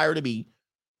you desire to be,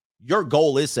 your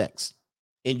goal is sex.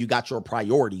 And you got your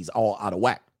priorities all out of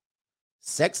whack.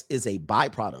 Sex is a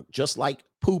byproduct, just like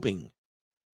pooping.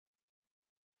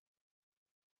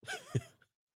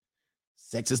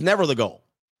 Sex is never the goal.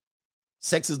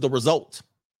 Sex is the result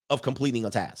of completing a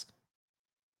task.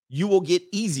 You will get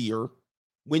easier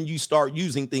when you start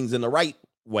using things in the right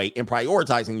way and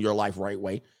prioritizing your life right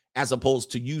way, as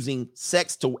opposed to using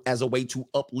sex as a way to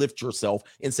uplift yourself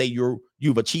and say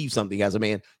you've achieved something as a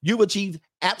man. You've achieved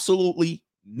absolutely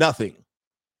nothing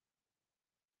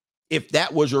if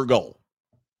that was your goal.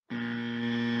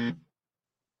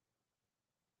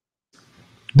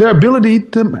 Their ability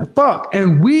to fuck.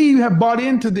 And we have bought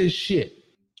into this shit.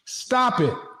 Stop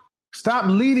it. Stop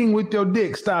leading with your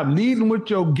dick. Stop leading with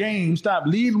your game. Stop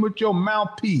leading with your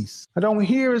mouthpiece. I don't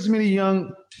hear as many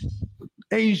young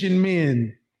Asian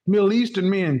men, Middle Eastern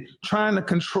men trying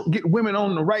to get women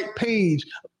on the right page.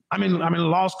 I'm in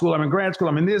law school. I'm in grad school.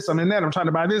 I'm in this. I'm in that. I'm trying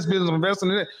to buy this business. I'm investing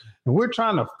in it. And we're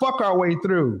trying to fuck our way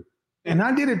through. And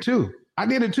I did it too. I'm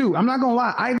not going to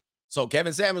lie. So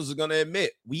Kevin Samuels is going to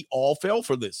admit we all fell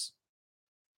for this.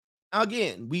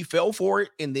 Again, we fell for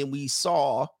it. And then we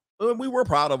saw, we were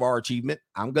proud of our achievement.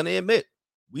 I'm going to admit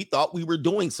we thought we were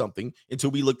doing something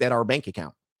until we looked at our bank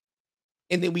account.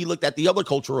 And then we looked at the other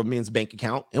culture of men's bank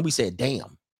account and we said,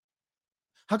 damn,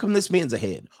 how come this man's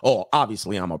ahead? Oh,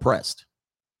 obviously I'm oppressed.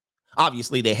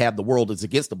 Obviously they have the world is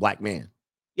against the black man.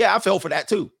 Yeah, I fell for that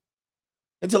too.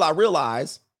 Until I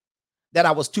realized that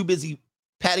I was too busy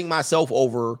patting myself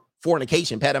over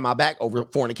fornication, patting my back over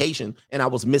fornication, and I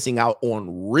was missing out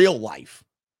on real life.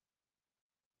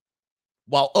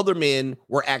 While other men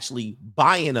were actually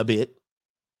buying a bit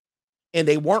and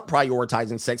they weren't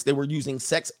prioritizing sex, they were using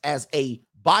sex as a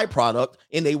byproduct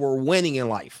and they were winning in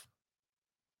life.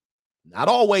 Not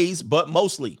always, but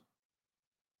mostly.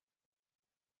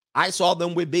 I saw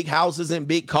them with big houses and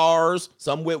big cars,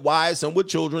 some with wives, some with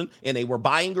children, and they were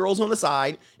buying girls on the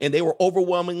side, and they were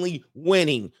overwhelmingly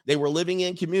winning. They were living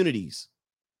in communities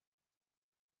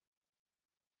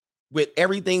with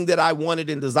everything that I wanted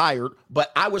and desired,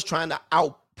 but I was trying to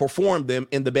outperform them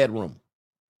in the bedroom.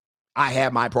 I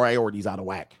had my priorities out of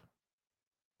whack.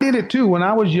 I did it too when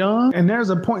I was young, and there's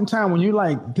a point in time when you're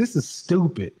like, this is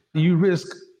stupid. You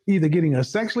risk either getting a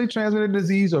sexually transmitted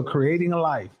disease or creating a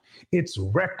life. It's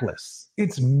reckless.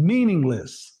 It's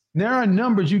meaningless. There are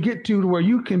numbers you get to where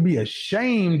you can be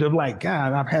ashamed of like,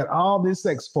 God, I've had all this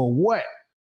sex for what?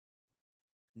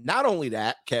 Not only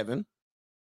that, Kevin,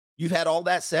 you've had all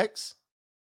that sex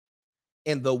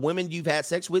and the women you've had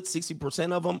sex with,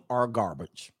 60% of them are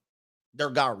garbage. They're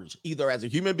garbage, either as a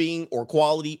human being or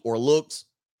quality or looks.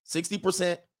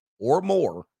 60% or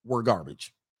more were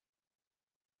garbage.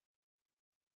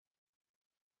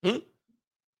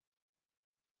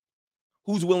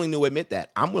 Who's willing to admit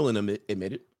that? I'm willing to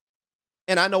admit it.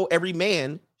 And I know every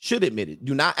man should admit it.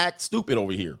 Do not act stupid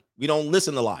over here. We don't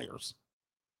listen to liars.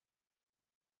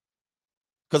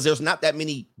 Because there's not that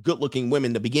many good-looking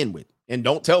women to begin with. And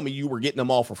don't tell me you were getting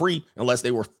them all for free unless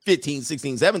they were 15,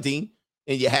 16, 17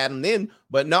 and you had them then.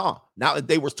 But no, now if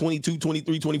they were 22,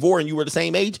 23, 24 and you were the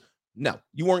same age, no,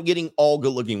 you weren't getting all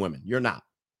good-looking women. You're not.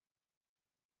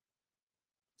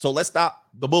 So let's stop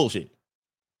the bullshit.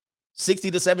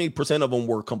 60 to 70% of them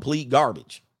were complete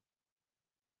garbage.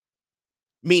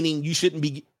 Meaning you shouldn't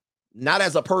be, not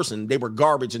as a person, they were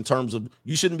garbage in terms of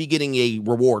you shouldn't be getting a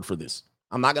reward for this.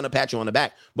 I'm not going to pat you on the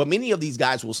back. But many of these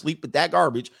guys will sleep with that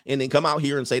garbage and then come out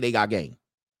here and say they got game.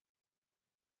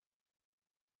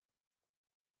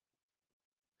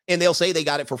 And they'll say they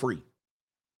got it for free.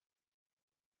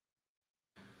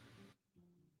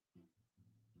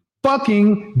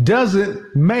 Fucking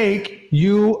doesn't make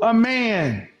you a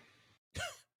man.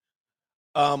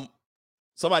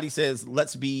 Somebody says,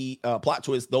 let's be plot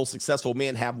twist. Those successful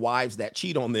men have wives that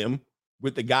cheat on them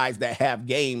with the guys that have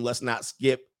game. Let's not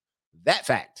skip that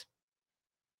fact.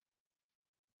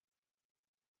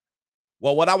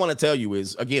 Well, what I want to tell you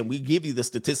is, again, we give you the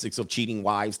statistics of cheating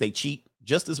wives. They cheat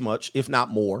just as much, if not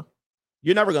more.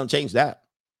 You're never going to change that.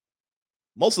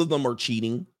 Most of them are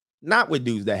cheating, not with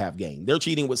dudes that have game. They're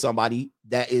cheating with somebody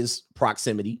that is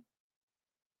proximity.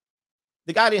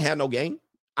 The guy didn't have no game.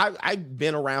 I've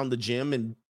been around the gym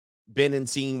and been and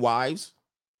seen wives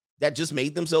that just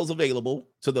made themselves available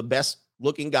to the best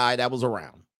looking guy that was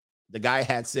around. The guy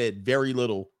had said very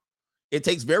little. It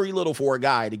takes very little for a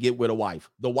guy to get with a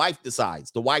wife. The wife decides.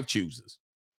 The wife chooses.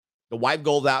 The wife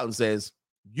goes out and says,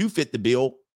 you fit the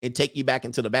bill, and take you back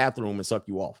into the bathroom and suck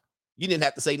you off. You didn't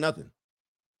have to say nothing.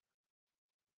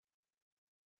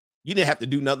 You didn't have to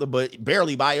do nothing but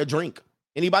barely buy a drink.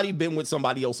 Anybody been with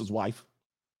somebody else's wife?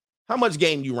 How much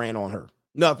game you ran on her?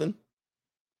 Nothing.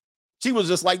 She was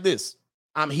just like this.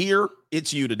 I'm here.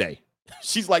 It's you today.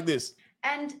 She's like this.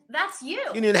 And that's you.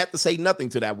 You didn't have to say nothing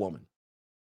to that woman.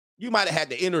 You might have had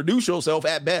to introduce yourself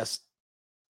at best.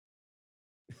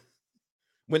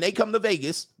 When they come to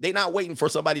Vegas, they're not waiting for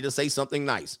somebody to say something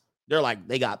nice. They're like,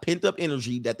 they got pent up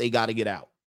energy that they got to get out.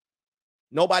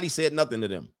 Nobody said nothing to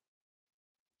them.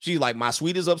 She's like, my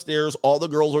suite is upstairs. All the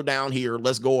girls are down here.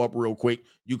 Let's go up real quick.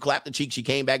 You clapped the cheek. She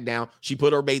came back down. She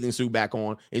put her bathing suit back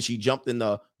on and she jumped in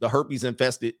the herpes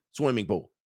infested swimming pool.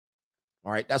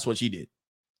 All right. That's what she did.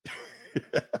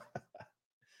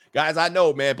 Guys, I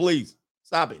know, man, please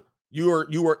stop it. You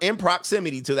were in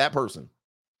proximity to that person.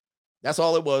 That's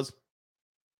all it was.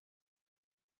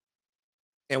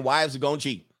 And wives are going to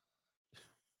cheat.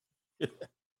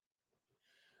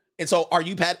 And so are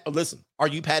you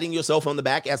patting yourself on the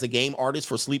back as a game artist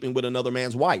for sleeping with another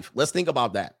man's wife? Let's think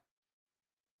about that.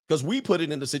 Because we put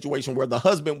it in a situation where the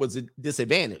husband was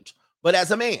disadvantaged. But as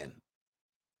a man,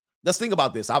 let's think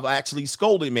about this. I've actually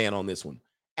scolded man on this one.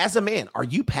 As a man, are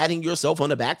you patting yourself on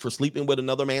the back for sleeping with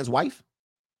another man's wife?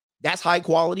 That's high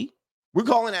quality. We're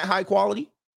calling that high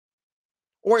quality.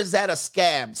 Or is that a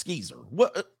scab skeezer?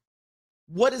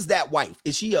 What is that wife?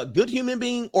 Is she a good human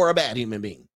being or a bad human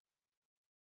being?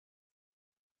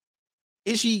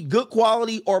 Is she good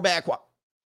quality or bad quality?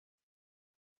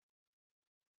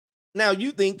 Now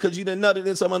you think because you done nutted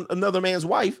in another man's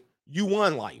wife, you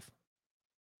won life.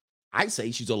 I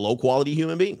say she's a low quality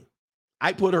human being.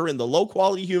 I put her in the low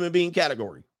quality human being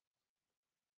category.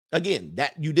 Again,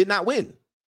 that you did not win.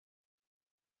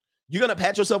 You're going to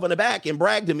pat yourself on the back and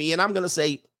brag to me, and I'm going to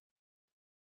say,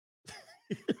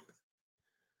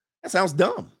 that sounds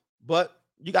dumb, but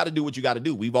you got to do what you got to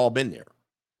do. We've all been there.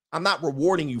 I'm not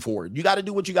rewarding you for it. You got to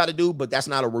do what you got to do, but that's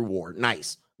not a reward.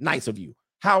 Nice. Nice of you.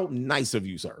 How nice of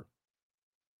you, sir.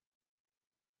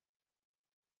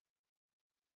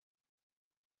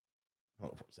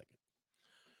 Hold on for a second.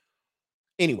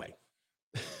 Anyway,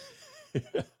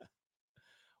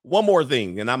 one more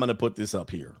thing, and I'm going to put this up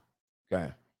here. Okay.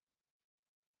 It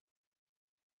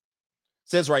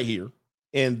says right here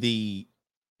in the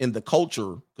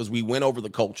culture, because we went over the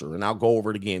culture, and I'll go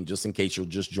over it again just in case you're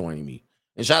just joining me.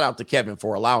 And shout out to Kevin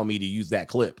for allowing me to use that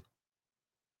clip.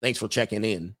 Thanks for checking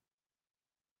in.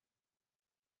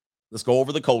 Let's go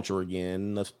over the culture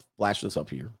again. Let's flash this up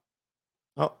here.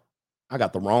 Oh, I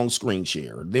got the wrong screen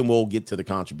share. Then we'll get to the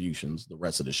contributions, the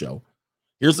rest of the show.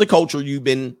 Here's the culture you've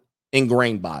been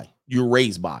ingrained by, you're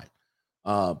raised by.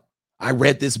 I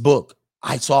read this book.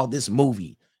 I saw this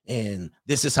movie, and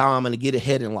this is how I'm going to get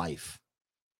ahead in life.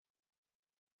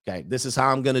 Okay, this is how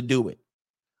I'm going to do it.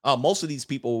 Most of these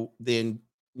people, then,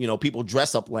 people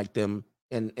dress up like them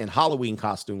in Halloween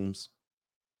costumes,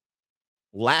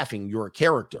 laughing. You're a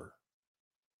character.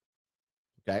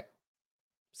 Okay,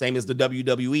 same as the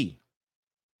WWE.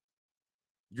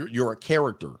 You're a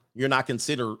character. You're not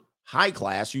considered high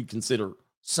class. You consider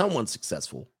someone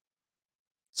successful,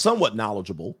 somewhat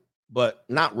knowledgeable, but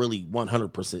not really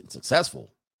 100%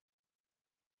 successful.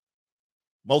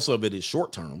 Most of it is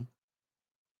short term,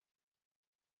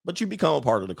 but you become a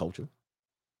part of the culture.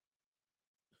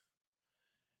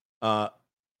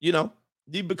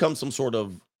 You become some sort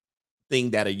of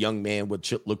thing that a young man would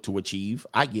look to achieve.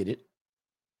 I get it.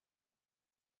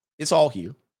 It's all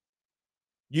here.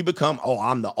 You become,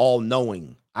 I'm the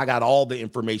all-knowing. I got all the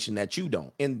information that you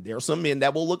don't. And there are some men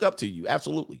that will look up to you.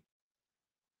 Absolutely.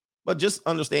 But just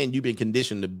understand you've been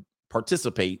conditioned to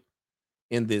participate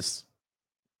in this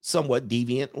somewhat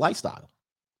deviant lifestyle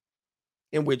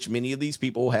in which many of these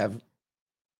people have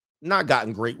not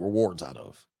gotten great rewards out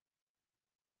of,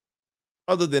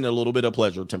 other than a little bit of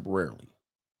pleasure temporarily.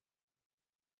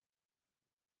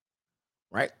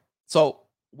 Right? So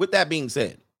with that being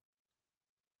said,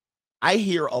 I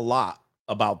hear a lot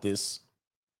about this.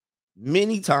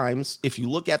 Many times, if you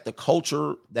look at the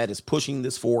culture that is pushing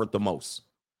this forward the most,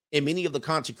 and many of the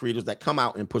content creators that come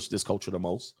out and push this culture the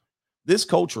most, this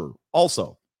culture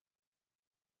also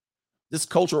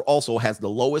has the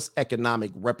lowest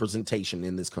economic representation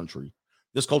in this country.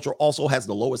 This culture also has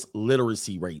the lowest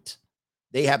literacy rate.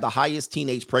 They have the highest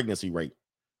teenage pregnancy rate.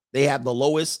 They have the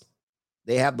lowest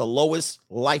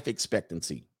life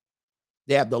expectancy.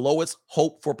 They have the lowest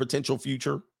hope for potential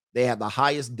future. They have the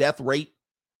highest death rate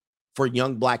for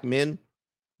young black men.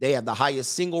 They have the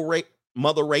highest single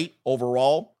mother rate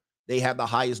overall. They have the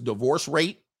highest divorce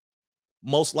rate,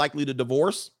 most likely to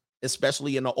divorce,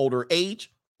 especially in the older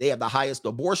age. They have the highest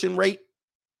abortion rate.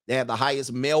 They have the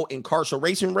highest male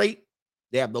incarceration rate.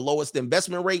 They have the lowest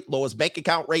investment rate, lowest bank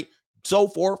account rate, so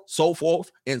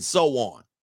forth, and so on.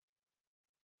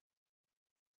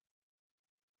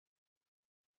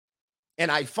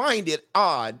 And I find it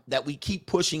odd that we keep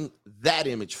pushing that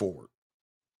image forward.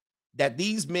 That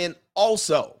these men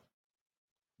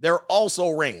they're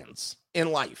also Rands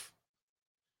in life.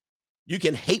 You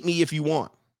can hate me if you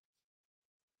want.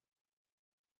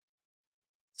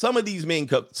 Some of these men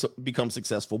become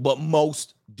successful, but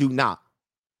most do not.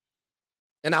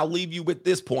 And I'll leave you with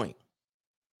this point.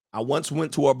 I once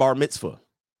went to a bar mitzvah.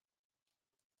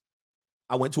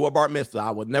 I will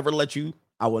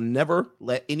never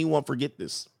let anyone forget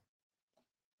this.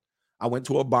 I went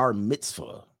to a bar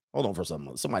mitzvah. Hold on for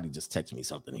something. Somebody just texted me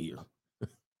something here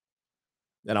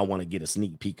that I want to get a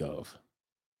sneak peek of.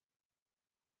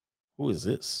 Who is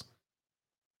this?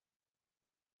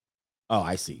 Oh,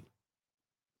 I see.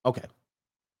 Okay.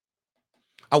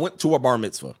 I went to a bar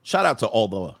mitzvah. Shout out to all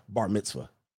the bar mitzvah.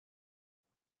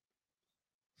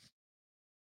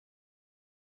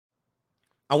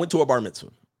 I went to a bar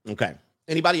mitzvah. Okay.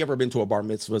 Anybody ever been to a bar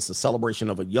mitzvah? It's a celebration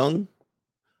of a young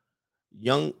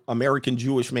American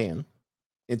Jewish man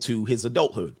into his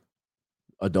adulthood.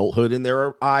 Adulthood in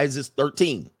their eyes is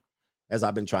 13, as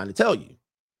I've been trying to tell you.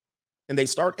 And they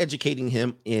start educating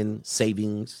him in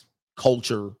savings,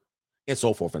 culture, and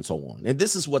so forth and so on. And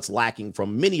this is what's lacking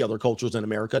from many other cultures in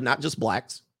America, not just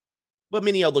blacks, but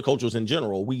many other cultures in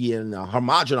general. We in a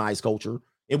homogenized culture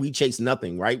and we chase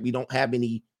nothing, right? We don't have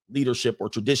any leadership or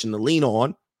tradition to lean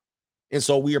on. And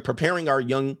so we are preparing our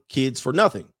young kids for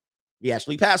nothing. We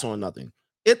actually pass on nothing.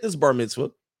 At this bar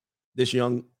mitzvah, this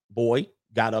young boy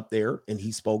got up there and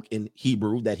he spoke in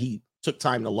Hebrew that he took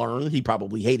time to learn. He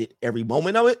probably hated every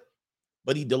moment of it,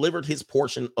 but he delivered his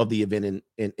portion of the event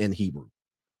in Hebrew.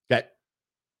 Okay.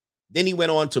 Then he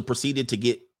went on to proceeded to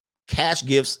get cash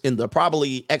gifts in the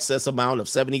probably excess amount of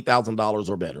 $70,000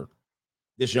 or better.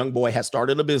 This young boy has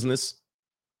started a business.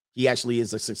 He actually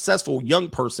is a successful young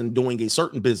person doing a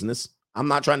certain business. I'm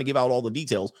not trying to give out all the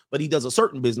details, but he does a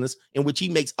certain business in which he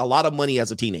makes a lot of money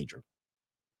as a teenager.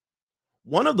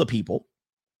 One of the people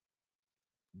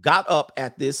got up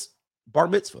at this bar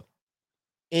mitzvah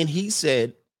and he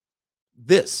said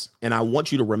this, and I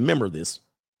want you to remember this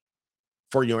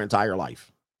for your entire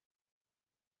life.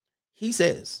 He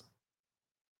says,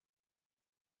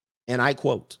 and I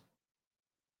quote,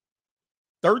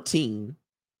 13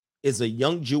 is a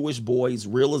young Jewish boy's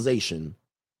realization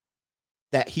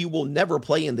that he will never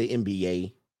play in the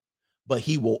NBA, but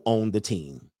he will own the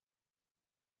team.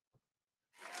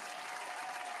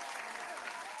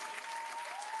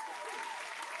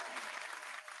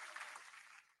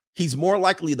 He's more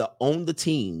likely to own the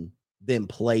team than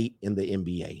play in the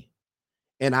NBA.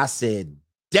 And I said,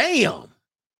 damn.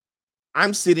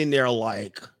 I'm sitting there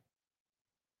like,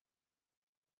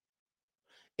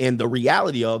 and the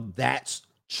reality of that's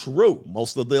true.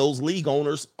 Most of those league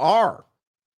owners are,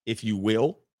 if you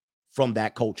will, from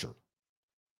that culture.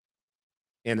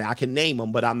 And I can name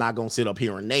them, but I'm not going to sit up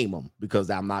here and name them because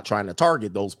I'm not trying to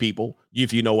target those people,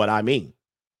 if you know what I mean.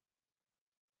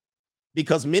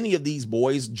 Because many of these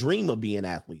boys dream of being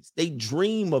athletes. They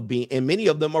dream of being, and many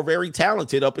of them are very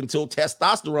talented up until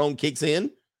testosterone kicks in.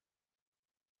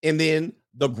 And then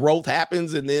the growth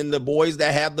happens, and then the boys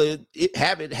that have it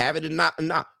and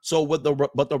not. So but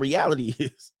the reality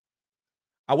is,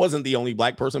 I wasn't the only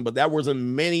black person, but there were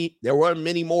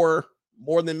many more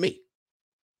than me.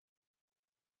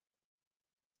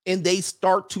 And they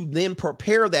start to then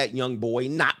prepare that young boy,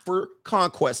 not for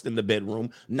conquest in the bedroom,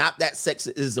 not that sex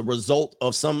is a result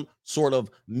of some sort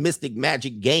of mystic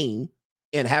magic game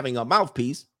and having a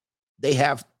mouthpiece. They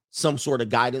have some sort of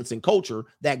guidance and culture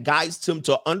that guides them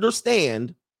to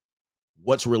understand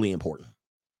what's really important.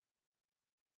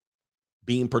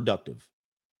 Being productive,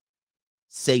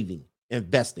 saving,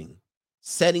 investing,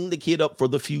 setting the kid up for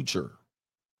the future,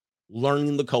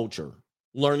 learning the culture,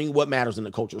 learning what matters in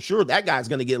the culture. Sure, that guy's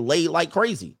going to get laid like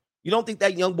crazy. You don't think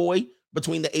that young boy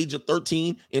between the age of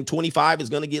 13 and 25 is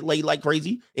going to get laid like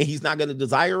crazy and he's not going to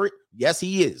desire it? Yes,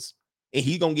 he is. And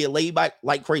he's going to get laid by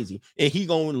like crazy. And he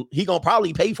going to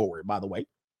probably pay for it, by the way.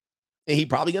 And he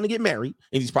probably going to get married,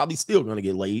 and he's probably still going to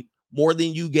get laid more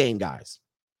than you game guys,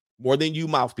 more than you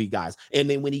mouthpiece guys. And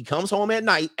then when he comes home at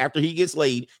night after he gets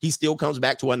laid, he still comes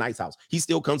back to a nice house. He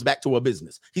still comes back to a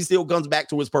business. He still comes back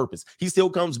to his purpose. He still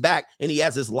comes back and he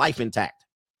has his life intact.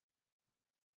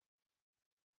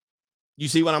 You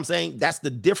see what I'm saying? That's the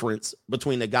difference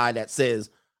between the guy that says,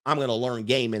 I'm going to learn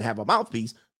game and have a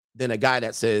mouthpiece, than a guy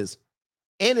that says,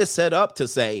 and is set up to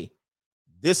say,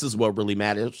 this is what really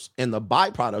matters. And the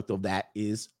byproduct of that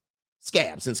is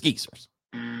scabs and skeezers.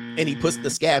 And he puts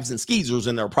the scabs and skeezers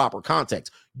in their proper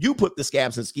context. You put the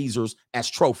scabs and skeezers as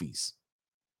trophies.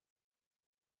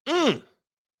 I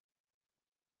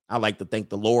like to thank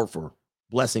the Lord for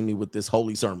blessing me with this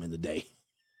holy sermon today.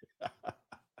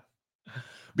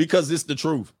 Because it's the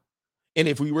truth. And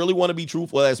if we really want to be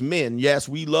truthful as men, yes,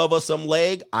 we love us some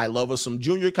leg. I love us some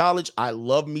junior college. I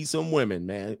love me some women,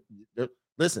 man.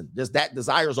 Listen, that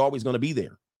desire is always going to be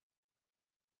there.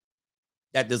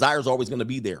 That desire is always going to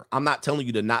be there. I'm not telling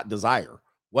you to not desire.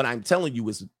 What I'm telling you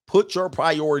is put your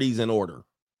priorities in order.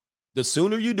 The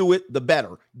sooner you do it, the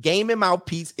better. Game and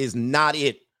mouthpiece is not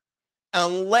it.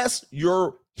 Unless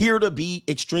you're here to be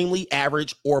extremely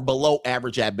average or below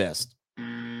average at best.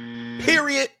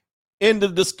 Period. End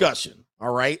of discussion.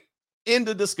 All right. End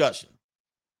of discussion.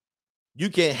 You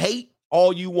can hate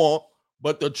all you want,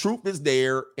 but the truth is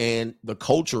there and the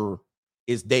culture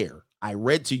is there. I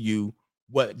read to you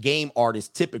what game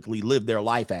artists typically live their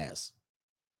life as.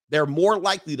 They're more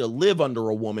likely to live under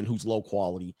a woman who's low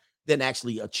quality than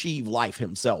actually achieve life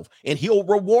himself. And he'll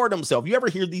reward himself. You ever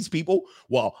hear these people?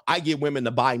 Well, I get women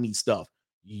to buy me stuff.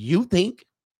 You think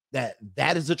that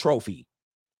is a trophy.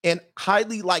 And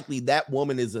highly likely that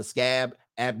woman is a scab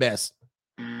at best.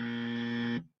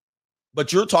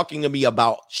 But you're talking to me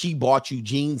about she bought you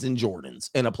jeans and Jordans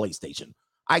and a PlayStation.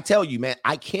 I tell you, man,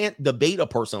 I can't debate a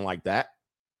person like that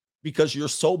because you're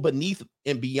so beneath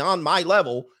and beyond my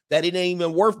level that it ain't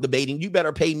even worth debating. You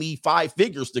better pay me 5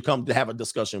 figures to come to have a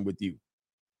discussion with you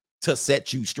to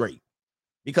set you straight.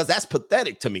 because that's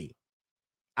pathetic to me.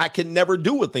 I can never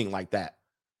do a thing like that.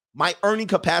 My earning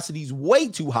capacity is way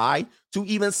too high to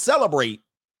even celebrate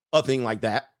a thing like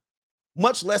that,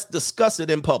 much less discuss it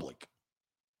in public.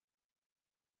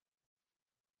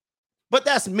 But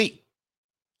that's me.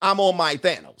 I'm on my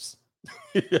Thanos.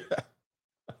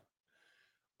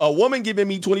 A woman giving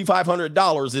me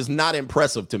 $2,500 is not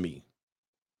impressive to me.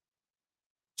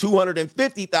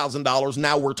 $250,000,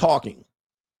 now we're talking.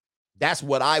 That's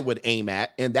what I would aim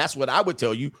at, and that's what I would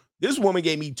tell you. This woman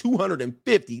gave me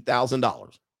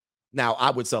 $250,000. Now,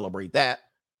 I would celebrate that,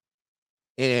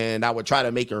 and I would try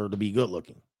to make her to be good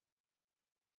looking.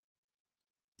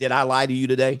 Did I lie to you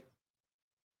today?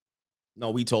 No,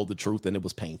 we told the truth, and it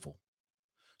was painful.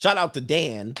 Shout out to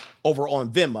Dan over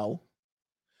on Venmo.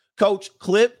 Coach,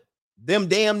 clip them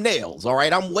damn nails, all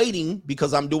right? I'm waiting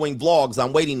because I'm doing vlogs.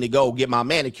 I'm waiting to go get my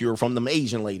manicure from them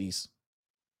Asian ladies.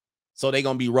 So they're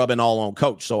going to be rubbing all on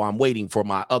Coach. So I'm waiting for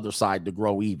my other side to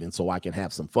grow even so I can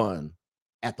have some fun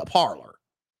at the parlor.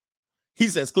 He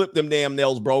says, clip them damn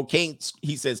nails, bro. Can't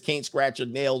scratch your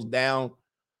nails down.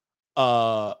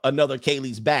 Another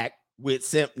Kaylee's back with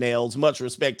simp nails. Much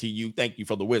respect to you. Thank you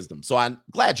for the wisdom. So I'm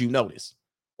glad you noticed.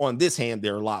 On this hand,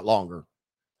 they're a lot longer.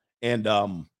 And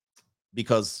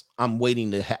because I'm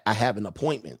waiting to I have an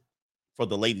appointment for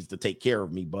the ladies to take care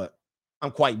of me, but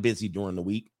I'm quite busy during the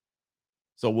week.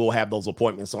 So we'll have those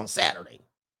appointments on Saturday.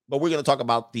 But we're going to talk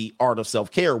about the art of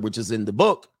self-care, which is in the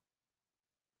book.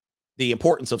 The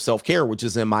importance of self-care, which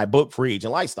is in my book, Free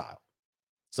Agent Lifestyle.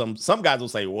 Some guys will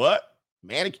say, what?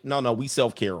 No, we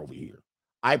self-care over here.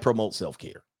 I promote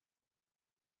self-care.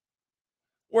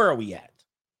 Where are we at?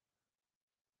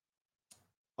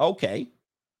 Okay.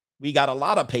 We got a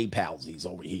lot of PayPalsies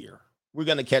over here. We're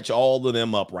going to catch all of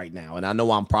them up right now. And I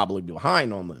know I'm probably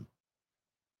behind on them.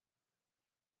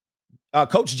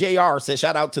 Coach JR says,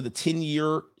 shout out to the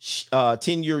 10-year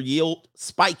yield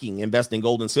spiking, invest in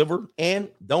gold and silver, and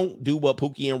don't do what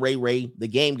Pookie and Ray, the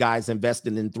game guys,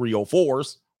 investing in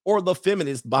 304s, or the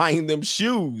feminists buying them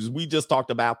shoes. We just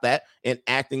talked about that, and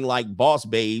acting like boss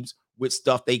babes with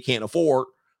stuff they can't afford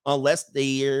unless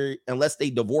they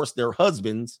divorce their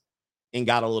husbands and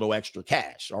got a little extra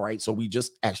cash. All right. So we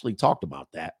just actually talked about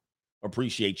that.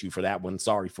 Appreciate you for that one.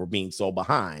 Sorry for being so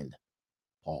behind.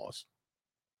 Pause.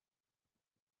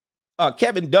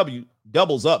 Kevin W.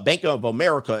 doubles up. Bank of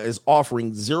America is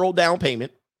offering 0 down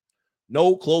payment,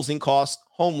 no closing costs,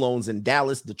 home loans in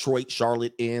Dallas, Detroit,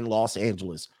 Charlotte, and Los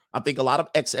Angeles. I think a lot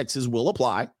of XXs will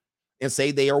apply and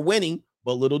say they are winning,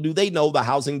 but little do they know the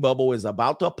housing bubble is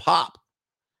about to pop.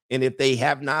 And if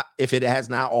it has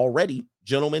not already,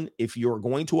 gentlemen, if you're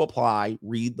going to apply,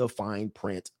 read the fine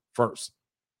print first.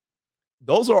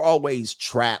 Those are always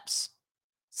traps,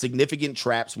 significant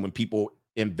traps when people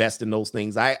invest in those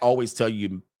things. I always tell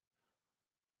you,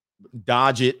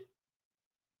 dodge it,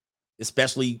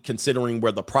 especially considering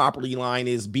where the property line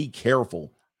is. Be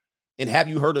careful. And have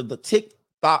you heard of the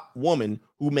TikTok woman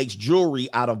who makes jewelry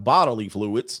out of bodily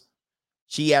fluids?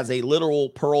 She has a literal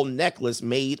pearl necklace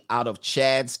made out of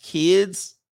Chad's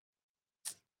kids.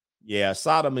 Yeah,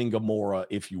 Sodom and Gomorrah,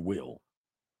 if you will.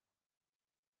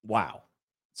 Wow.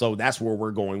 So that's where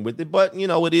we're going with it. But,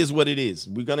 it is what it is.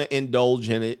 We're going to indulge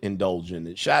in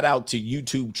it. Shout out to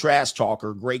YouTube Trash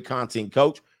Talker. Great content,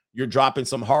 coach. You're dropping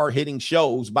some hard-hitting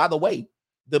shows. By the way,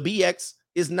 the BX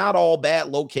is not all bad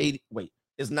located. Wait,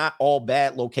 it's not all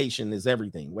bad location is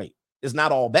everything. Wait, it's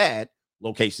not all bad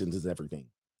locations is everything.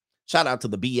 Shout out to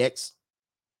the BX.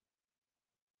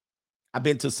 I've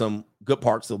been to some good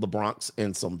parts of the Bronx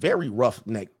and some very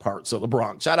roughneck parts of the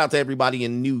Bronx. Shout out to everybody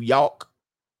in New York.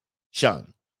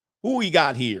 Sean, who we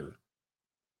got here?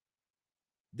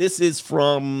 This is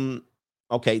from,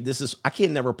 I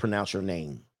can never pronounce your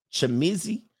name.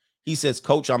 Chamizi. He says,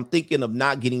 Coach, I'm thinking of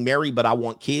not getting married, but I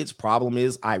want kids. Problem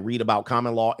is, I read about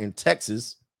common law in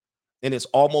Texas, and it's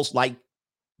almost like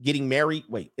getting married.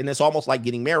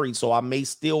 So I may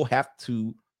still have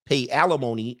to pay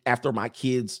alimony after my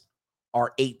kids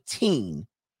are 18.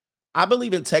 I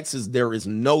believe in Texas, there is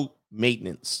no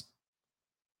maintenance.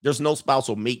 There's no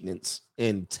spousal maintenance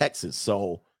in Texas.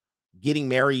 So getting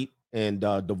married and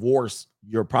divorce,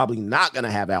 you're probably not going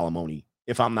to have alimony,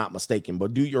 if I'm not mistaken,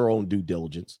 but do your own due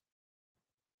diligence.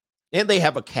 And they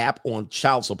have a cap on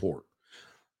child support.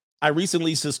 I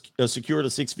recently secured a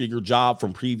 6-figure job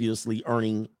from previously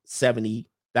earning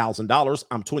 $70,000.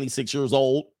 I'm 26 years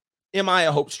old. Am I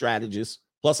a hope strategist?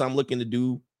 Plus, I'm looking to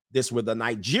do this with a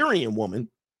Nigerian woman.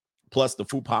 Plus, the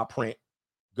FUPA print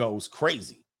goes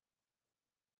crazy.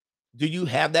 Do you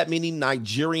have that many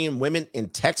Nigerian women in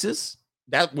Texas?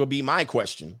 That will be my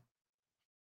question.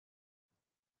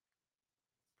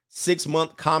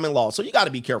 6-month common law. So you got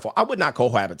to be careful. I would not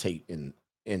cohabitate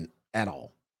in at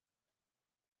all.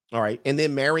 All right. And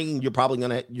then marrying, you're probably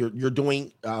going to, you're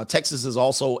doing, Texas is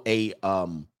also a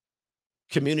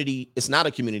community. It's not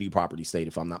a community property state,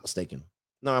 if I'm not mistaken.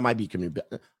 No, it might be community.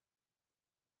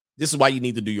 This is why you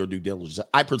need to do your due diligence.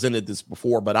 I presented this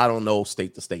before, but I don't know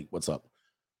state to state. What's up?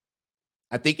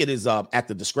 I think it is at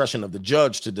the discretion of the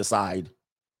judge to decide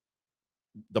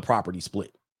the property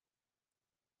split.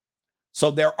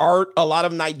 So there are a lot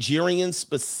of Nigerians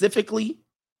specifically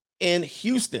in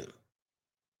Houston.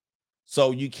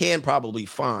 So you can probably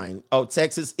find,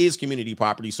 Texas is community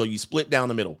property, so you split down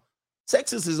the middle.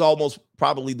 Texas is almost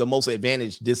probably the most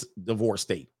advantaged divorce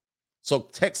state. So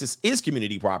Texas is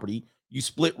community property. You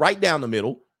split right down the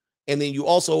middle, and then you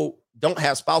also don't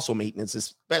have spousal maintenance,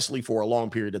 especially for a long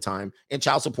period of time. And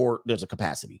child support, there's a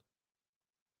capacity.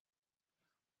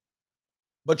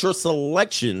 But your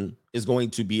selection is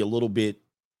going to be a little bit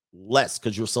less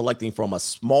because you're selecting from a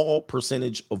small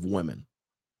percentage of women.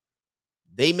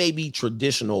 They may be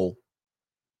traditional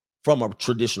from a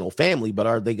traditional family, but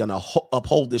are they going to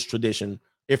uphold this tradition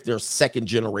if they're second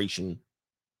generation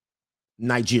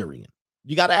Nigerian?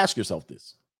 You got to ask yourself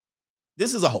this.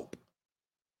 This is a hope.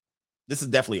 This is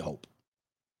definitely a hope.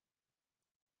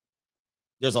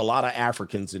 There's a lot of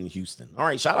Africans in Houston. All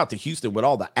right, shout out to Houston with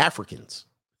all the Africans.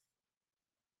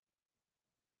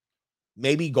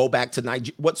 Maybe go back to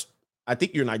Nigeria. I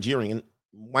think you're Nigerian.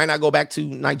 Why not go back to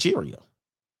Nigeria?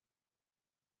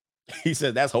 He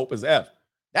said, that's hope as F.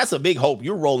 That's a big hope.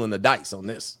 You're rolling the dice on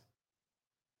this.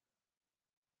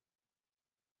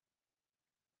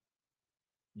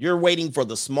 You're waiting for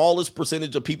the smallest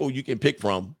percentage of people you can pick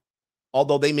from.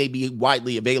 Although they may be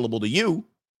widely available to you,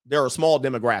 they're a small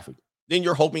demographic. Then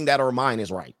you're hoping that her mind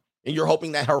is right. And you're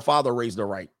hoping that her father raised her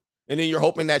right. And then you're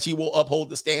hoping that she will uphold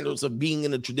the standards of being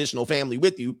in a traditional family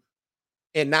with you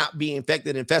and not be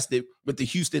infested with the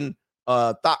Houston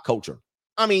thought culture.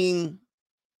 I mean,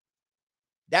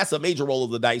 that's a major roll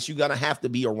of the dice. You're going to have to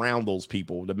be around those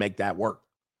people to make that work,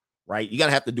 right? You're going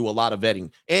to have to do a lot of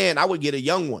vetting. And I would get a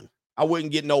young one. I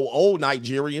wouldn't get no old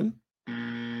Nigerian.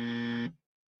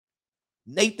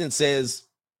 Nathan says,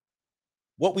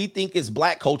 what we think is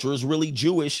black culture is really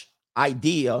Jewish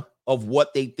idea of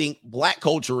what they think black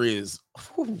culture is.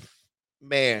 Whew,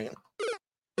 man.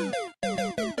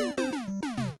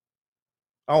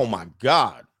 Oh my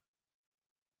God.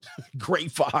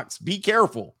 Great Fox, be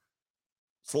careful.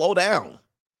 Slow down.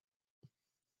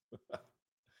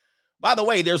 By the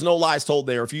way, there's no lies told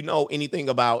there. If you know anything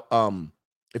about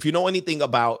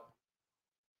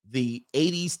the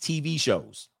 80s TV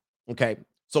shows, okay?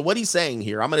 So what he's saying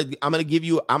here, I'm gonna give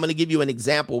you an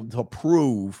example to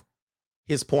prove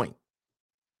his point.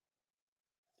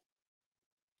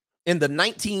 In the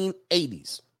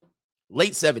 1980s,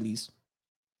 late 70s,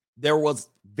 there was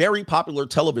very popular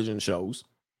television shows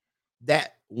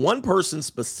that one person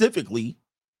specifically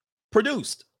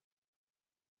produced.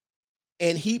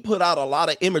 And he put out a lot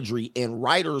of imagery, and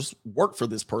writers worked for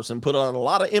this person, put out a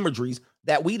lot of imageries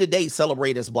that we today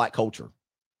celebrate as black culture.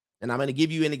 And I'm going to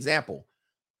give you an example.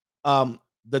 The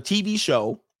TV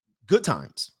show Good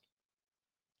Times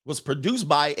was produced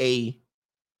by a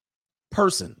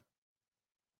person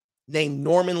named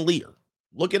Norman Lear.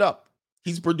 Look it up.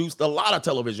 He's produced a lot of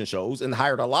television shows and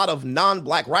hired a lot of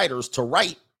non-black writers to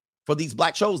write for these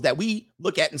black shows that we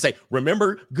look at and say,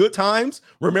 remember Good Times?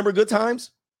 Remember Good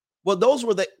Times? Well, those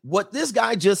were what this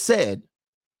guy just said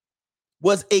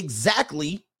was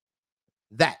exactly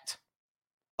that.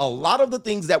 A lot of the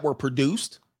things that were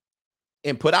produced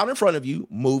and put out in front of you,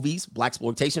 movies,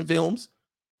 blaxploitation films,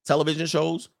 television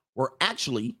shows, were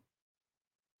actually,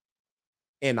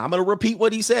 and I'm going to repeat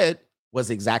what he said, was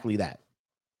exactly that.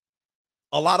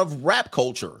 A lot of rap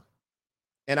culture,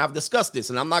 and I've discussed this,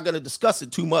 and I'm not going to discuss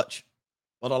it too much,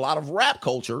 but a lot of rap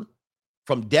culture,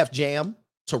 from Def Jam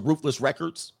to Ruthless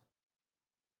Records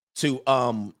to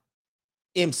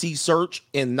MC Search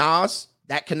and Nas,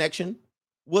 that connection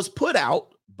was put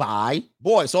out by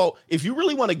boys. So if you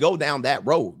really want to go down that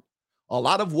road, a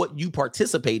lot of what you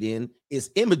participate in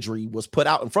is imagery was put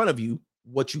out in front of you,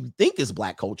 what you think is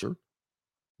black culture,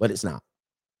 but it's not.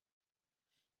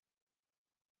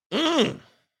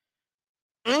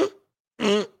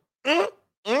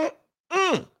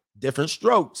 Different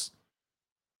Strokes,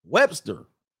 Webster,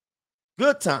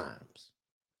 Good Times,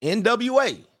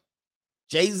 NWA,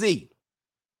 Jay-Z,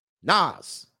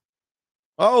 Nas.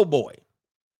 Oh boy.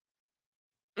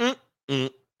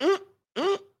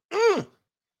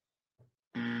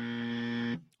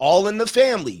 All in the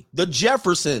Family, the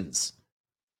Jeffersons.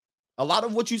 A lot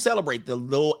of what you celebrate, the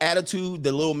little attitude,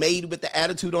 the little maid with the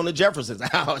attitude on the Jeffersons.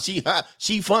 How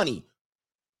she funny.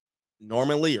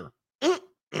 Norman Lear.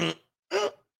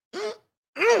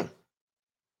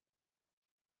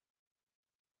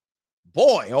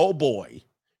 Boy, oh boy,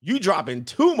 you dropping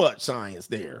too much science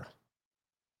there.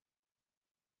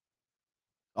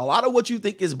 A lot of what you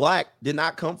think is black did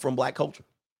not come from black culture.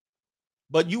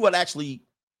 But you would actually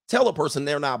tell a person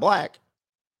they're not black,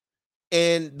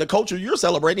 and the culture you're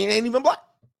celebrating ain't even black.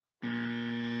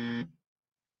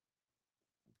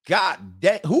 God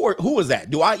damn, who is that?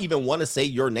 Do I even want to say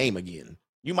your name again?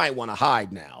 You might want to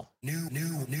hide now. New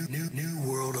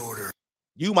world order.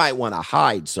 You might want to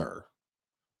hide, sir.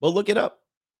 But look it up.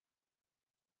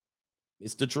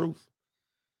 It's the truth.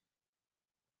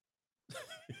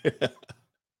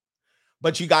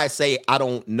 But you guys say, I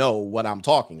don't know what I'm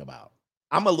talking about.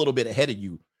 I'm a little bit ahead of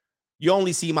you. You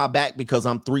only see my back because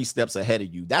I'm 3 steps ahead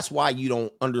of you. That's why you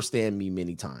don't understand me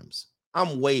many times.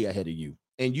 I'm way ahead of you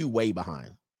and you way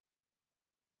behind.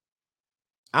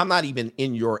 I'm not even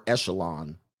in your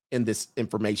echelon in this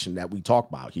information that we talk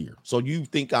about here. So you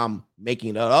think I'm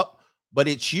making it up, but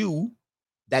it's you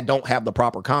that don't have the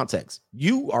proper context.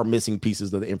 You are missing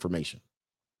pieces of the information.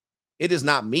 It is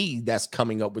not me that's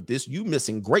coming up with this. You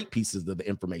missing great pieces of the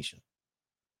information.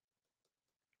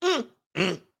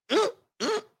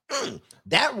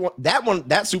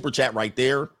 That super chat right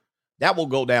there, that will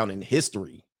go down in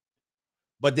history.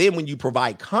 But then when you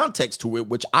provide context to it,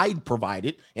 which I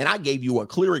provided, and I gave you a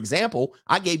clear example,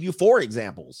 I gave you 4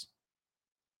 examples.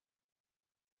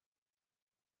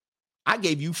 I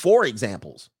gave you 4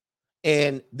 examples.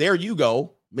 And there you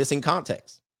go, missing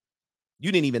context.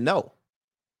 You didn't even know.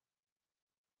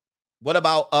 What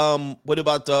about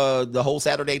the whole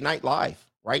Saturday Night Live,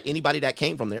 right? Anybody that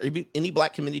came from there, any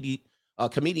black community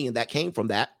comedian that came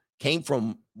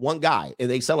from one guy, and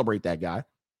they celebrate that guy.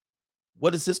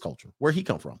 What is his culture? Where'd he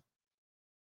come from?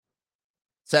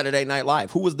 Saturday Night Live.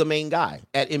 Who was the main guy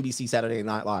at NBC Saturday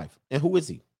Night Live? And who is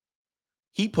he?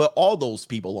 He put all those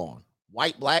people on,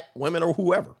 white, black, women, or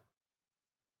whoever.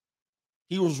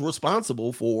 He was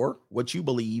responsible for what you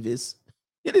believe it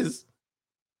is.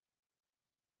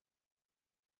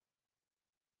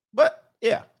 But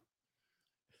yeah,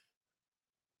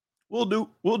 we'll do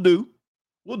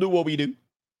what we do.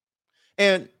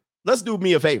 And let's do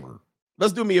me a favor.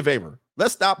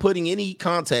 Let's stop putting any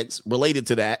context related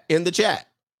to that in the chat.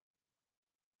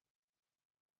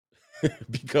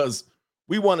 Because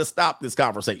we want to stop this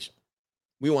conversation.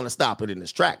 We want to stop it in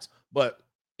its tracks. But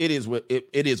it is what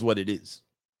it is.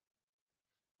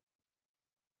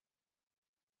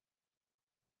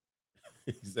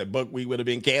 He said Buckwheat would have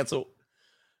been canceled.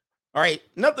 All right,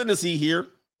 nothing to see here.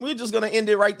 We're just going to end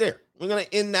it right there. We're going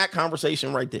to end that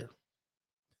conversation right there.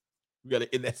 We got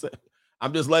to end that.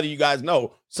 I'm just letting you guys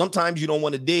know, sometimes you don't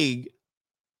want to dig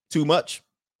too much.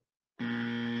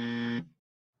 You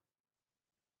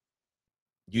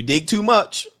dig too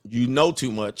much, you know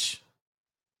too much.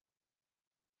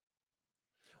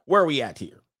 Where are we at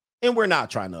here? And we're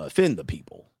not trying to offend the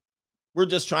people. We're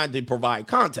just trying to provide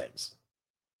context.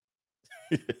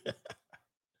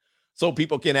 So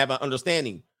people can have an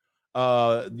understanding.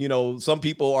 Some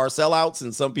people are sellouts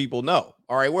and some people no.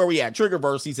 All right, where are we at?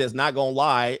 Triggerverse, he says, not gonna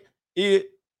lie, it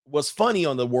was funny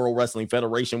on the World Wrestling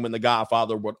Federation when the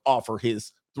Godfather would offer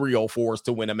his 304s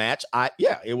to win a match.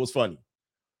 It was funny.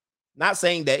 Not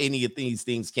saying that any of these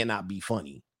things cannot be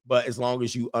funny, but as long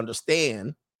as you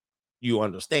understand, you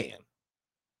understand.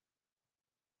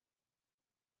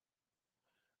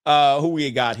 Who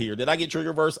we got here? Did I get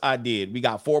Triggerverse? I did. We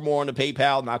got 4 more on the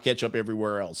PayPal, and I'll catch up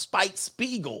everywhere else. Spike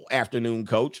Spiegel, afternoon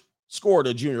coach, scored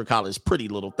a junior college pretty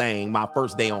little thing. My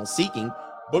first day on Seeking,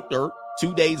 booked her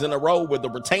 2 days in a row with a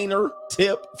retainer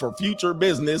tip for future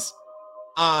business.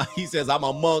 He says, I'm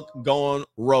a monk going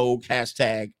rogue,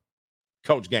 hashtag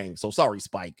Coach Gang. So sorry,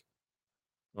 Spike.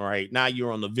 All right, now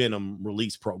you're on the Venom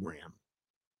release program.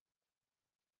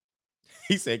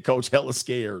 He said, Coach, hella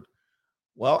scared.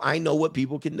 Well, I know what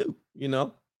people can do,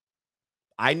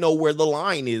 I know where the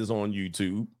line is on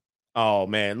YouTube. Oh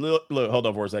man, look, hold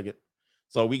on for a second.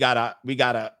 So we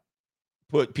gotta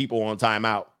put people on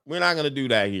timeout. We're not gonna do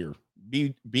that here.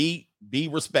 Be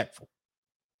respectful.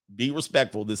 Be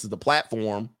respectful. This is the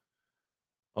platform.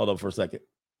 Hold on for a second.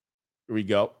 Here we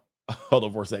go. Hold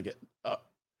on for a second.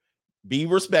 Be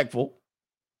respectful.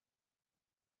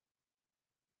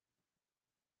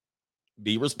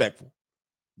 Be respectful.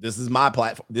 This is my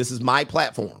platform. This is my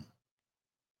platform.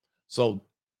 So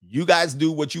you guys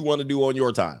do what you want to do on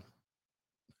your time.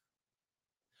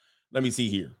 Let me see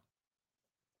here.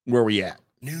 Where we at?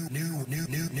 New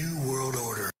world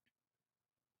order.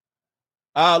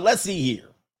 Let's see here.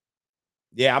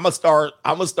 Yeah, I'm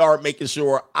gonna start making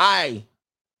sure I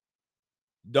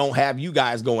don't have you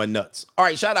guys going nuts. All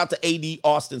right, shout out to AD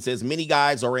Austin says many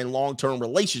guys are in long-term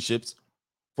relationships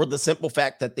for the simple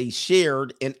fact that they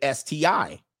shared an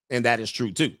STI. And that is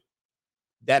true too.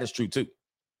 That is true too.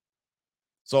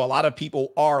 So a lot of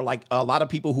people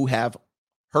who have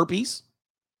herpes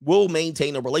will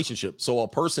maintain a relationship. So a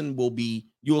person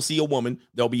you'll see a woman,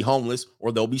 they'll be homeless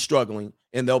or they'll be struggling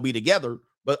and they'll be together,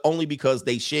 but only because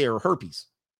they share herpes.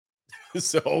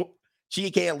 So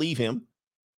she can't leave him.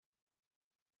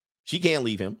 She can't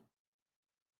leave him.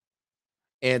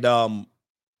 And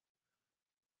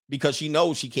because she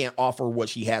knows she can't offer what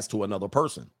she has to another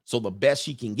person. So the best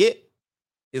she can get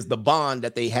is the bond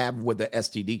that they have with the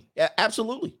STD. Yeah,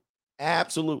 absolutely.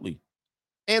 Absolutely.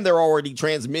 And they're already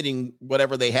transmitting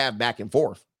whatever they have back and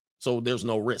forth. So there's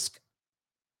no risk.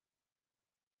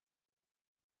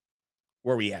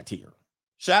 Where we at here?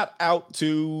 Shout out to,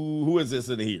 who is this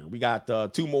in here? We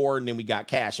got 2 more, and then we got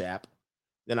Cash App.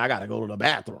 Then I got to go to the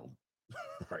bathroom.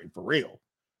 Right, for real.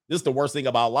 This is the worst thing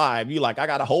about live. You like, I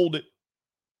got to hold it.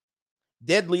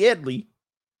 Deadly Edley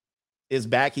is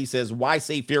back. He says, why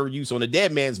say fair use on a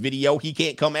dead man's video? He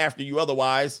can't come after you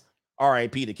otherwise.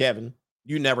 R.I.P. to Kevin.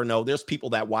 You never know. There's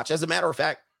people that watch. As a matter of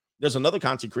fact, there's another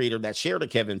content creator that shared a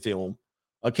Kevin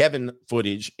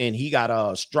footage, and he got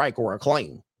a strike or a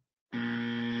claim.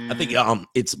 I think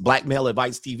it's Blackmail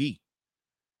Advice TV.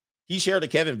 He shared a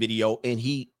Kevin video, and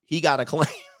he got a claim.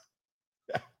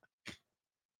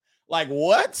 Like,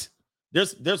 what?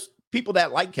 There's people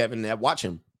that like Kevin that watch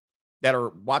him, that are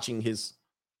watching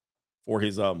for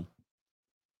his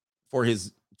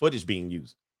footage being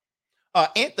used.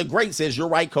 Ant the Great says, you're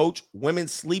right, coach. Women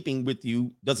sleeping with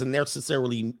you doesn't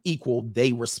necessarily equal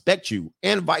they respect you,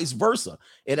 and vice versa.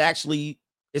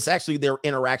 It's actually their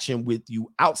interaction with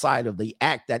you outside of the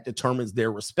act that determines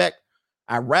their respect.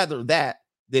 I'd rather that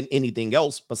than anything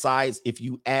else. Besides, if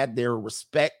you add their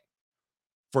respect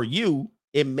for you,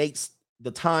 it makes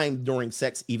the time during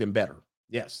sex even better.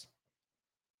 Yes.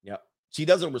 Yep. She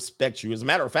doesn't respect you. As a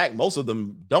matter of fact, most of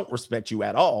them don't respect you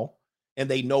at all. And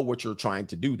they know what you're trying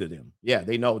to do to them. Yeah,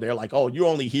 they know. They're like, oh, you're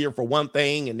only here for one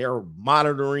thing. And they're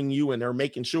monitoring you and they're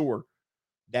making sure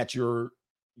that you're,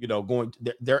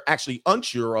 they're actually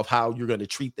unsure of how you're going to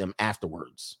treat them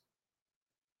afterwards.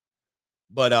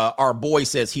 But our boy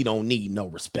says he don't need no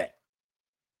respect.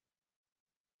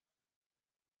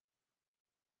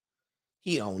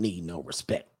 He don't need no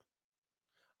respect.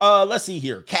 Let's see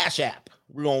here. Cash App.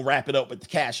 We're going to wrap it up with the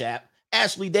Cash App.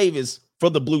 Ashley Davis for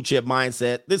the Blue Chip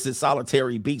Mindset. This is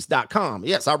solitarybeats.com.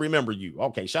 Yes, I remember you.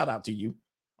 Okay, shout out to you.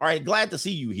 All right, glad to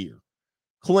see you here.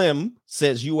 Clem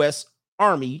says U.S.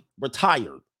 Army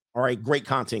retired. All right, great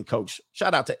content, coach.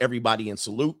 Shout out to everybody and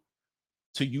salute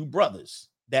to you brothers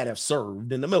that have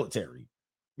served in the military.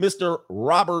 Mr.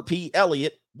 Robert P.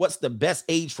 Elliott, what's the best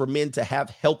age for men to have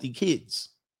healthy kids?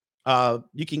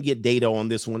 You can get data on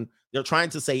this one. They're trying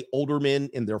to say older men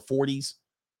in their 40s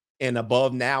and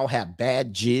above now have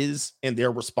bad jizz and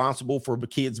they're responsible for the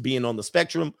kids being on the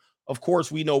spectrum. Of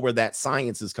course, we know where that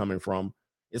science is coming from.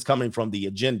 It's coming from the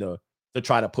agenda to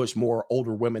try to push more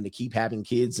older women to keep having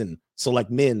kids and select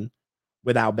men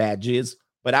without bad jizz.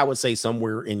 But I would say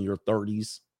somewhere in your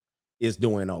 30s is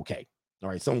doing okay. All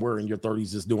right, somewhere in your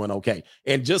 30s is doing okay.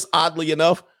 And just oddly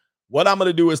enough, what I'm going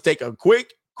to do is take a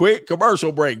quick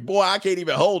commercial break. Boy, I can't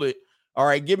even hold it. All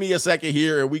right, give me a second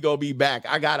here and we going to be back.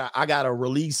 I gotta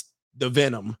release the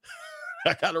venom.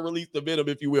 I gotta release the venom,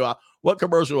 if you will. What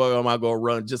commercial am I gonna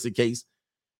run just in case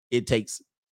it takes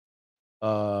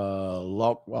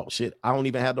well, shit, I don't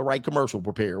even have the right commercial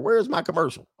prepared. Where is my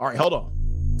commercial? All right, hold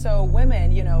on. So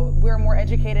women, we're more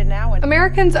educated now. And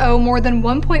Americans owe more than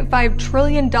 $1.5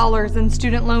 trillion in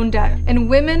student loan debt, and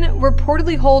women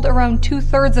reportedly hold around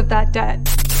 2/3 of that debt.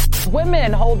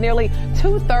 Women hold nearly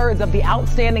 2/3 of the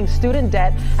outstanding student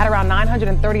debt at around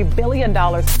 $930 billion.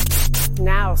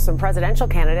 Now, some presidential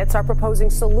candidates are proposing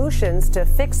solutions to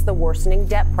fix the worsening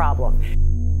debt problem.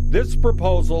 This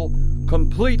proposal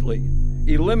completely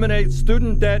eliminates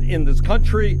student debt in this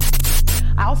country.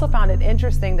 I also found it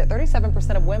interesting that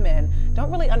 37% of women don't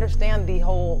really understand the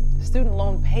whole student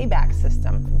loan payback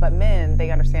system, but men, they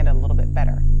understand it a little bit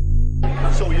better.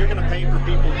 So you're going to pay for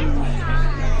people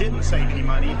who didn't save any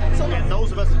money, and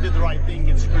those of us that did the right thing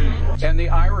get screwed. And the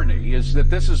irony is that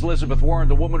this is Elizabeth Warren,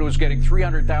 the woman who is getting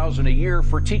 $300,000 a year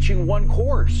for teaching one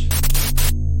course.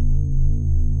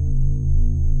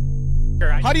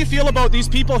 How do you feel about these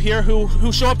people here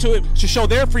who show up to show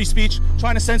their free speech,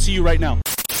 trying to censor you right now?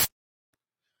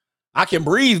 I can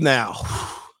breathe now.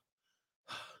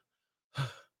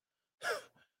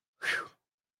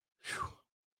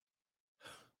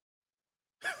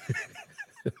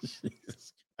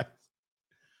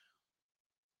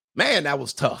 Man, that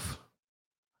was tough.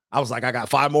 I was like, I got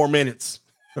 5 more minutes.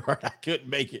 I couldn't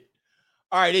make it.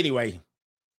 All right, anyway,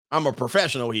 I'm a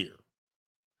professional here.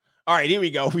 All right, here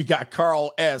we go. We got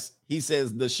Carl S. He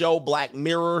says the show Black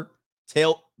Mirror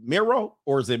Mirror,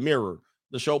 or is it Mirror?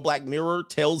 The show Black Mirror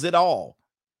tells it all.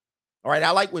 All right, I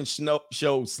like when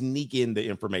shows sneak in the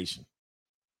information.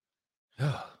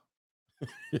 All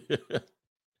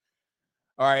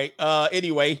right,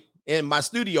 anyway, and my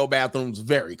studio bathroom's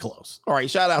very close. All right,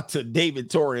 shout out to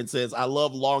David Torrance says, I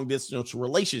love long distance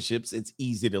relationships. It's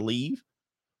easy to leave.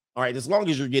 All right, as long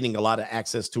as you're getting a lot of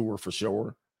access to her for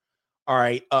sure. All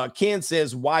right, Ken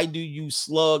says, why do you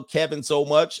slug Kevin so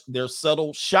much? They're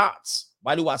subtle shots.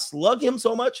 Why do I slug him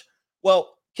so much?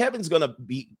 Well, Kevin's going to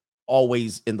be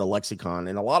always in the lexicon.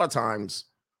 And a lot of times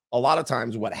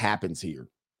what happens here,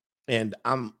 and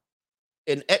when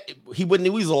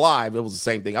he was alive, it was the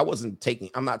same thing.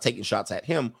 I'm not taking shots at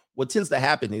him. What tends to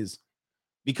happen is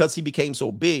because he became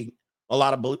so big, a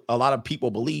lot of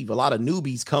people believe, a lot of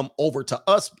newbies come over to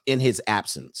us in his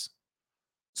absence.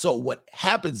 So what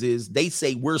happens is they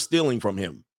say we're stealing from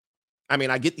him. I mean,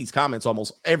 I get these comments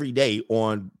almost every day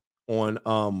on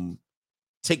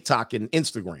TikTok and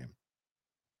Instagram.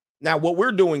 Now, what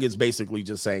we're doing is basically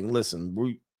just saying, listen,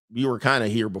 we were kind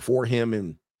of here before him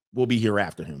and we'll be here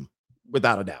after him,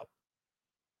 without a doubt.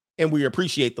 And we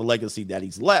appreciate the legacy that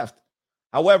he's left.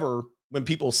 However, when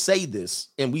people say this,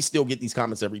 and we still get these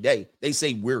comments every day, they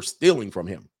say we're stealing from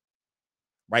him,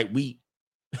 right?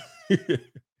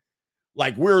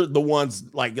 Like we're the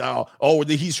ones like, oh,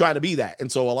 he's trying to be that.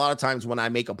 And so a lot of times when I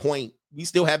make a point, we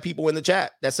still have people in the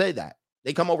chat that say that.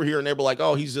 They come over here and they're like,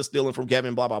 oh, he's just stealing from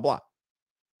Kevin, blah, blah, blah.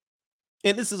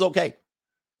 And this is okay.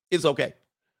 It's okay.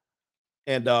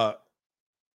 And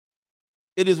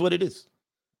it is what it is.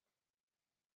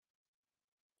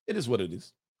 It is what it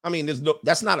is. I mean,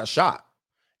 that's not a shot.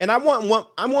 And I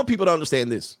want people to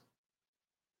understand this.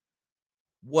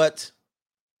 What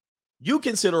you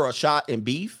consider a shot in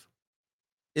beef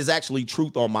is actually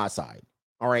truth on my side.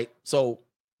 All right. So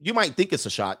you might think it's a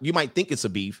shot. You might think it's a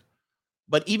beef.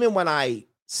 But even when I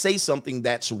say something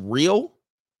that's real,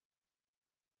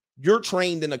 you're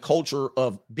trained in a culture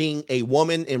of being a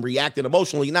woman and reacting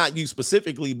emotionally, not you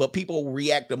specifically, but people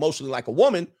react emotionally like a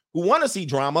woman who want to see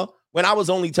drama when I was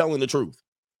only telling the truth.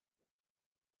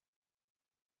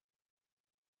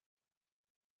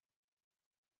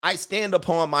 I stand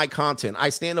upon my content. I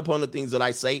stand upon the things that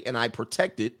I say and I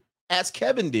protect it as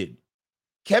Kevin did.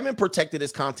 Kevin protected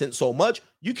his content so much,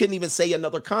 you couldn't even say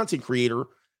another content creator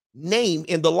name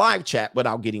in the live chat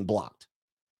without getting blocked.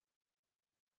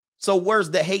 So where's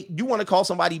the hate? You want to call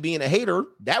somebody being a hater?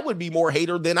 That would be more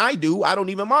hater than I do. I don't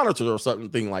even monitor or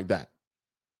something like that.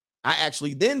 I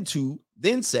actually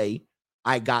then say,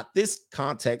 I got this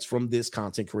context from this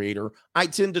content creator. I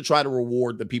tend to try to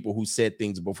reward the people who said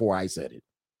things before I said it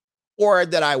or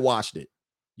that I watched it.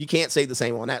 You can't say the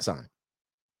same on that side.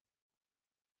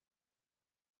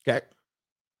 Okay.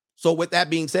 So with that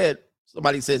being said,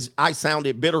 somebody says, I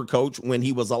sounded bitter, coach, when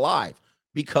he was alive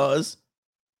because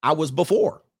I was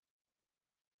before.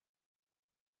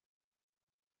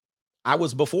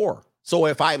 So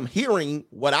if I'm hearing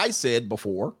what I said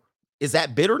before, is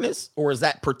that bitterness or is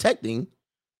that protecting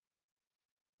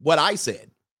what I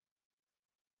said?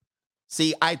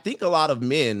 See, I think a lot of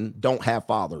men don't have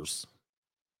fathers.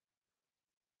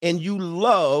 And you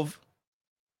love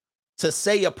to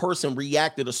say a person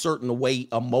reacted a certain way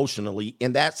emotionally,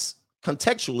 and that's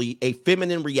contextually a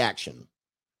feminine reaction.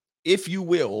 If you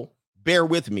will, bear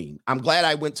with me. I'm glad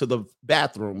I went to the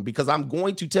bathroom because I'm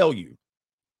going to tell you,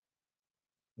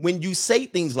 when you say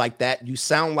things like that, you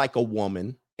sound like a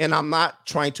woman, and I'm not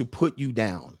trying to put you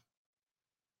down.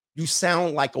 You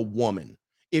sound like a woman.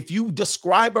 If you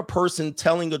describe a person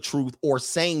telling the truth or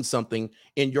saying something,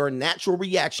 and your natural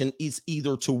reaction is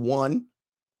either to one,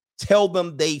 tell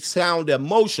them they sound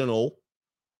emotional,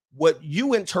 what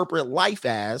you interpret life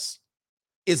as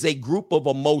is a group of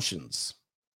emotions,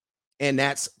 and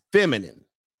that's feminine.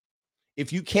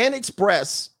 If you can't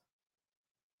express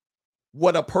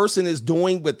what a person is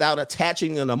doing without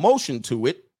attaching an emotion to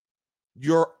it,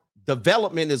 your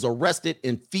development is arrested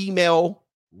in female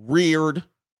reared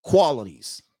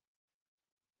qualities.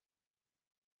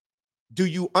 Do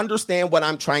you understand what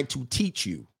I'm trying to teach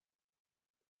you?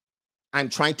 I'm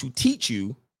trying to teach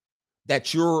you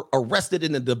that you're arrested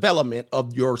in the development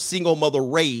of your single mother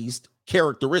raised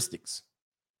characteristics.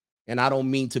 And I don't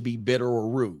mean to be bitter or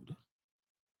rude.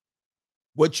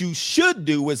 What you should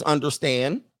do is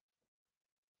understand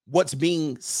what's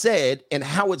being said and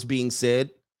how it's being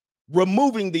said,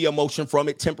 removing the emotion from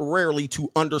it temporarily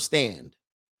to understand.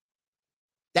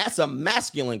 That's a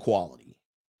masculine quality.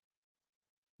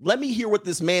 Let me hear what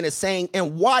this man is saying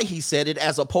and why he said it,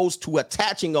 as opposed to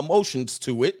attaching emotions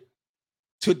to it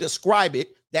to describe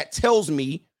it. That tells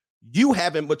me you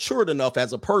haven't matured enough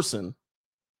as a person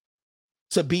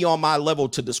to be on my level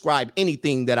to describe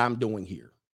anything that I'm doing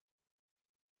here.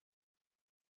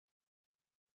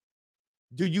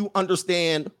 Do you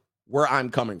understand where I'm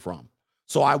coming from?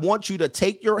 So I want you to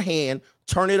take your hand,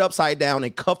 turn it upside down,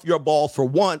 and cuff your ball for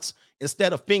once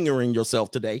instead of fingering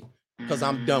yourself today, because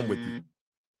I'm done with you.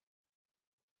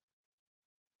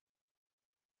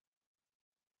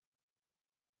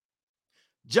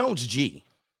 Jones G.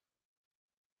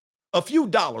 A few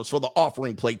dollars for the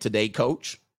offering plate today,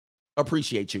 coach.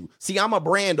 Appreciate you. See, I'm a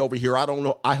brand over here. I don't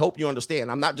know. I hope you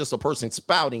understand. I'm not just a person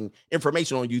spouting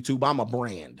information on YouTube. I'm a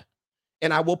brand,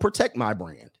 and I will protect my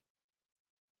brand.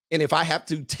 And if I have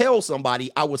to tell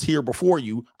somebody I was here before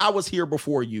you, I was here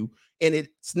before you, and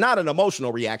it's not an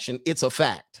emotional reaction. It's a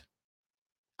fact.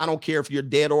 I don't care if you're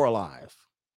dead or alive.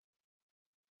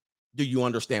 Do you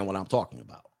understand what I'm talking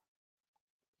about?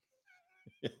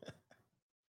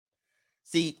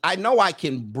 See, I know I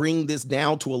can bring this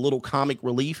down to a little comic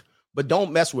relief, but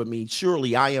don't mess with me.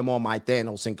 Surely I am on my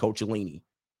Thanos and Coachellini.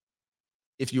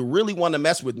 If you really want to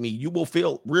mess with me, you will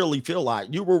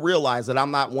realize that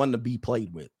I'm not one to be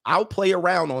played with. I'll play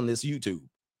around on this YouTube,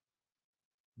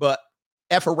 but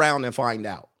F around and find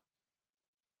out.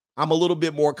 I'm a little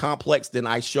bit more complex than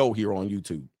I show here on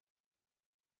YouTube.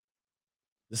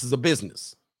 This is a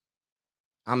business.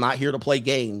 I'm not here to play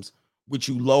games with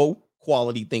you low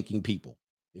quality thinking people.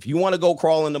 If you want to go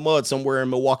crawl in the mud somewhere in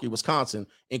Milwaukee, Wisconsin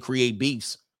and create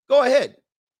beefs, go ahead,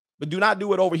 but do not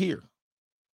do it over here.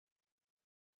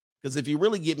 Because if you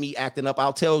really get me acting up,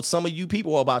 I'll tell some of you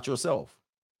people about yourself.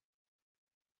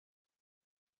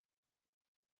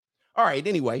 All right,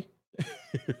 anyway.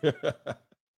 All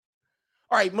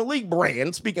right, Malik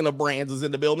Brand, speaking of brands, is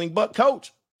in the building. But,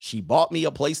 coach, she bought me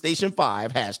a PlayStation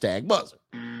 5, #buzzer.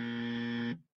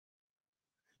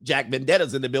 Jack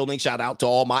Vendetta's in the building. Shout out to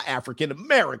all my African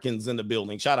Americans in the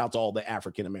building. Shout out to all the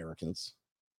African Americans.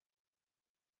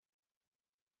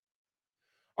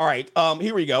 All right,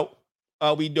 here we go.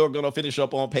 We're going to finish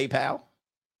up on PayPal.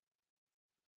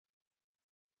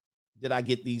 Did I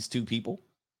get these two people?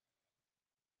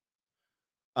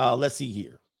 Let's see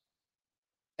here.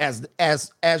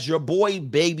 As your boy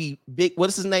Baby, what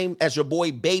is his name? As your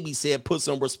boy Baby said, put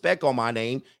some respect on my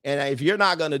name. And if you're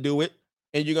not going to do it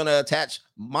and you're going to attach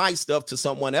my stuff to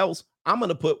someone else, I'm going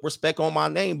to put respect on my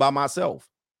name by myself.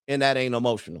 And that ain't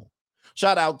emotional.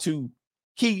 Shout out to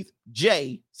Keith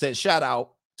J. Says shout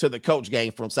out to the coach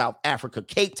gang from South Africa,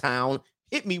 Cape Town.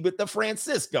 Hit me with the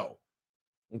Francisco.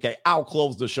 Okay, I'll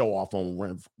close the show off on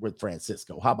with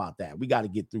Francisco. How about that? We got to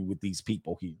get through with these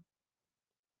people here.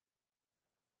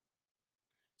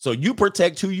 So you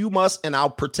protect who you must, and I'll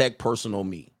protect personal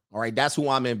me. All right, that's who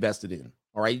I'm invested in.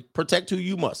 All right, protect who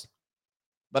you must.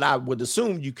 But I would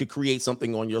assume you could create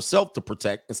something on yourself to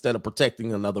protect instead of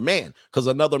protecting another man, because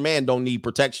another man don't need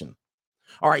protection.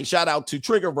 All right, shout out to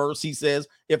Triggerverse. He says,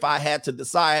 if I had to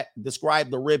describe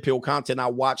the red pill content I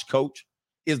watch, coach,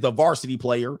 is the varsity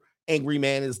player. Angry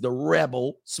Man is the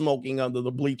rebel smoking under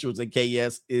the bleachers, and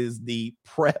KS is the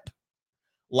prep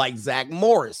like Zach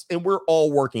Morris. And we're all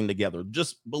working together.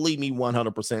 Just believe me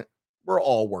 100%. We're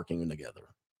all working together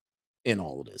in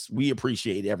all of this. We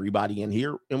appreciate everybody in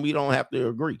here, and we don't have to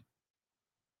agree.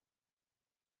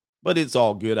 But it's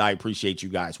all good. I appreciate you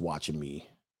guys watching me.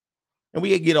 And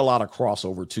we get a lot of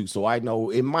crossover too. So I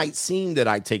know it might seem that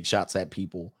I take shots at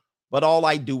people, but all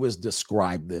I do is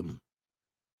describe them.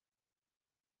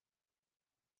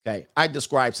 Okay. I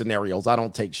describe scenarios. I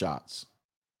don't take shots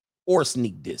or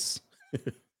sneak this.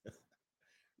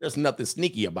 There's nothing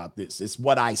sneaky about this. It's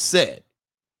what I said.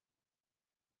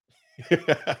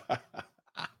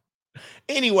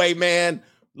 Anyway, man,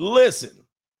 listen.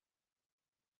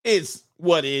 It's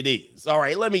what it is. All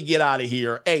right, let me get out of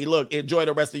here. Hey, look, enjoy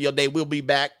the rest of your day. We'll be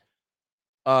back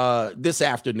this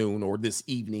afternoon or this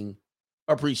evening.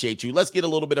 Appreciate you. Let's get a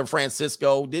little bit of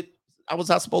Francisco. Was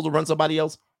I supposed to run somebody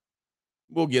else?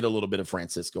 We'll get a little bit of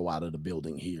Francisco out of the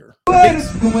building here.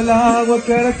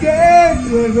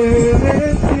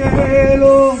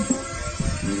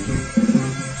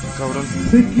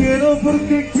 Te quiero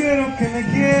porque quiero que me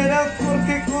quieras,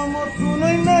 porque como tú no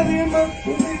hay nadie más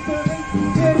bonito en tu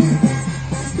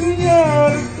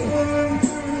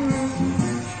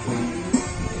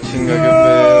Chinga,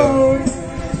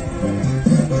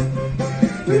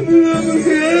 qué pedo.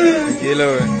 Tranquilo,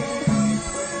 güey.